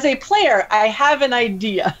 as a player, I have an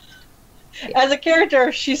idea. As a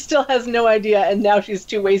character, she still has no idea, and now she's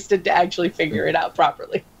too wasted to actually figure it out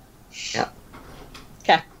properly. Yeah.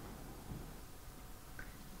 Okay.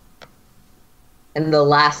 And the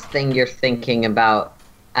last thing you're thinking about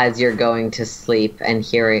as you're going to sleep and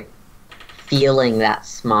feeling that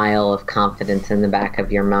smile of confidence in the back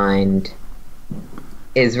of your mind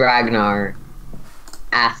is Ragnar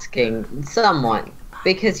asking someone,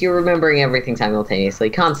 because you're remembering everything simultaneously,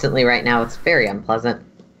 constantly right now, it's very unpleasant,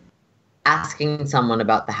 asking someone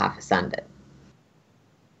about the Half-Ascended.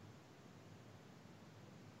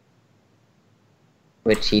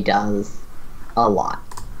 Which he does a lot.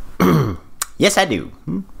 Yes, I do.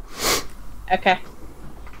 Okay.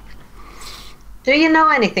 Do you know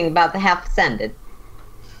anything about the Half-Ascended?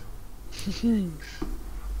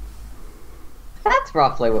 That's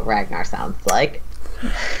roughly what Ragnar sounds like.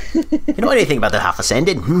 You know anything about the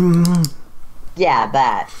Half-Ascended? Yeah,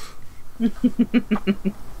 that.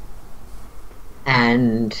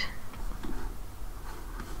 And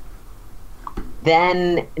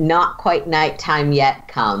then, not quite nighttime yet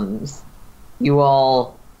comes. You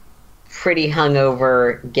all, pretty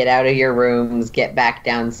hungover, get out of your rooms, get back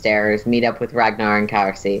downstairs, meet up with Ragnar and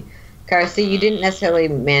Carsi. Carsi, you didn't necessarily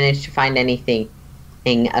manage to find anything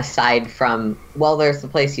aside from, well, there's the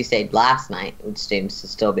place you stayed last night, which seems to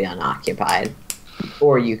still be unoccupied.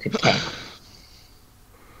 Or you could camp.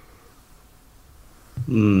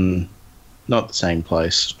 Not the same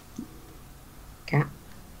place. Okay.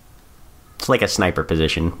 It's like a sniper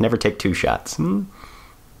position. Never take 2 shots.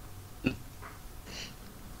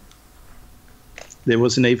 There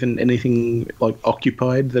wasn't even anything like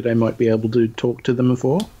occupied that I might be able to talk to them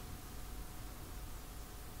for?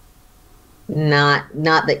 Not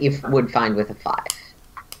that you would find with a 5.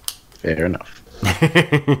 Fair enough.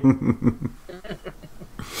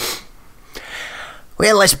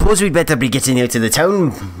 Well, I suppose we'd better be getting out of the town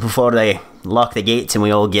before they lock the gates and we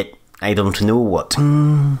all get I don't know what.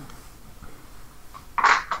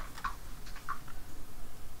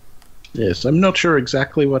 Yes, I'm not sure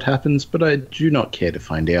exactly what happens, but I do not care to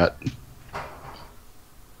find out.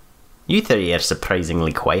 You 3 are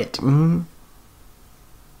surprisingly quiet.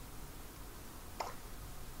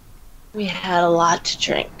 We had a lot to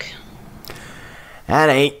drink.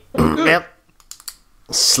 Alright. Yep.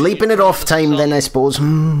 Sleeping it off time then, I suppose.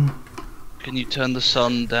 Can you turn the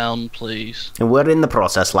sun down, please? And we're in the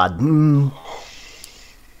process, lad.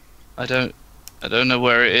 I don't know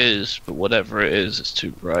where it is, but whatever it is, it's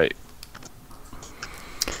too bright.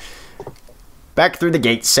 Back through the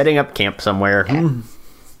gates, setting up camp somewhere.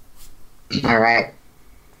 All right.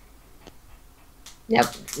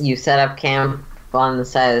 Yep, you set up camp on the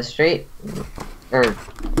side of the street.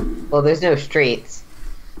 Well, there's no streets.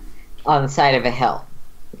 On the side of a hill.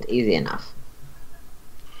 It's easy enough.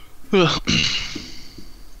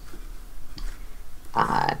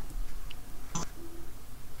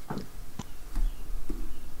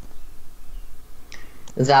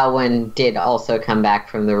 Zalwyn did also come back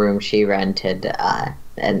from the room she rented,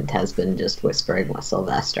 and has been just whispering with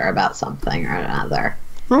Sylvester about something or another.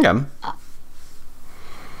 Okay.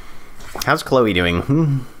 How's Chloe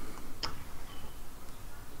doing?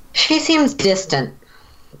 She seems distant.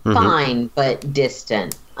 Fine, but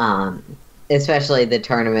distant. Especially the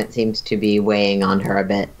tournament seems to be weighing on her a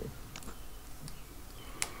bit.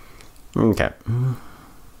 Okay.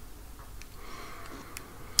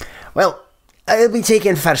 Well, I'll be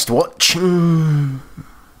taking first watch.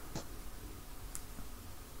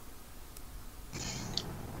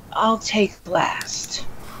 I'll take last.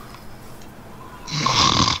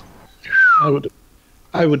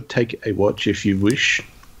 I would take a watch if you wish.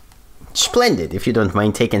 Splendid, if you don't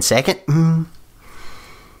mind taking second.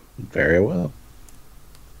 Very well.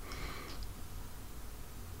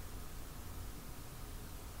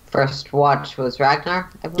 First watch was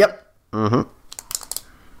Ragnar, I believe? Yep.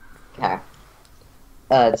 Okay.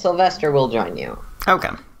 Sylvester will join you. Okay.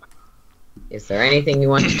 Is there anything you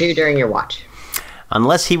want to do during your watch?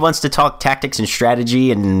 Unless he wants to talk tactics and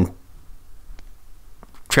strategy and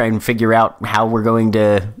try and figure out how we're going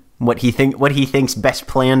to what he thinks best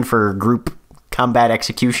plan for group combat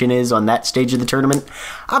execution is on that stage of the tournament.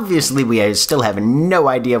 Obviously, we still have no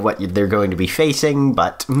idea what they're going to be facing,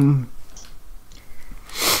 but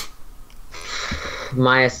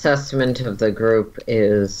my assessment of the group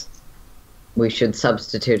is we should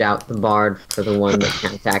substitute out the bard for the one that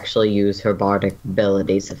can't actually use her bardic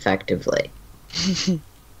abilities effectively.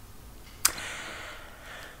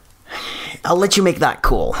 I'll let you make that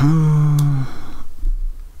call.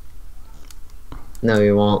 No,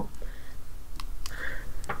 you won't.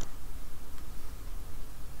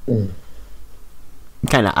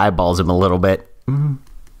 Kind of eyeballs him a little bit.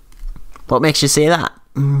 What makes you say that?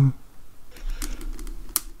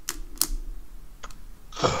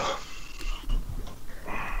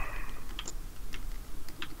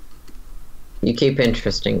 You keep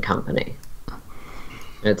interesting company.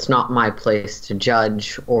 It's not my place to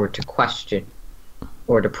judge or to question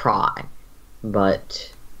or to pry,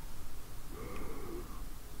 but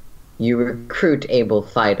you recruit able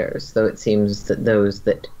fighters, though it seems that those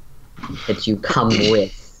that you come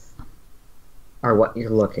with are what you're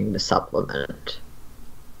looking to supplement.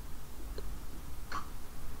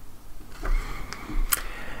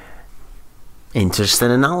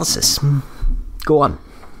 Interesting analysis. Go on.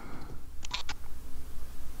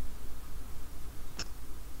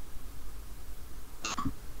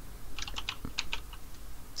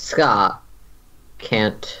 Scott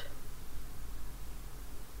can't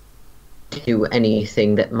do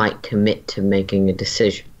anything that might commit to making a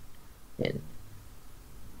decision. And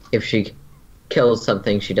if she kills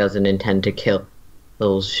something she doesn't intend to kill,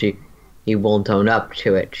 he won't own up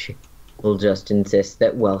to it. She will just insist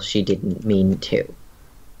that, well, she didn't mean to.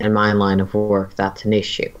 In my line of work, that's an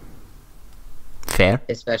issue. Fair.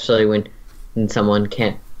 Especially when someone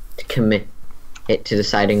can't commit it to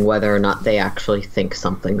deciding whether or not they actually think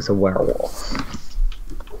something's a werewolf.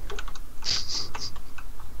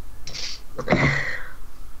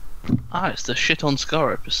 It's the shit on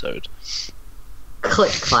Scar episode.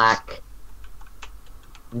 Click-Clack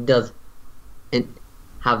does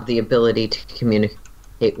have the ability to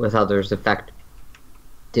communicate with others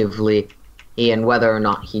effectively, and whether or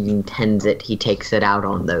not he intends it, he takes it out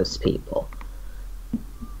on those people.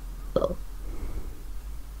 So,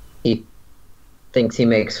 he thinks he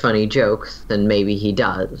makes funny jokes, then maybe he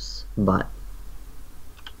does, but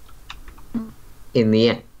in the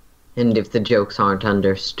end, and if the jokes aren't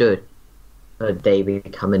understood, they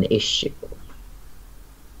become an issue.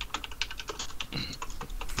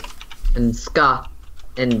 And Scott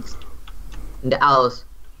and Alice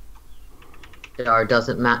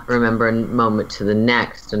doesn't remember a moment to the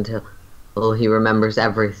next until he remembers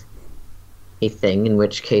everything, in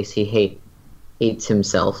which case he hates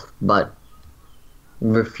himself, but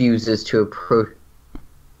refuses to approach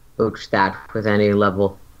that with any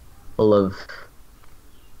level of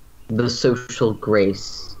the social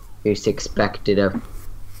grace is expected of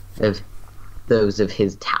those of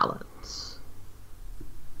his talents.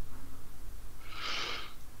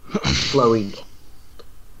 Chloe.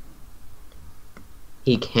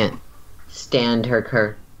 He can't stand her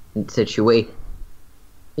current situation,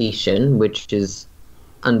 which is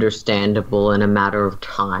understandable in a matter of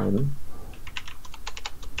time.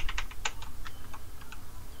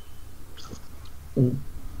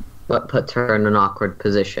 But puts her in an awkward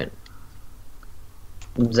position.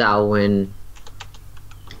 Zawin,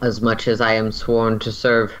 as much as I am sworn to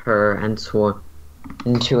serve her and sworn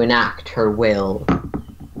to enact her will,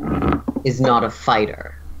 is not a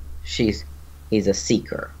fighter. He's a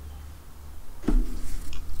seeker.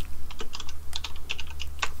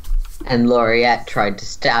 And Laureate tried to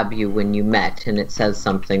stab you when you met, and it says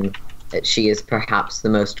something that she is perhaps the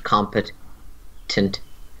most competent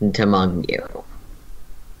among you.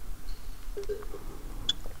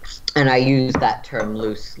 And I use that term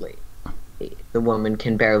loosely. The woman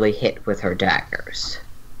can barely hit with her daggers.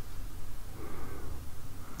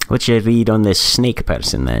 What's your read on this snake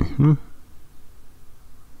person then?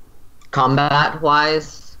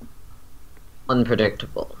 Combat-wise,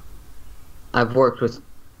 unpredictable. I've worked with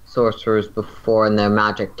sorcerers before, and their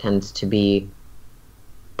magic tends to be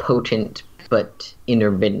potent but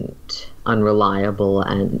intermittent, unreliable,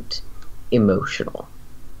 and emotional.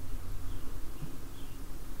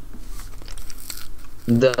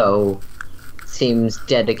 Though, seems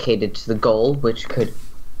dedicated to the goal, which could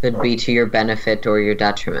be to your benefit or your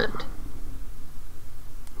detriment.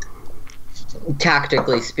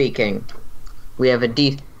 Tactically speaking, we have a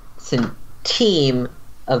decent team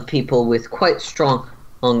of people with quite strong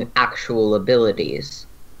actual abilities,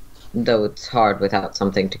 though it's hard without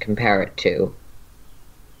something to compare it to,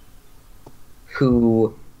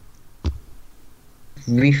 who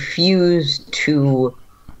refuse to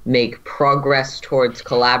make progress towards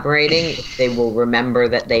collaborating if they will remember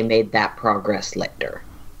that they made that progress later.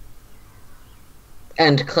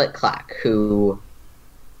 And Click-Clack, who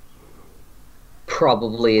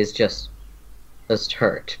probably is just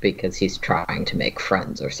hurt because he's trying to make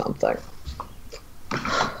friends or something.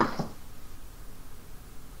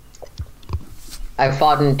 I've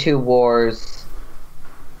fought in 2 wars,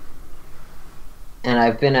 and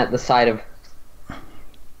I've been at the side of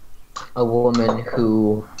a woman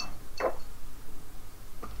who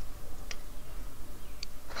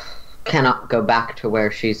cannot go back to where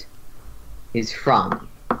he's from,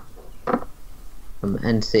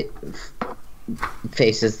 and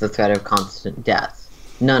faces the threat of constant death.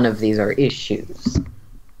 None of these are issues.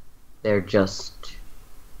 They're just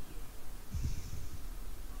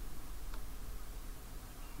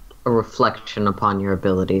a reflection upon your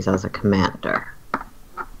abilities as a commander.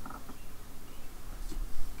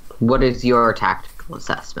 What is your tactical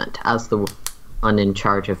assessment as the one in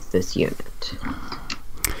charge of this unit?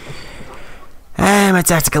 My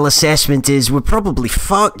tactical assessment is we're probably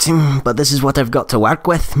fucked, but this is what I've got to work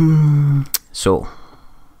with. So,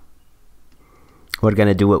 we're going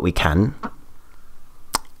to do what we can.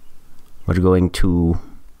 We're going to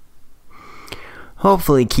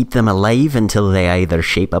hopefully keep them alive until they either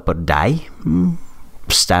shape up or die.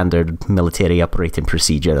 Standard military operating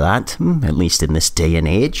procedure, that, at least in this day and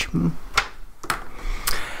age.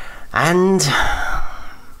 And,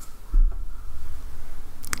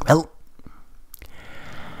 well,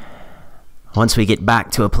 once we get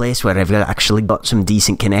back to a place where I've actually got some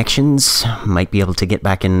decent connections, might be able to get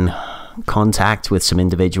back in contact with some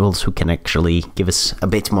individuals who can actually give us a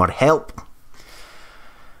bit more help.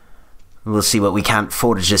 We'll see what we can't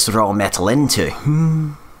forge this raw metal into.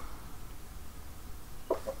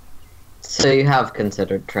 So you have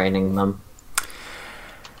considered training them?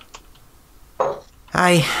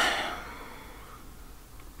 Aye.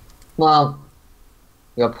 Well,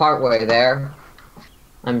 you're partway there.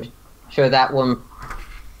 I'm sure that woman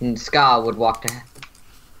Ska would walk to...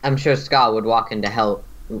 I'm sure Ska would walk into hell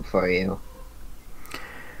for you.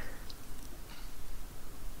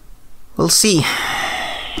 We'll see.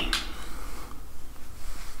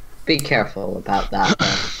 Be careful about that, though.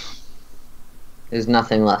 There's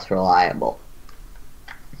nothing less reliable.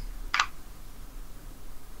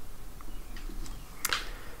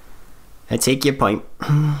 I take your point.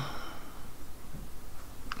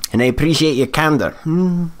 And I appreciate your candor.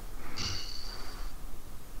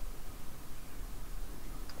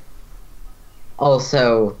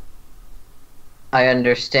 Also, I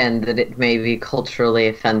understand that it may be culturally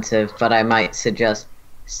offensive, but I might suggest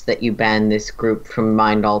that you ban this group from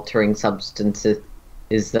mind-altering substances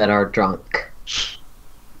that are drunk.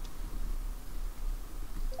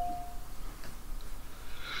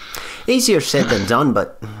 Easier said than done,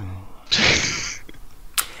 but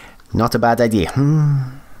not a bad idea.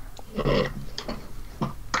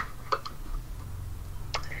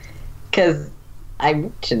 Because I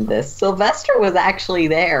mentioned this. Sylvester was actually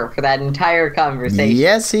there for that entire conversation.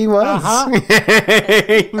 Yes, he was. He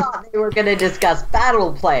thought they were going to discuss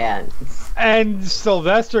battle plans. And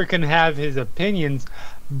Sylvester can have his opinions,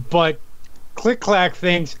 but Click-Clack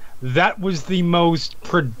thinks that was the most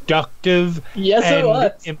productive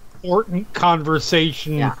and important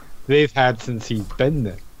conversation they've had since he's been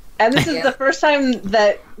there. And this is the first time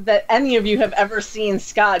that any of you have ever seen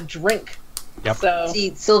Scott drink. Yep. So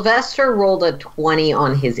See, Sylvester rolled a 20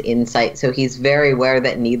 on his insight, so he's very aware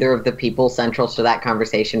that neither of the people central to that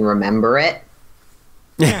conversation remember it.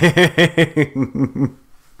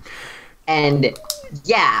 And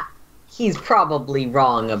yeah, he's probably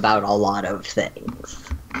wrong about a lot of things.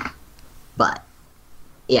 But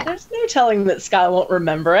yeah. There's no telling that Scott won't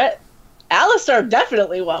remember it. Alastar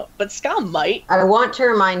definitely won't, but Scott might. I want to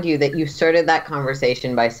remind you that you started that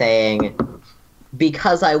conversation by saying,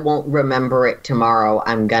 because I won't remember it tomorrow,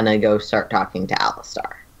 I'm gonna go start talking to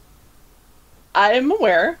Alastar. I am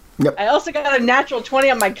aware. Yep. I also got a natural 20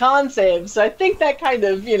 on my con save, so I think that kind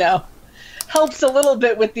of, helps a little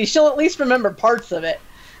bit with the, she'll at least remember parts of it.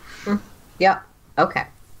 Yep. Okay.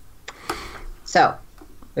 So,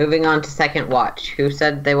 moving on to second watch. Who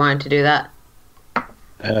said they wanted to do that?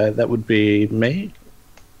 That would be me.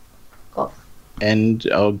 Cool. And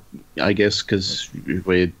I guess because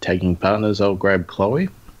we're taking partners, I'll grab Chloe.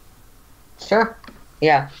 Sure.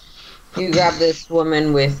 Yeah. You grab this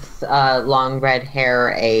woman with long red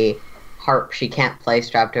hair, a harp she can't play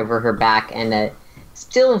strapped over her back, and a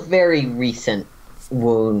still very recent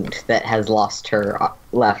wound that has left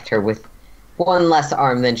her with one less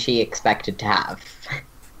arm than she expected to have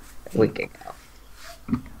a week ago.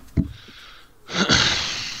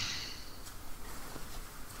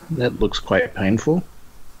 That looks quite painful.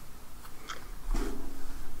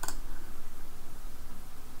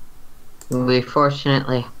 We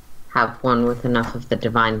fortunately have one with enough of the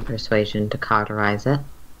divine persuasion to cauterize it.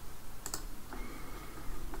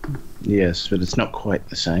 Yes, but it's not quite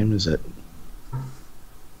the same, is it?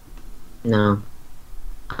 No.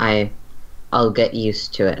 I'll get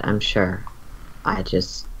used to it, I'm sure. I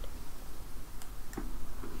just...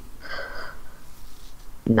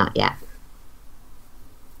 Not yet.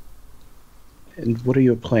 And what are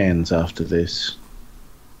your plans after this?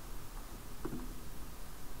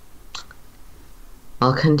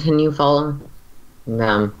 I'll continue following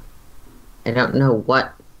them. I don't know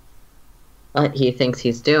what he thinks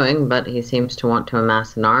he's doing, but he seems to want to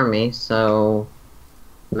amass an army, so...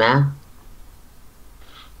 Meh.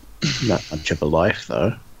 Not much of a life,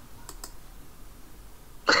 though.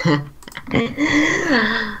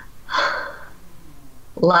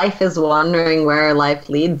 Life is wandering where life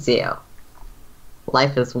leads you.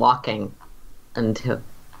 Life is walking until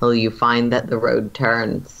you find that the road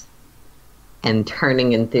turns, and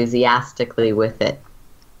turning enthusiastically with it,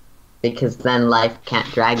 because then life can't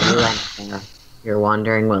drag you anywhere. You're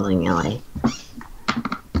wandering willingly.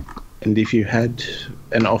 And if you had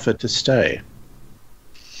an offer to stay,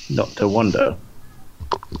 not to wander?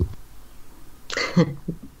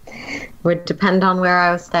 Would depend on where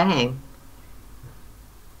I was staying.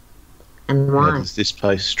 And why? How does this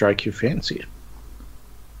place strike your fancy?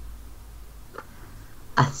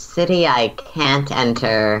 A city I can't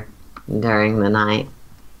enter during the night.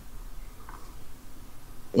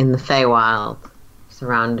 In the Feywild,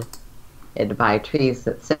 surrounded by trees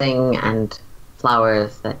that sing and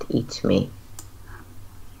flowers that eat me.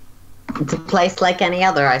 It's a place like any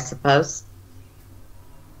other, I suppose.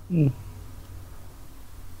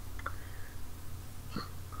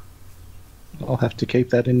 I'll have to keep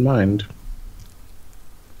that in mind.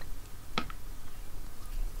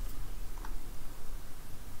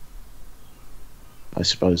 I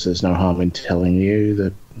suppose there's no harm in telling you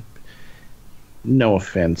that, no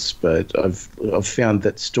offense, but I've found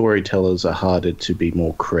that storytellers are harder to be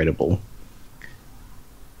more credible.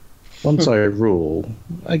 Once I rule,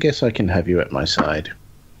 I guess I can have you at my side.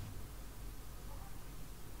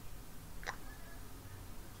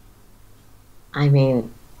 I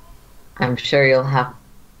mean, I'm sure you'll have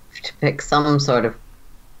to pick some sort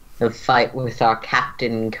of fight with our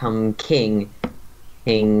captain come king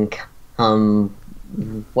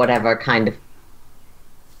whatever kind of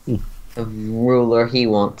ruler he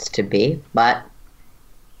wants to be, but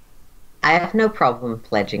I have no problem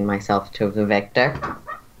pledging myself to the victor.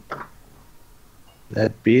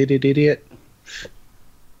 That bearded idiot?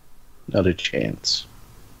 Not a chance.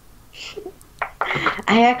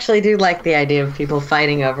 I actually do like the idea of people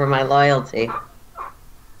fighting over my loyalty.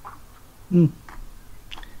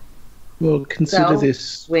 Well, consider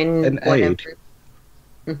this an aid.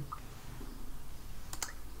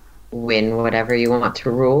 Win whatever you want to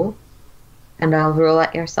rule, and I'll rule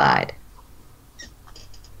at your side.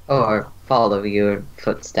 Or follow your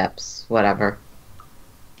footsteps, whatever.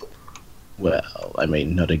 Well, I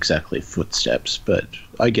mean, not exactly footsteps, but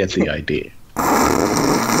I get the idea.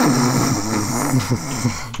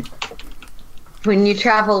 When you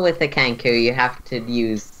travel with the Kenku, you have to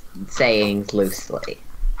use sayings loosely.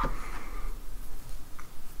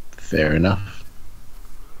 Fair enough.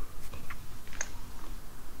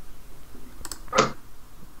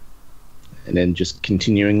 And then just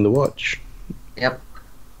continuing the watch. Yep.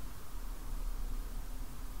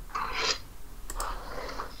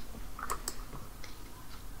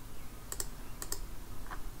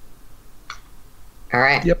 All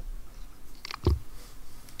right. Yep.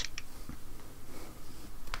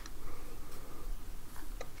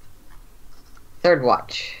 Third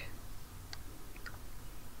watch.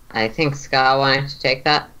 I think Ska wanted to take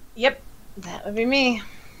that. Yep, that would be me.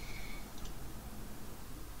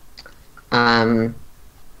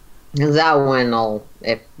 That one will,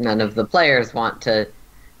 if none of the players want to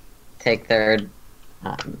take third,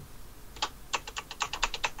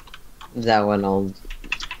 that one will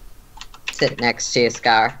sit next to you,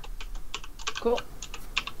 Scar. Cool.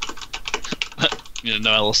 No,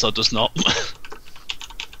 Alastar does not.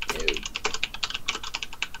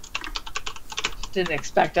 Didn't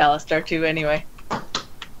expect Alastar to anyway.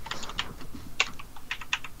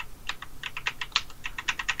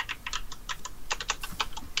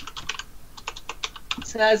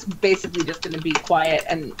 So that's basically just going to be quiet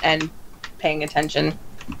and paying attention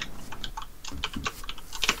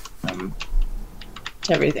to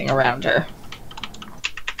everything around her.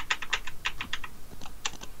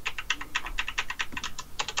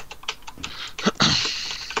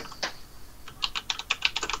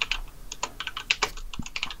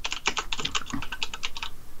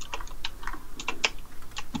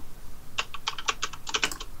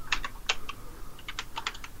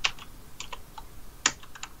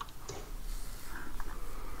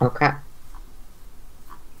 Okay.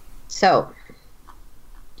 So,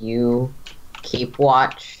 you keep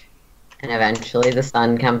watch, and eventually the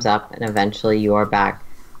sun comes up, and eventually you are back.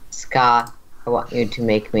 Scott, I want you to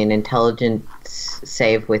make me an intelligence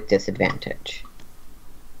save with disadvantage.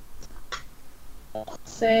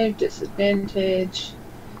 Save, disadvantage.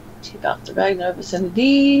 Take off the Ragnar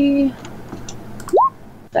vicinity.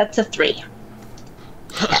 That's a 3.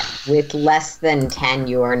 With less than 10,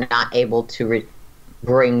 you are not able to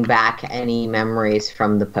bring back any memories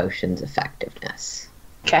from the potion's effectiveness.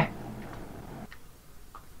 Okay.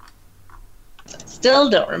 Still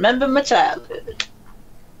don't remember my childhood.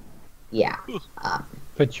 Yeah.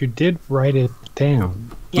 But you did write it down.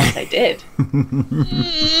 Yes, I did.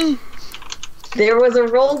 There was a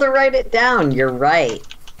roll to write it down. You're right.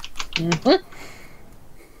 Mm-hmm.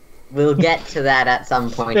 We'll get to that at some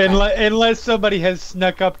point. Unless somebody has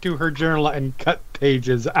snuck up to her journal and cut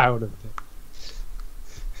pages out of it.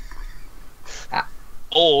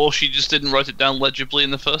 Or she just didn't write it down legibly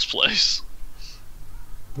in the first place.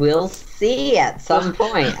 We'll see at some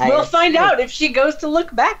point. We'll find out if she goes to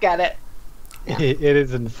look back at it. Yeah. It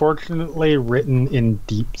is unfortunately written in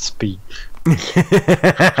deep speech.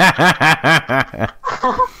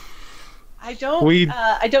 I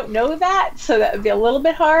don't know that, so that would be a little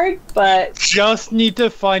bit hard, but Just need to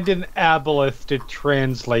find an aboleth to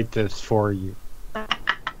translate this for you.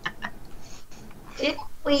 Did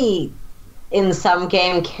we, in some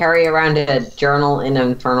game, carry around a journal in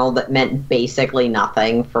Infernal that meant basically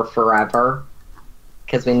nothing for forever?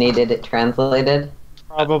 Because we needed it translated?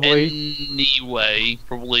 Probably. Anyway,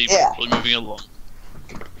 probably moving along.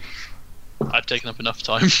 I've taken up enough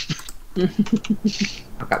time.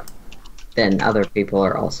 Okay. Then other people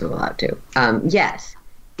are also allowed to. Yes.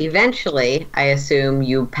 Eventually, I assume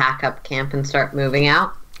you pack up camp and start moving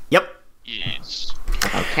out? Yep. Yes.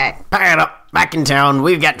 Okay. Pack it up. Back in town.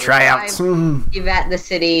 We've got tryouts. You've at the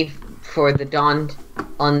city for the dawn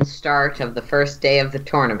on start of the first day of the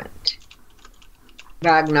tournament.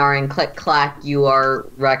 Ragnar and Click-Clack, you are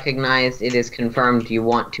recognized. It is confirmed you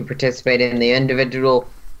want to participate in the individual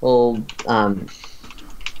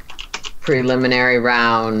preliminary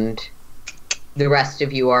round. The rest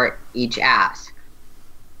of you are each asked.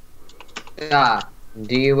 Do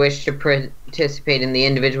you wish to participate in the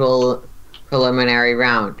individual preliminary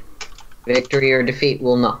round? Victory or defeat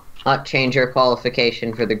will not change your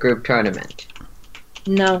qualification for the group tournament.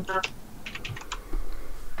 no.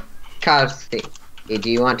 Carsi, do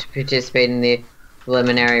you want to participate in the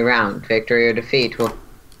preliminary round? Victory or defeat will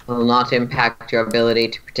not impact your ability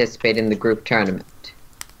to participate in the group tournament.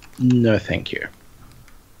 No, thank you.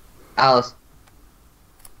 Alastar.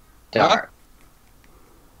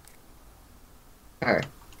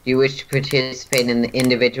 you wish to participate in the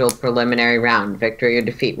individual preliminary round, victory or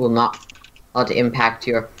defeat will not impact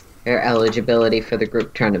your eligibility for the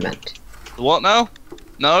group tournament. What now?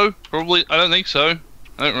 No, probably. I don't think so.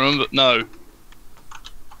 I don't remember. No.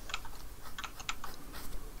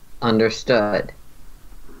 Understood.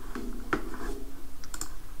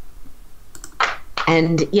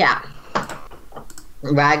 And yeah,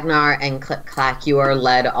 Ragnar and Click-Clack, you are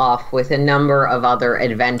led off with a number of other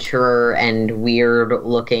adventurer and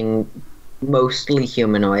weird-looking, mostly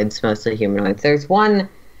humanoids.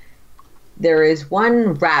 There is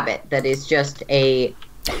one rabbit that is just a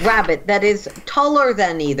rabbit that is taller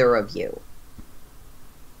than either of you,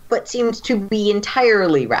 but seems to be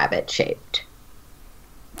entirely rabbit-shaped.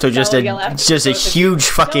 So just a huge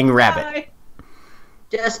fucking rabbit.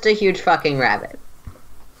 Just a huge fucking rabbit.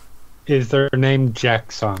 Is their name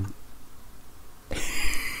Jackson?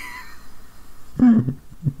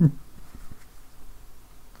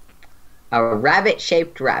 A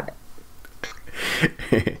rabbit-shaped rabbit.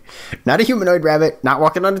 Not a humanoid rabbit, not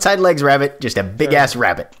walking on its hind legs rabbit, just a big-ass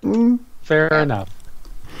rabbit. Fair enough.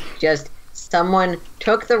 Just someone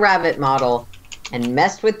took the rabbit model and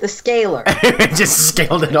messed with the scaler. Just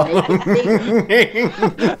scaled it all. An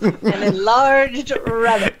enlarged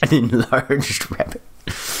rabbit. An enlarged rabbit.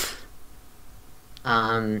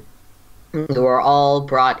 You were all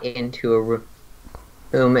brought into a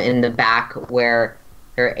room in the back where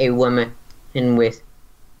a woman with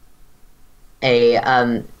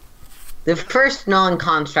a the first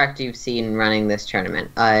non-construct you've seen running this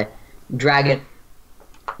tournament, a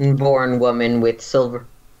dragon-born woman with silver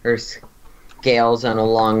scales and a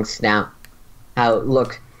long snout,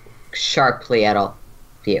 looked sharply at all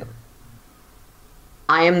of you.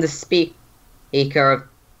 I am the speaker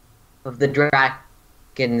of the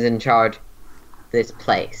dragons in charge of this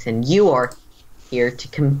place, and you are here to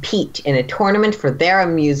compete in a tournament for their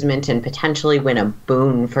amusement and potentially win a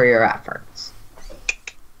boon for your efforts.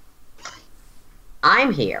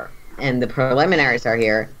 I'm here, and the preliminaries are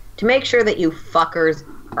here, to make sure that you fuckers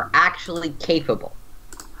are actually capable.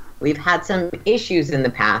 We've had some issues in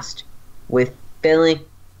the past with filling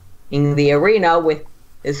the arena with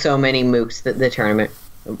so many mooks that the tournament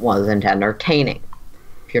wasn't entertaining.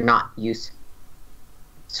 If you're not useful,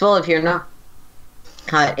 if you're not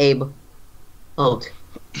able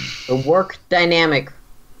to work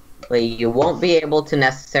dynamically, you won't be able to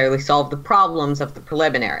necessarily solve the problems of the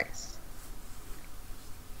preliminaries.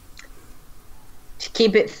 To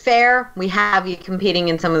keep it fair, we have you competing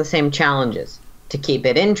in some of the same challenges. To keep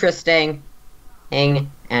it interesting and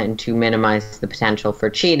to minimize the potential for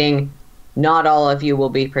cheating, not all of you will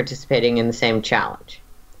be participating in the same challenge.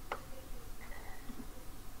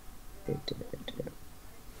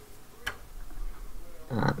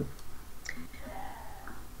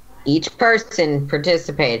 Each person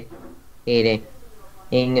participating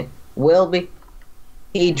will be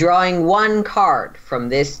drawing one card from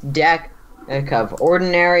this deck of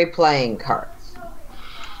ordinary playing cards.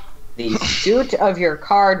 The suit of your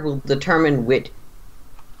card will determine which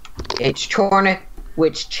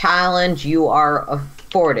challenge you are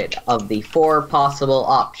afforded of the 4 possible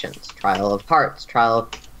options: Trial of Hearts, Trial of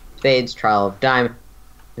Spades, Trial of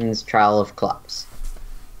Diamonds, Trial of Clubs.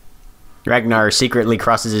 Ragnar secretly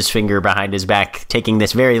crosses his finger behind his back, taking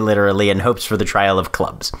this very literally, and hopes for the Trial of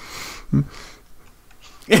Clubs.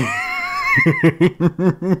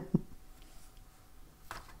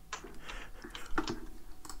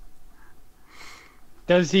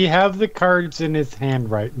 Does he have the cards in his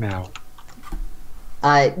hand right now?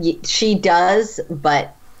 She does,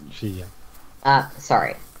 but...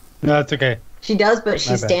 sorry. No, that's okay. She does, but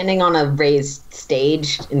she's standing on a raised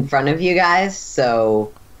stage in front of you guys,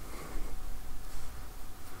 so...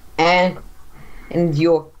 And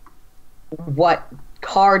what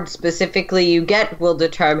card specifically you get will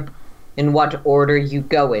determine in what order you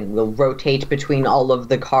go in. We'll rotate between all of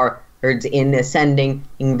the cards in ascending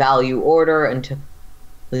in value order until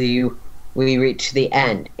we reach the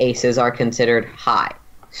end. Aces are considered high.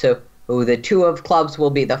 So the 2 of clubs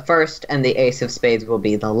will be the first, and the ace of spades will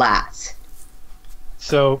be the last.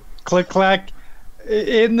 So, Click-Clack,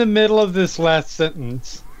 in the middle of this last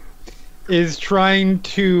sentence, is trying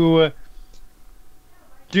to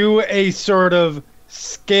do a sort of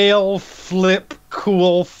scale flip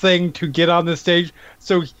cool thing to get on the stage.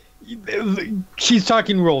 So she's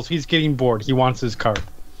talking rules. He's getting bored. He wants his card.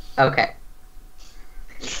 Okay.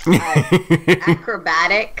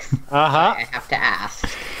 Acrobatics. I have to ask.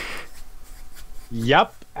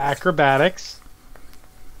 Yep, acrobatics.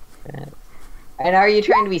 And are you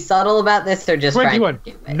trying to be subtle about this, or just 21. Trying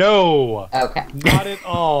to do it? No. Okay. Not at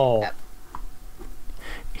all. Yep.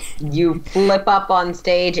 You flip up on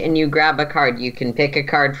stage and you grab a card. You can pick a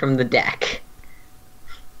card from the deck.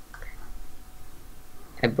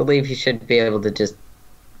 I believe you should be able to just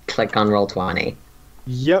click on Roll20.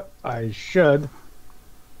 Yep, I should.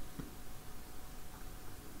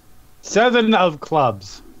 7 of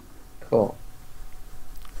clubs. Cool.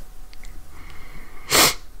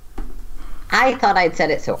 I thought I'd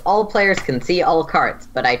set it so all players can see all cards,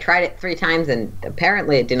 but I tried it 3 times and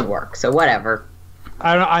apparently it didn't work, so whatever.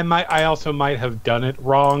 I also might have done it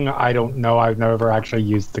wrong. I don't know. I've never actually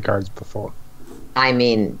used the cards before. I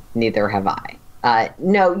mean, neither have I.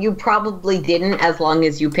 No, you probably didn't as long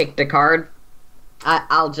as you picked a card.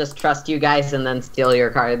 I'll just trust you guys and then steal your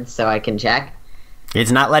cards so I can check. It's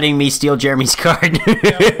not letting me steal Jeremy's card.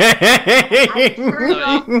 I turned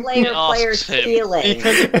off player stealing.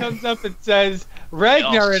 Because it comes up and says,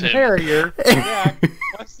 Ragnar and Harrier, Jack,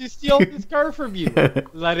 wants to steal this card from you.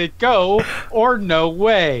 Let it go, or no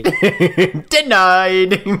way.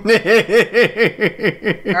 Denied.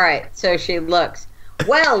 Alright, so she looks.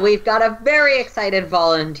 Well, we've got a very excited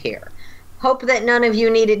volunteer. Hope that none of you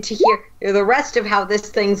needed to hear the rest of how this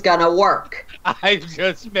thing's gonna work. I've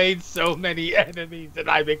just made so many enemies and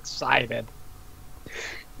I'm excited.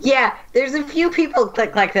 Yeah, there's a few people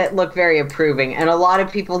Click-Clack that look very approving, and a lot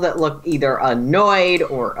of people that look either annoyed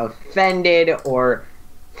or offended or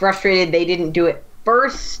frustrated they didn't do it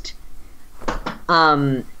first.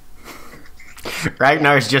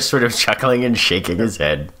 Ragnar's just sort of chuckling and shaking his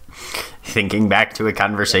head, thinking back to a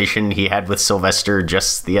conversation he had with Sylvester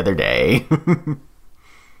just the other day.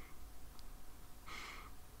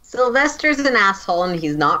 Sylvester's an asshole and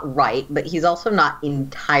he's not right, but he's also not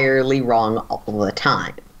entirely wrong all the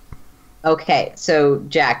time. Okay, so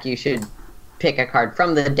Jack, you should pick a card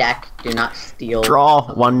from the deck. Do not steal.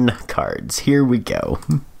 Draw 1 cards. Here we go.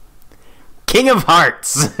 King of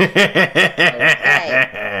Hearts.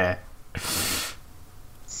 Okay.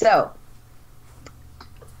 So,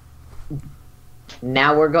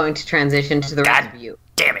 now we're going to transition to the rest of you.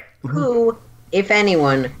 Damn it. Who, if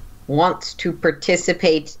anyone, wants to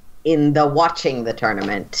participate in watching the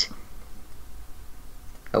tournament?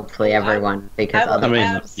 Hopefully everyone, because I will otherwise, what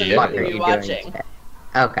are absolutely you watching. doing today?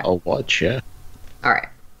 Okay. I'll watch, yeah. Alright.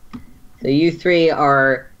 So you 3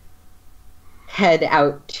 are head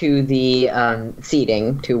out to the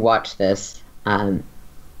seating to watch this.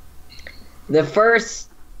 The first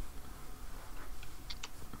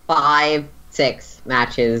 5, 6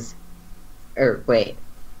 matches,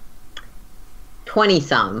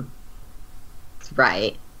 20-some,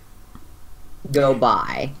 right, go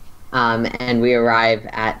by, and we arrive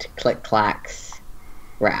at Click-Clack's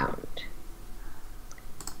round.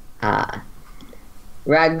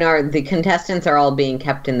 Ragnar, the contestants are all being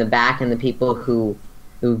kept in the back, and the people who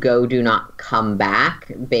go do not come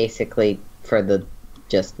back, basically for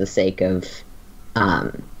just the sake of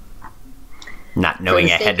not knowing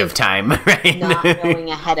ahead of time, right? Not knowing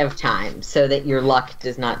ahead of time, so that your luck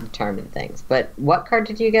does not determine things. But what card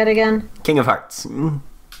did you get again? King of Hearts.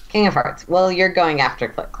 King of Hearts. Well, you're going after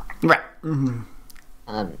Click-Clack. Right.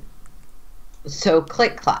 So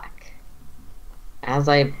Click-Clack. As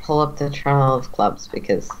I pull up the trial of clubs,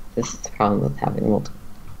 because this is the problem with having multiple.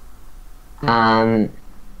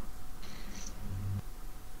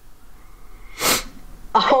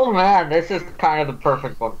 Oh man, this is kind of the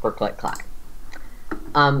perfect one for Click-Clack.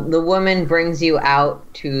 The woman brings you out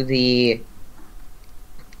to the...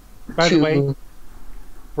 By the way,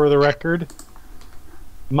 for the record,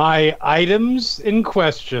 my items in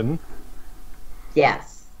question...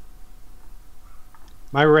 Yes.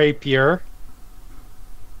 My rapier.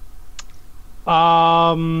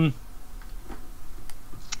 My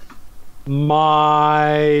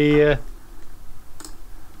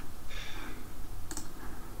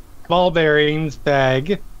Barbarian's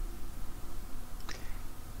bag.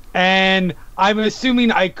 And I'm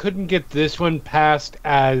assuming I couldn't get this one passed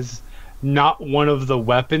as not one of the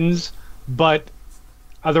weapons, but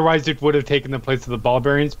otherwise it would have taken the place of the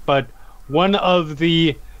Barbarians, but one of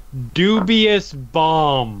the dubious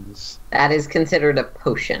bombs. That is considered a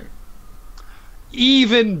potion.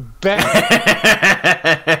 Even better.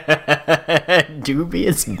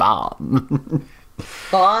 Dubious bomb.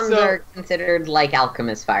 Bombs are considered like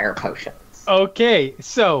alchemist fire potions. Okay,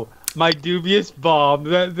 so my dubious bomb.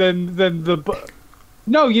 Then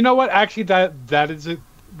no, you know what? Actually, that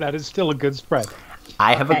is still a good spread.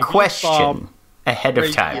 I have a question bomb, ahead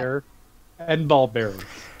of time. Rapier, and Barbarian.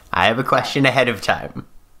 I have a question ahead of time.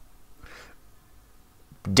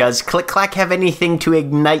 Does Click-Clack have anything to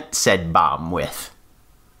ignite said bomb with?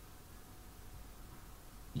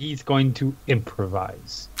 He's going to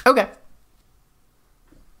improvise. Okay.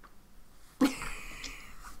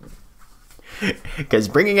 Because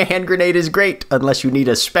bringing a hand grenade is great, unless you need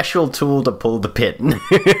a special tool to pull the pin.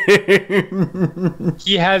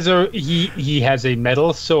 He has a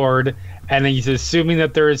metal sword, and he's assuming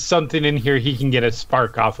that there is something in here he can get a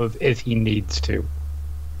spark off of if he needs to.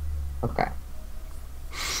 Okay.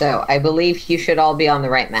 So, I believe you should all be on the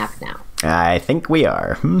right map now. I think we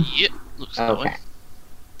are. Yep, looks that way. Okay.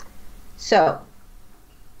 So,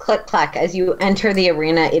 Click-Clack, as you enter the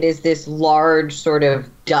arena, it is this large sort of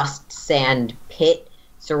dust sand pit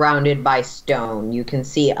surrounded by stone. You can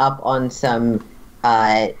see up on some,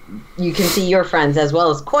 you can see your friends as well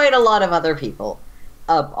as quite a lot of other people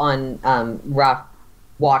up on rock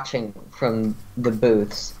watching from the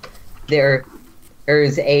booths.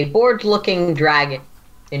 There's a bored-looking dragon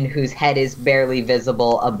whose head is barely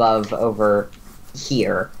visible above over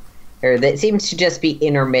here. Or that seems to just be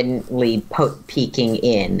intermittently peeking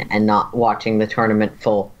in and not watching the tournament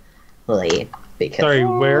fully. Because Sorry,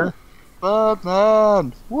 where?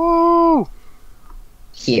 Batman! Woo!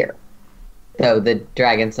 here. So the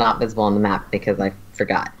dragon's not visible on the map because I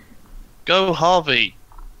forgot. Go, Harvey.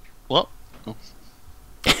 What? Oh.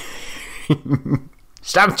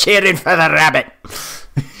 Stop cheering for the rabbit.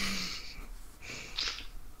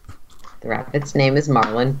 The rabbit's name is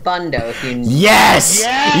Marlon Bundo. If you Yes!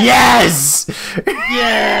 Yes!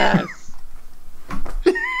 Yes!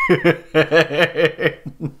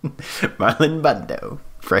 Marlon Bundo,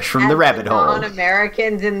 fresh from the rabbit hole.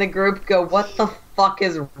 Non-Americans in the group go, "What the fuck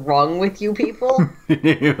is wrong with you people?"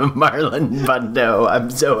 Marlon Bundo,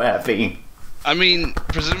 I'm so happy. I mean,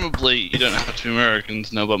 presumably you don't have to be American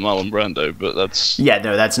to know about Marlon Brando, but that's... Yeah,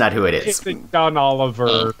 no, that's not who it is. It's John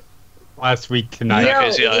Oliver last week tonight. No,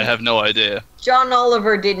 Okay, see, I have no idea. John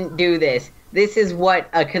Oliver didn't do this. This is what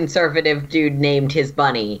a conservative dude named his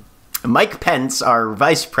bunny. Mike Pence, our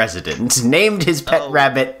vice president, named his pet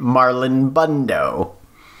rabbit Marlon Bundo.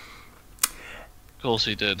 Of course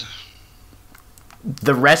he did.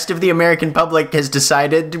 The rest of the American public has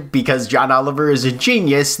decided, because John Oliver is a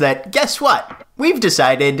genius, that guess what? We've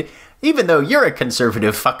decided, even though you're a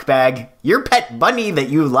conservative fuckbag, your pet bunny that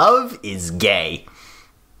you love is gay.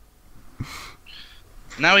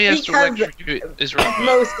 Now he has Because to electrocute his rabbit.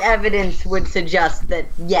 Most evidence would suggest that,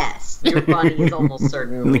 yes, your bunny is almost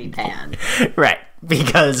certainly pan. Right,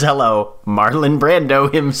 because, hello, Marlon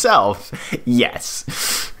Brando himself.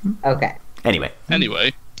 Yes. Okay. Anyway.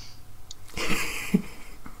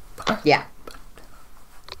 Yeah.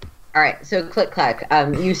 Alright, so Click-Clack.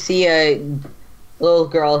 You see a little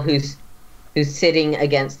girl who's sitting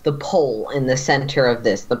against the pole in the center of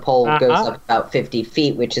this. The pole goes up about 50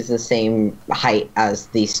 feet, which is the same height as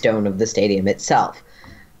the stone of the stadium itself.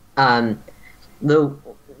 The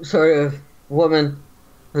sort of woman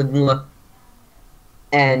and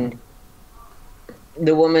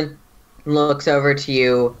the woman looks over to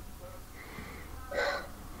you.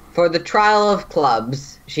 For the trial of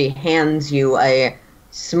clubs, she hands you a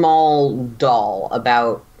small doll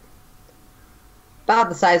about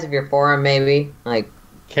the size of your forearm, maybe, like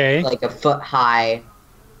a foot high,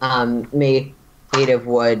 made of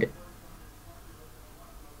wood.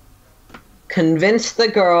 Convince the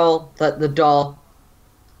girl that the doll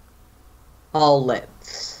all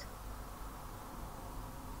lives.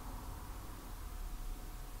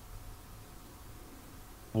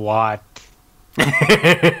 What? You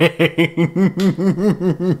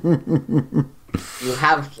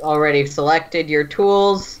have already selected your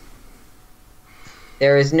tools.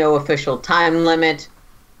 There is no official time limit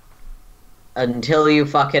until you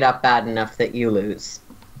fuck it up bad enough that you lose.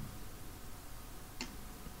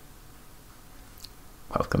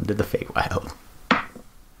 Welcome to the Feywild.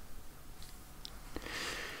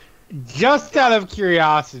 Just out of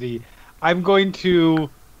curiosity, I'm going to...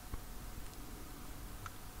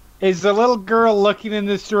 Is the little girl looking in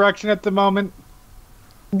this direction at the moment?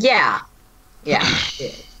 Yeah. Yeah.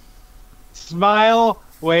 Smile,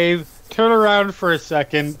 wave, turn around for a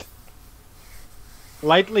second,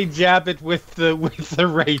 lightly jab it with the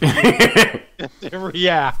rapier to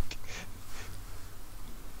react.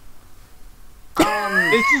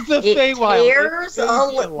 This is the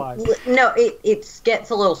Feywild. No, it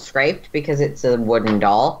gets a little scraped because it's a wooden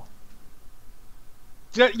doll.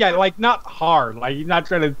 Yeah, like not hard. Like you're not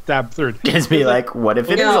trying to stab through it. Just be like, what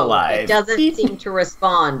if it is alive? It doesn't seem to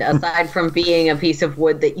respond, aside from being a piece of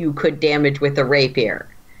wood that you could damage with a rapier.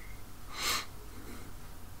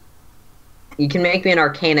 You can make me an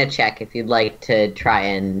Arcana check if you'd like to try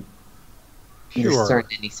and discern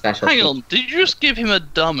any special. Hang on, did you just give him a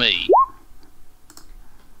dummy?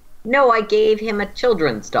 No, I gave him a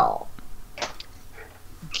children's doll.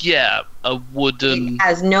 Yeah, a wooden... It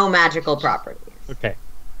has no magical properties. Okay.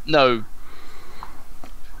 No.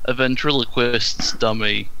 a ventriloquist's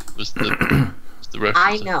dummy was the reference.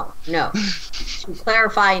 I know. No. To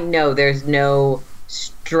clarify, no, there's no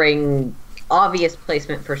obvious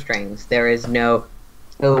placement for strings. There is no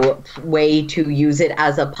way to use it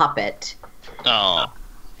as a puppet. Oh.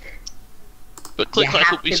 But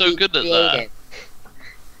Click-Clack will be so good at that.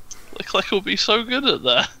 Click-Clack will be so good at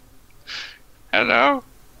that. Hello?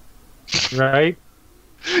 Right?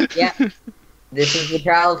 Yeah. This is the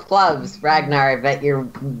trial of clubs. Ragnar, I bet you're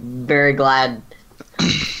very glad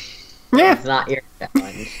it's not your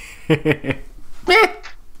challenge.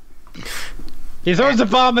 He throws a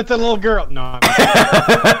bomb at the little girl. No.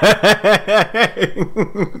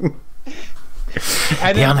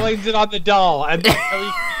 And then blames it on the doll. And that's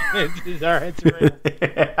how he is our answer.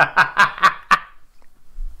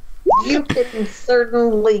 You can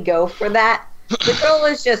certainly go for that. The girl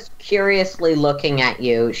is just curiously looking at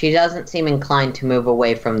you. She doesn't seem inclined to move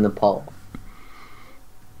away from the pole.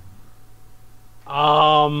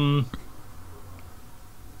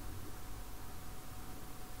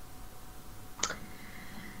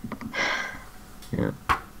 Yeah.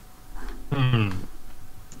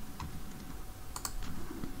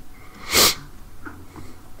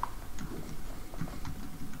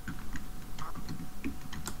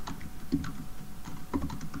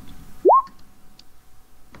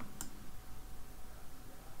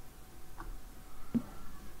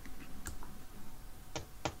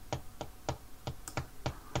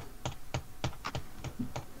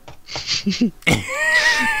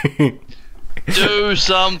 Do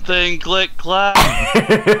something, Click-Clack.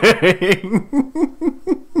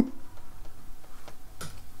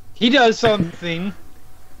 He does something.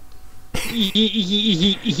 He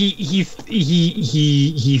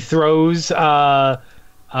throws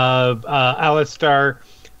Alastar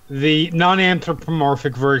the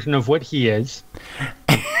non-anthropomorphic version of what he is.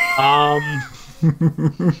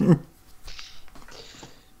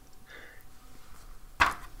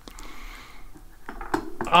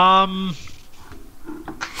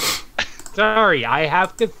 Sorry, I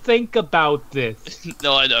have to think about this.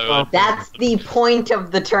 No, I know. That's the point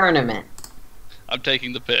of the tournament. I'm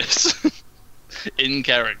taking the piss. In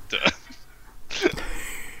character.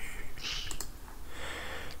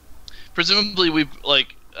 Presumably we've,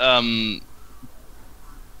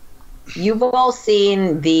 You've all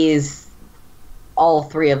seen these, all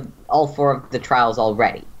four of the trials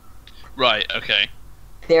already. Right, okay.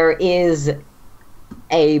 There is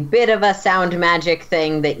a bit of a sound magic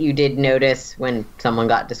thing that you did notice when someone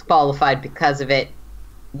got disqualified because of it.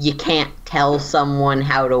 You can't tell someone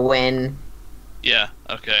how to win. Yeah,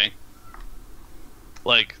 okay.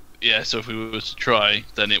 So if we were to try,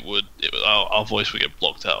 then our voice would get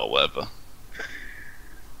blocked out or whatever.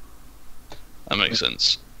 That makes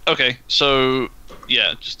sense. Okay, so,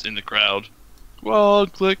 yeah, just in the crowd. Whoa,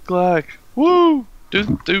 Click-Clack. Woo!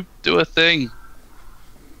 Do a thing.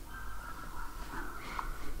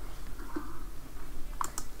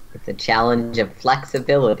 It's a challenge of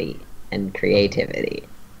flexibility and creativity.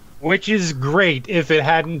 Which is great if it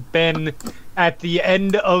hadn't been at the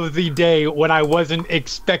end of the day when I wasn't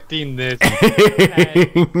expecting this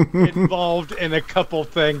and involved in a couple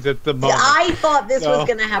things at the moment. I thought this was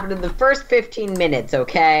going to happen in the first 15 minutes,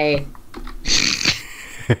 okay?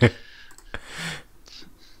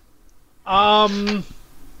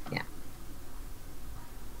 Yeah.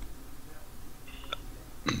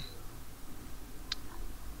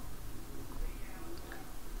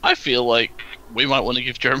 I feel like we might want to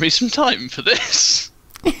give Jeremy some time for this.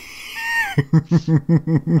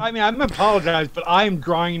 I mean, I'm apologize, but I'm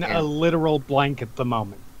drawing a literal blank at the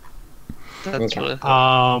moment. That's what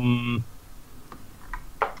I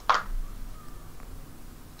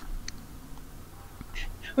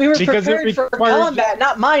We were Because it prepared for requires- combat,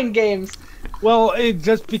 not mind games. Well,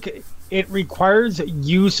 because it requires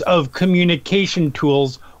use of communication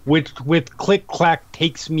tools, which with Click-Clack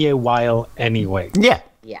takes me a while anyway. Yeah.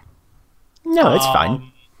 Yeah. No, it's fine.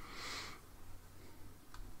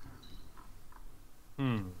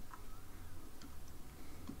 In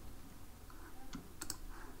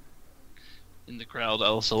the crowd, I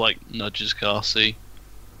also nudges Carsi.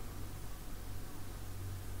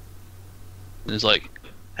 And is like,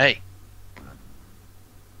 hey,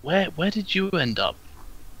 where did you end up?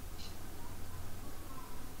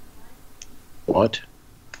 What?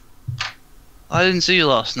 I didn't see you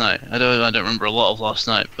last night. I don't remember a lot of last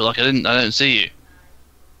night, but I don't see you.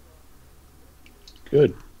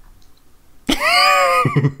 Good.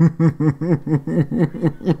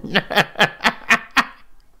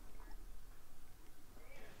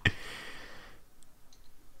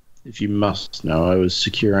 If you must know, I was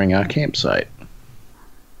securing our campsite.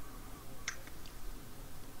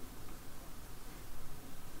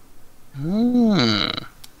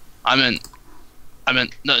 I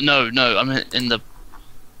meant no. I meant in the.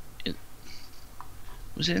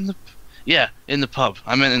 Was it in the? Yeah, in the pub.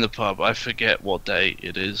 I meant in the pub. I forget what day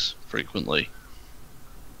it is frequently.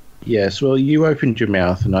 Yes, well, you opened your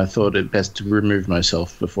mouth, and I thought it best to remove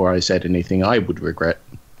myself before I said anything I would regret.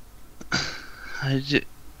 I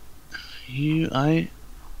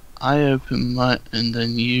opened my, and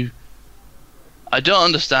then you. I don't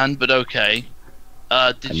understand, but okay.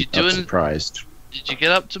 Did you do I'm it? surprised. Did you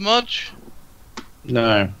get up to much?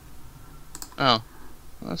 No. Oh,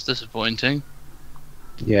 that's disappointing.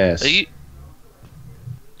 Yes.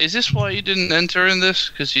 Is this why you didn't enter in this?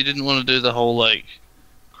 Because you didn't want to do the whole like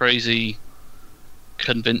crazy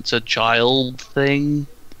convince a child thing?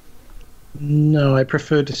 No, I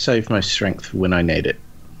prefer to save my strength for when I need it.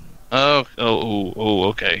 Oh,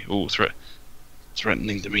 okay.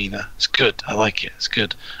 Threatening demeanor. It's good. I like it. It's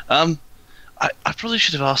good. I probably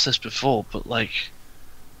should have asked this before, but like,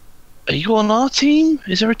 are you on our team?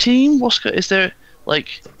 Is there a team? Is there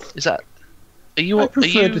like, is that? Are you? I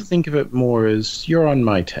prefer are you... to think of it more as you're on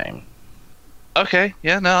my team. Okay.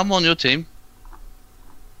 Yeah. No, I'm on your team.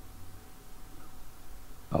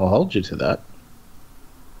 I'll hold you to that.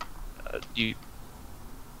 You.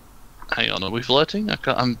 Hang on. Are we flirting? I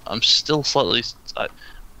can't, I'm still slightly. Are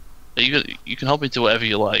you gonna? You can help me do whatever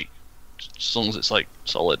you like, as long as it's like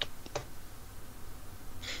solid.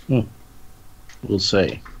 We'll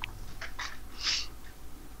see.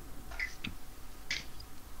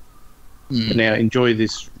 But now enjoy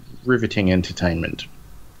this riveting entertainment.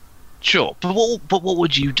 Sure, but what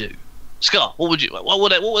would you do, Scar? What would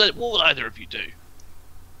either of you do?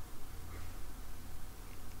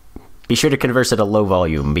 Be sure to converse at a low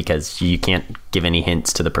volume because you can't give any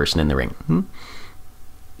hints to the person in the ring.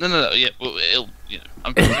 No. Yeah, well,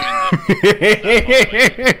 I'm presuming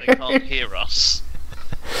that they can't hear us.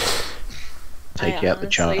 Take out the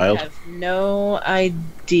child. I have no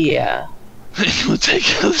idea. We'll take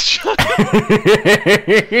out the child.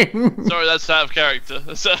 Sorry, that's out of character.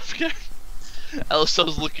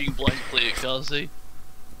 Alastar's looking blankly at Carsi.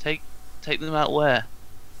 Take them out where?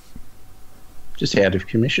 Just out of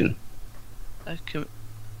commission.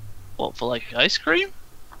 What, for like ice cream?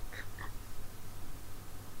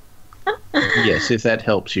 Yes, if that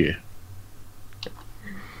helps you.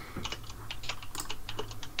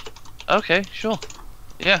 Okay, sure.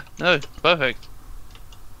 Yeah, no, perfect.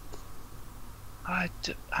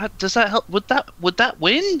 Does that help? Would that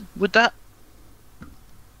win? Would that?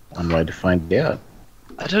 One way to find out.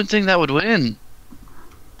 I don't think that would win.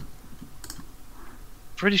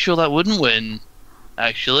 Pretty sure that wouldn't win.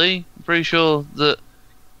 Actually, I'm pretty sure that.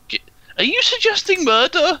 Are you suggesting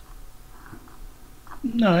murder?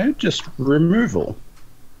 No, just removal.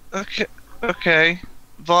 Okay.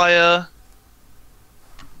 Via.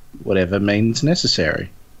 Whatever means necessary.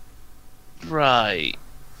 Right.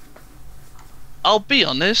 I'll be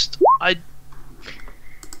honest. I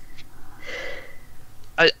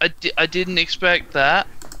didn't expect that.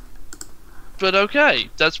 But okay,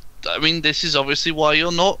 this is obviously why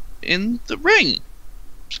you're not in the ring.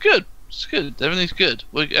 It's good. Everything's good.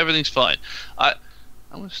 Everything's fine. I'm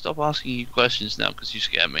going to stop asking you questions now because you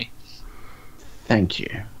scare me. Thank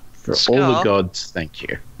you. For Scar, all the gods, thank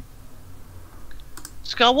you.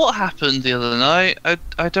 Scar, what happened the other night?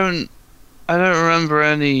 I don't remember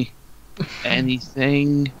anything.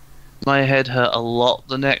 My head hurt a lot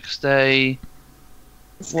the next day.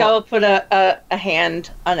 Scar will put a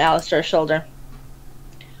hand on Alastar's shoulder.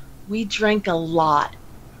 We drank a lot.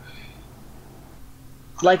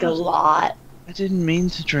 Like a lot. I didn't mean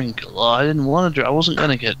to drink a lot. I didn't want to drink.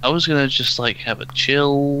 I was gonna just like have a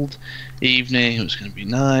chilled evening. It was gonna be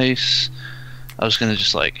nice. I was gonna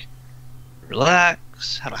just like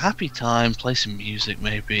relax, have a happy time, play some music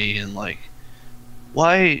maybe, and like,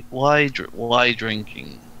 why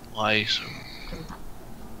drinking? Why so?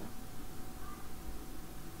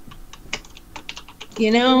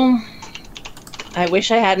 I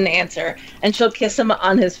wish I had an answer. And she'll kiss him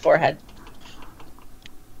on his forehead.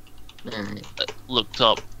 Looked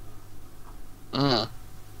up.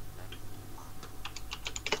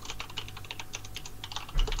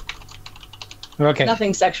 Okay.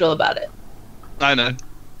 Nothing sexual about it. I know.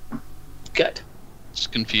 Good.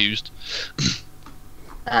 Just confused.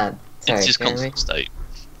 Sorry, It's his Jeremy. constant state.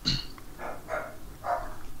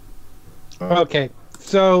 Okay.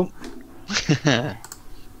 So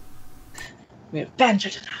We have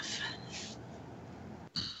bantered enough.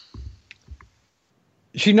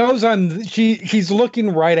 she knows she's looking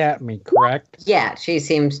right at me, correct? Yeah, she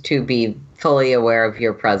seems to be fully aware of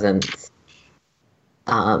your presence.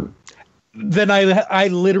 then I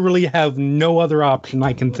literally have no other option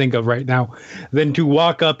I can think of right now than to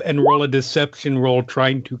walk up and roll a deception roll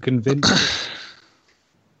trying to convince her.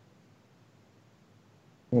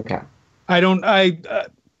 Okay.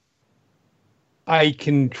 I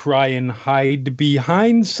can try and hide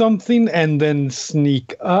behind something and then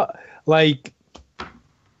sneak up. Like,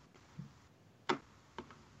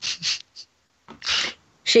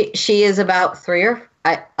 she is about 3 or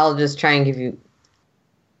I'll just try and give you.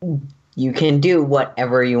 You can do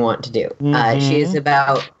whatever you want to do. She is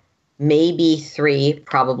about maybe 3,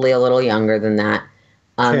 probably a little younger than that.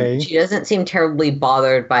 She doesn't seem terribly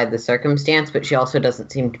bothered by the circumstance, but she also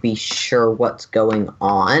doesn't seem to be sure what's going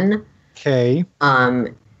on. Okay.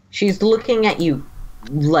 She's looking at you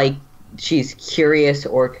like she's curious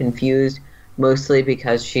or confused, mostly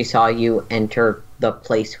because she saw you enter the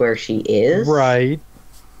place where she is. Right.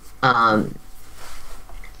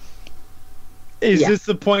 Is this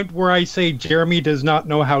the point where I say Jeremy does not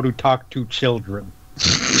know how to talk to children?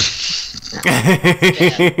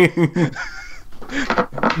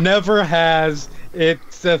 Never has.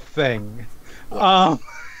 It's a thing.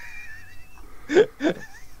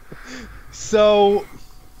 So,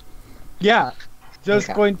 yeah,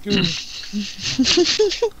 just going to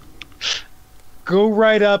go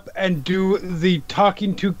right up and do the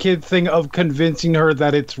talking to kid thing of convincing her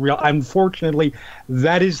that it's real. Unfortunately,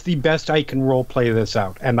 that is the best I can role play this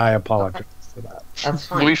out, and I apologize for that. That's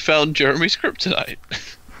fine. We found Jeremy's kryptonite.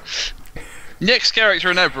 Next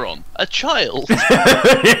character in Eberron, a child.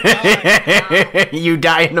 You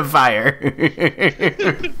die in a fire.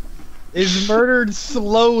 Is murdered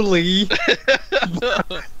slowly.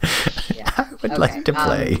 I would like to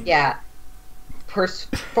play.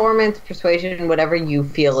 Performance, persuasion, whatever you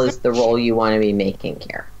feel is the role you want to be making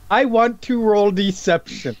here. I want to roll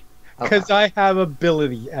deception because I have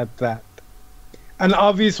ability at that. And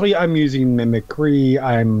obviously I'm using mimicry.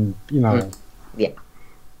 I'm, Yeah.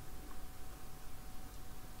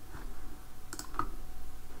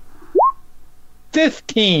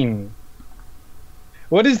 15.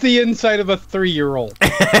 What is the inside of a 3-year-old?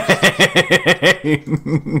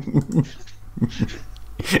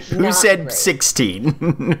 Who said 16?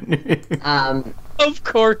 Of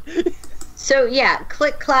course. So yeah,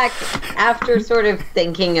 Click-Clack, after sort of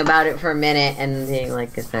thinking about it for a minute and being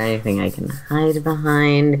like, is there anything I can hide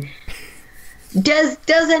behind? Does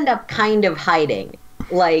end up kind of hiding.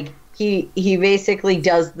 Like he basically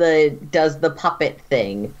does the puppet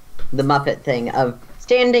thing, the Muppet thing of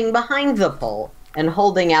standing behind the pole and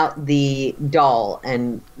holding out the doll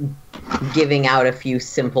and giving out a few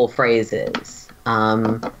simple phrases.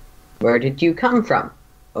 Where did you come from?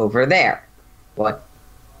 Over there. What's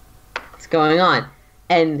going on?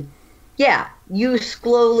 And yeah, you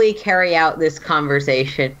slowly carry out this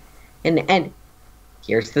conversation. And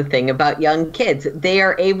here's the thing about young kids. They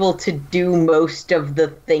are able to do most of the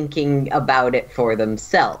thinking about it for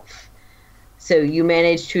themselves. So you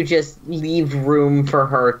manage to just leave room for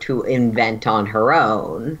her to invent on her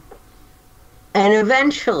own. And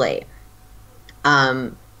eventually,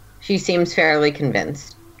 she seems fairly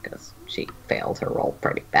convinced, because she failed her role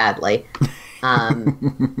pretty badly.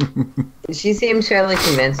 She seems fairly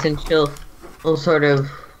convinced, and she'll sort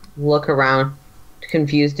of look around,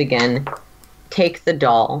 confused again, take the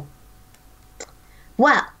doll.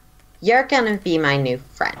 Well, you're gonna be my new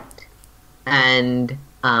friend. And,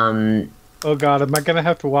 oh god, am I gonna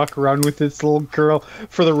have to walk around with this little girl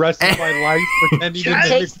for the rest of my life pretending to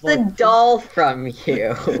takes the doll from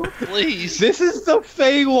you. Please. This is the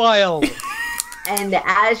Feywild. And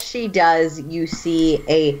as she does, you see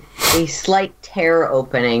a slight tear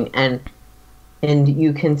opening, and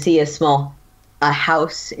you can see a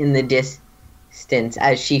house in the distance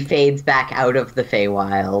as she fades back out of the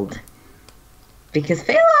Feywild. Because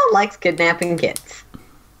Feywild likes kidnapping kids.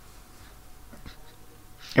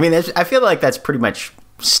 I mean, I feel like that's pretty much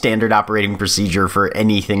standard operating procedure for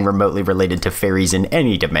anything remotely related to fairies in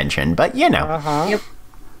any dimension, but you know. Yep.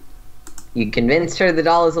 You convinced her the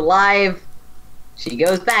doll is alive. She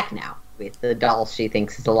goes back now with the doll she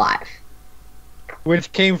thinks is alive.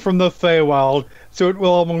 Which came from the Feywild, so it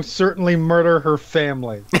will almost certainly murder her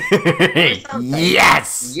family.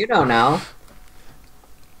 Yes! You don't know.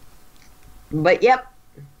 But yep.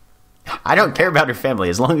 I don't care about her family.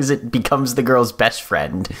 As long as it becomes the girl's best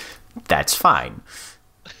friend, that's fine.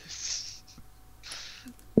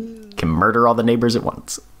 Can murder all the neighbors at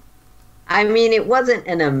once. I mean, it wasn't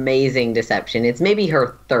an amazing deception. It's maybe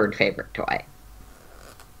her third favorite toy.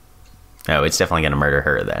 Oh, it's definitely going to murder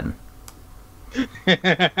her then.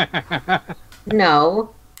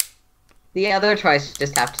 No. The other toys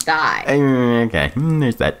just have to die. Okay,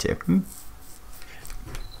 there's that too.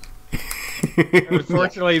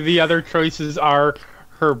 Unfortunately, the other choices are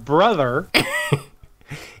her brother.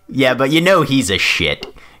 Yeah, but you know he's a shit.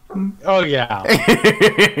 Oh, yeah.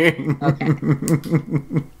 Okay.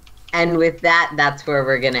 And with that, that's where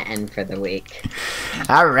we're going to end for the week.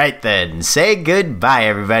 All right, then. Say goodbye,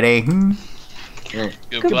 everybody.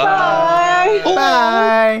 Goodbye.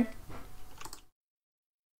 Bye.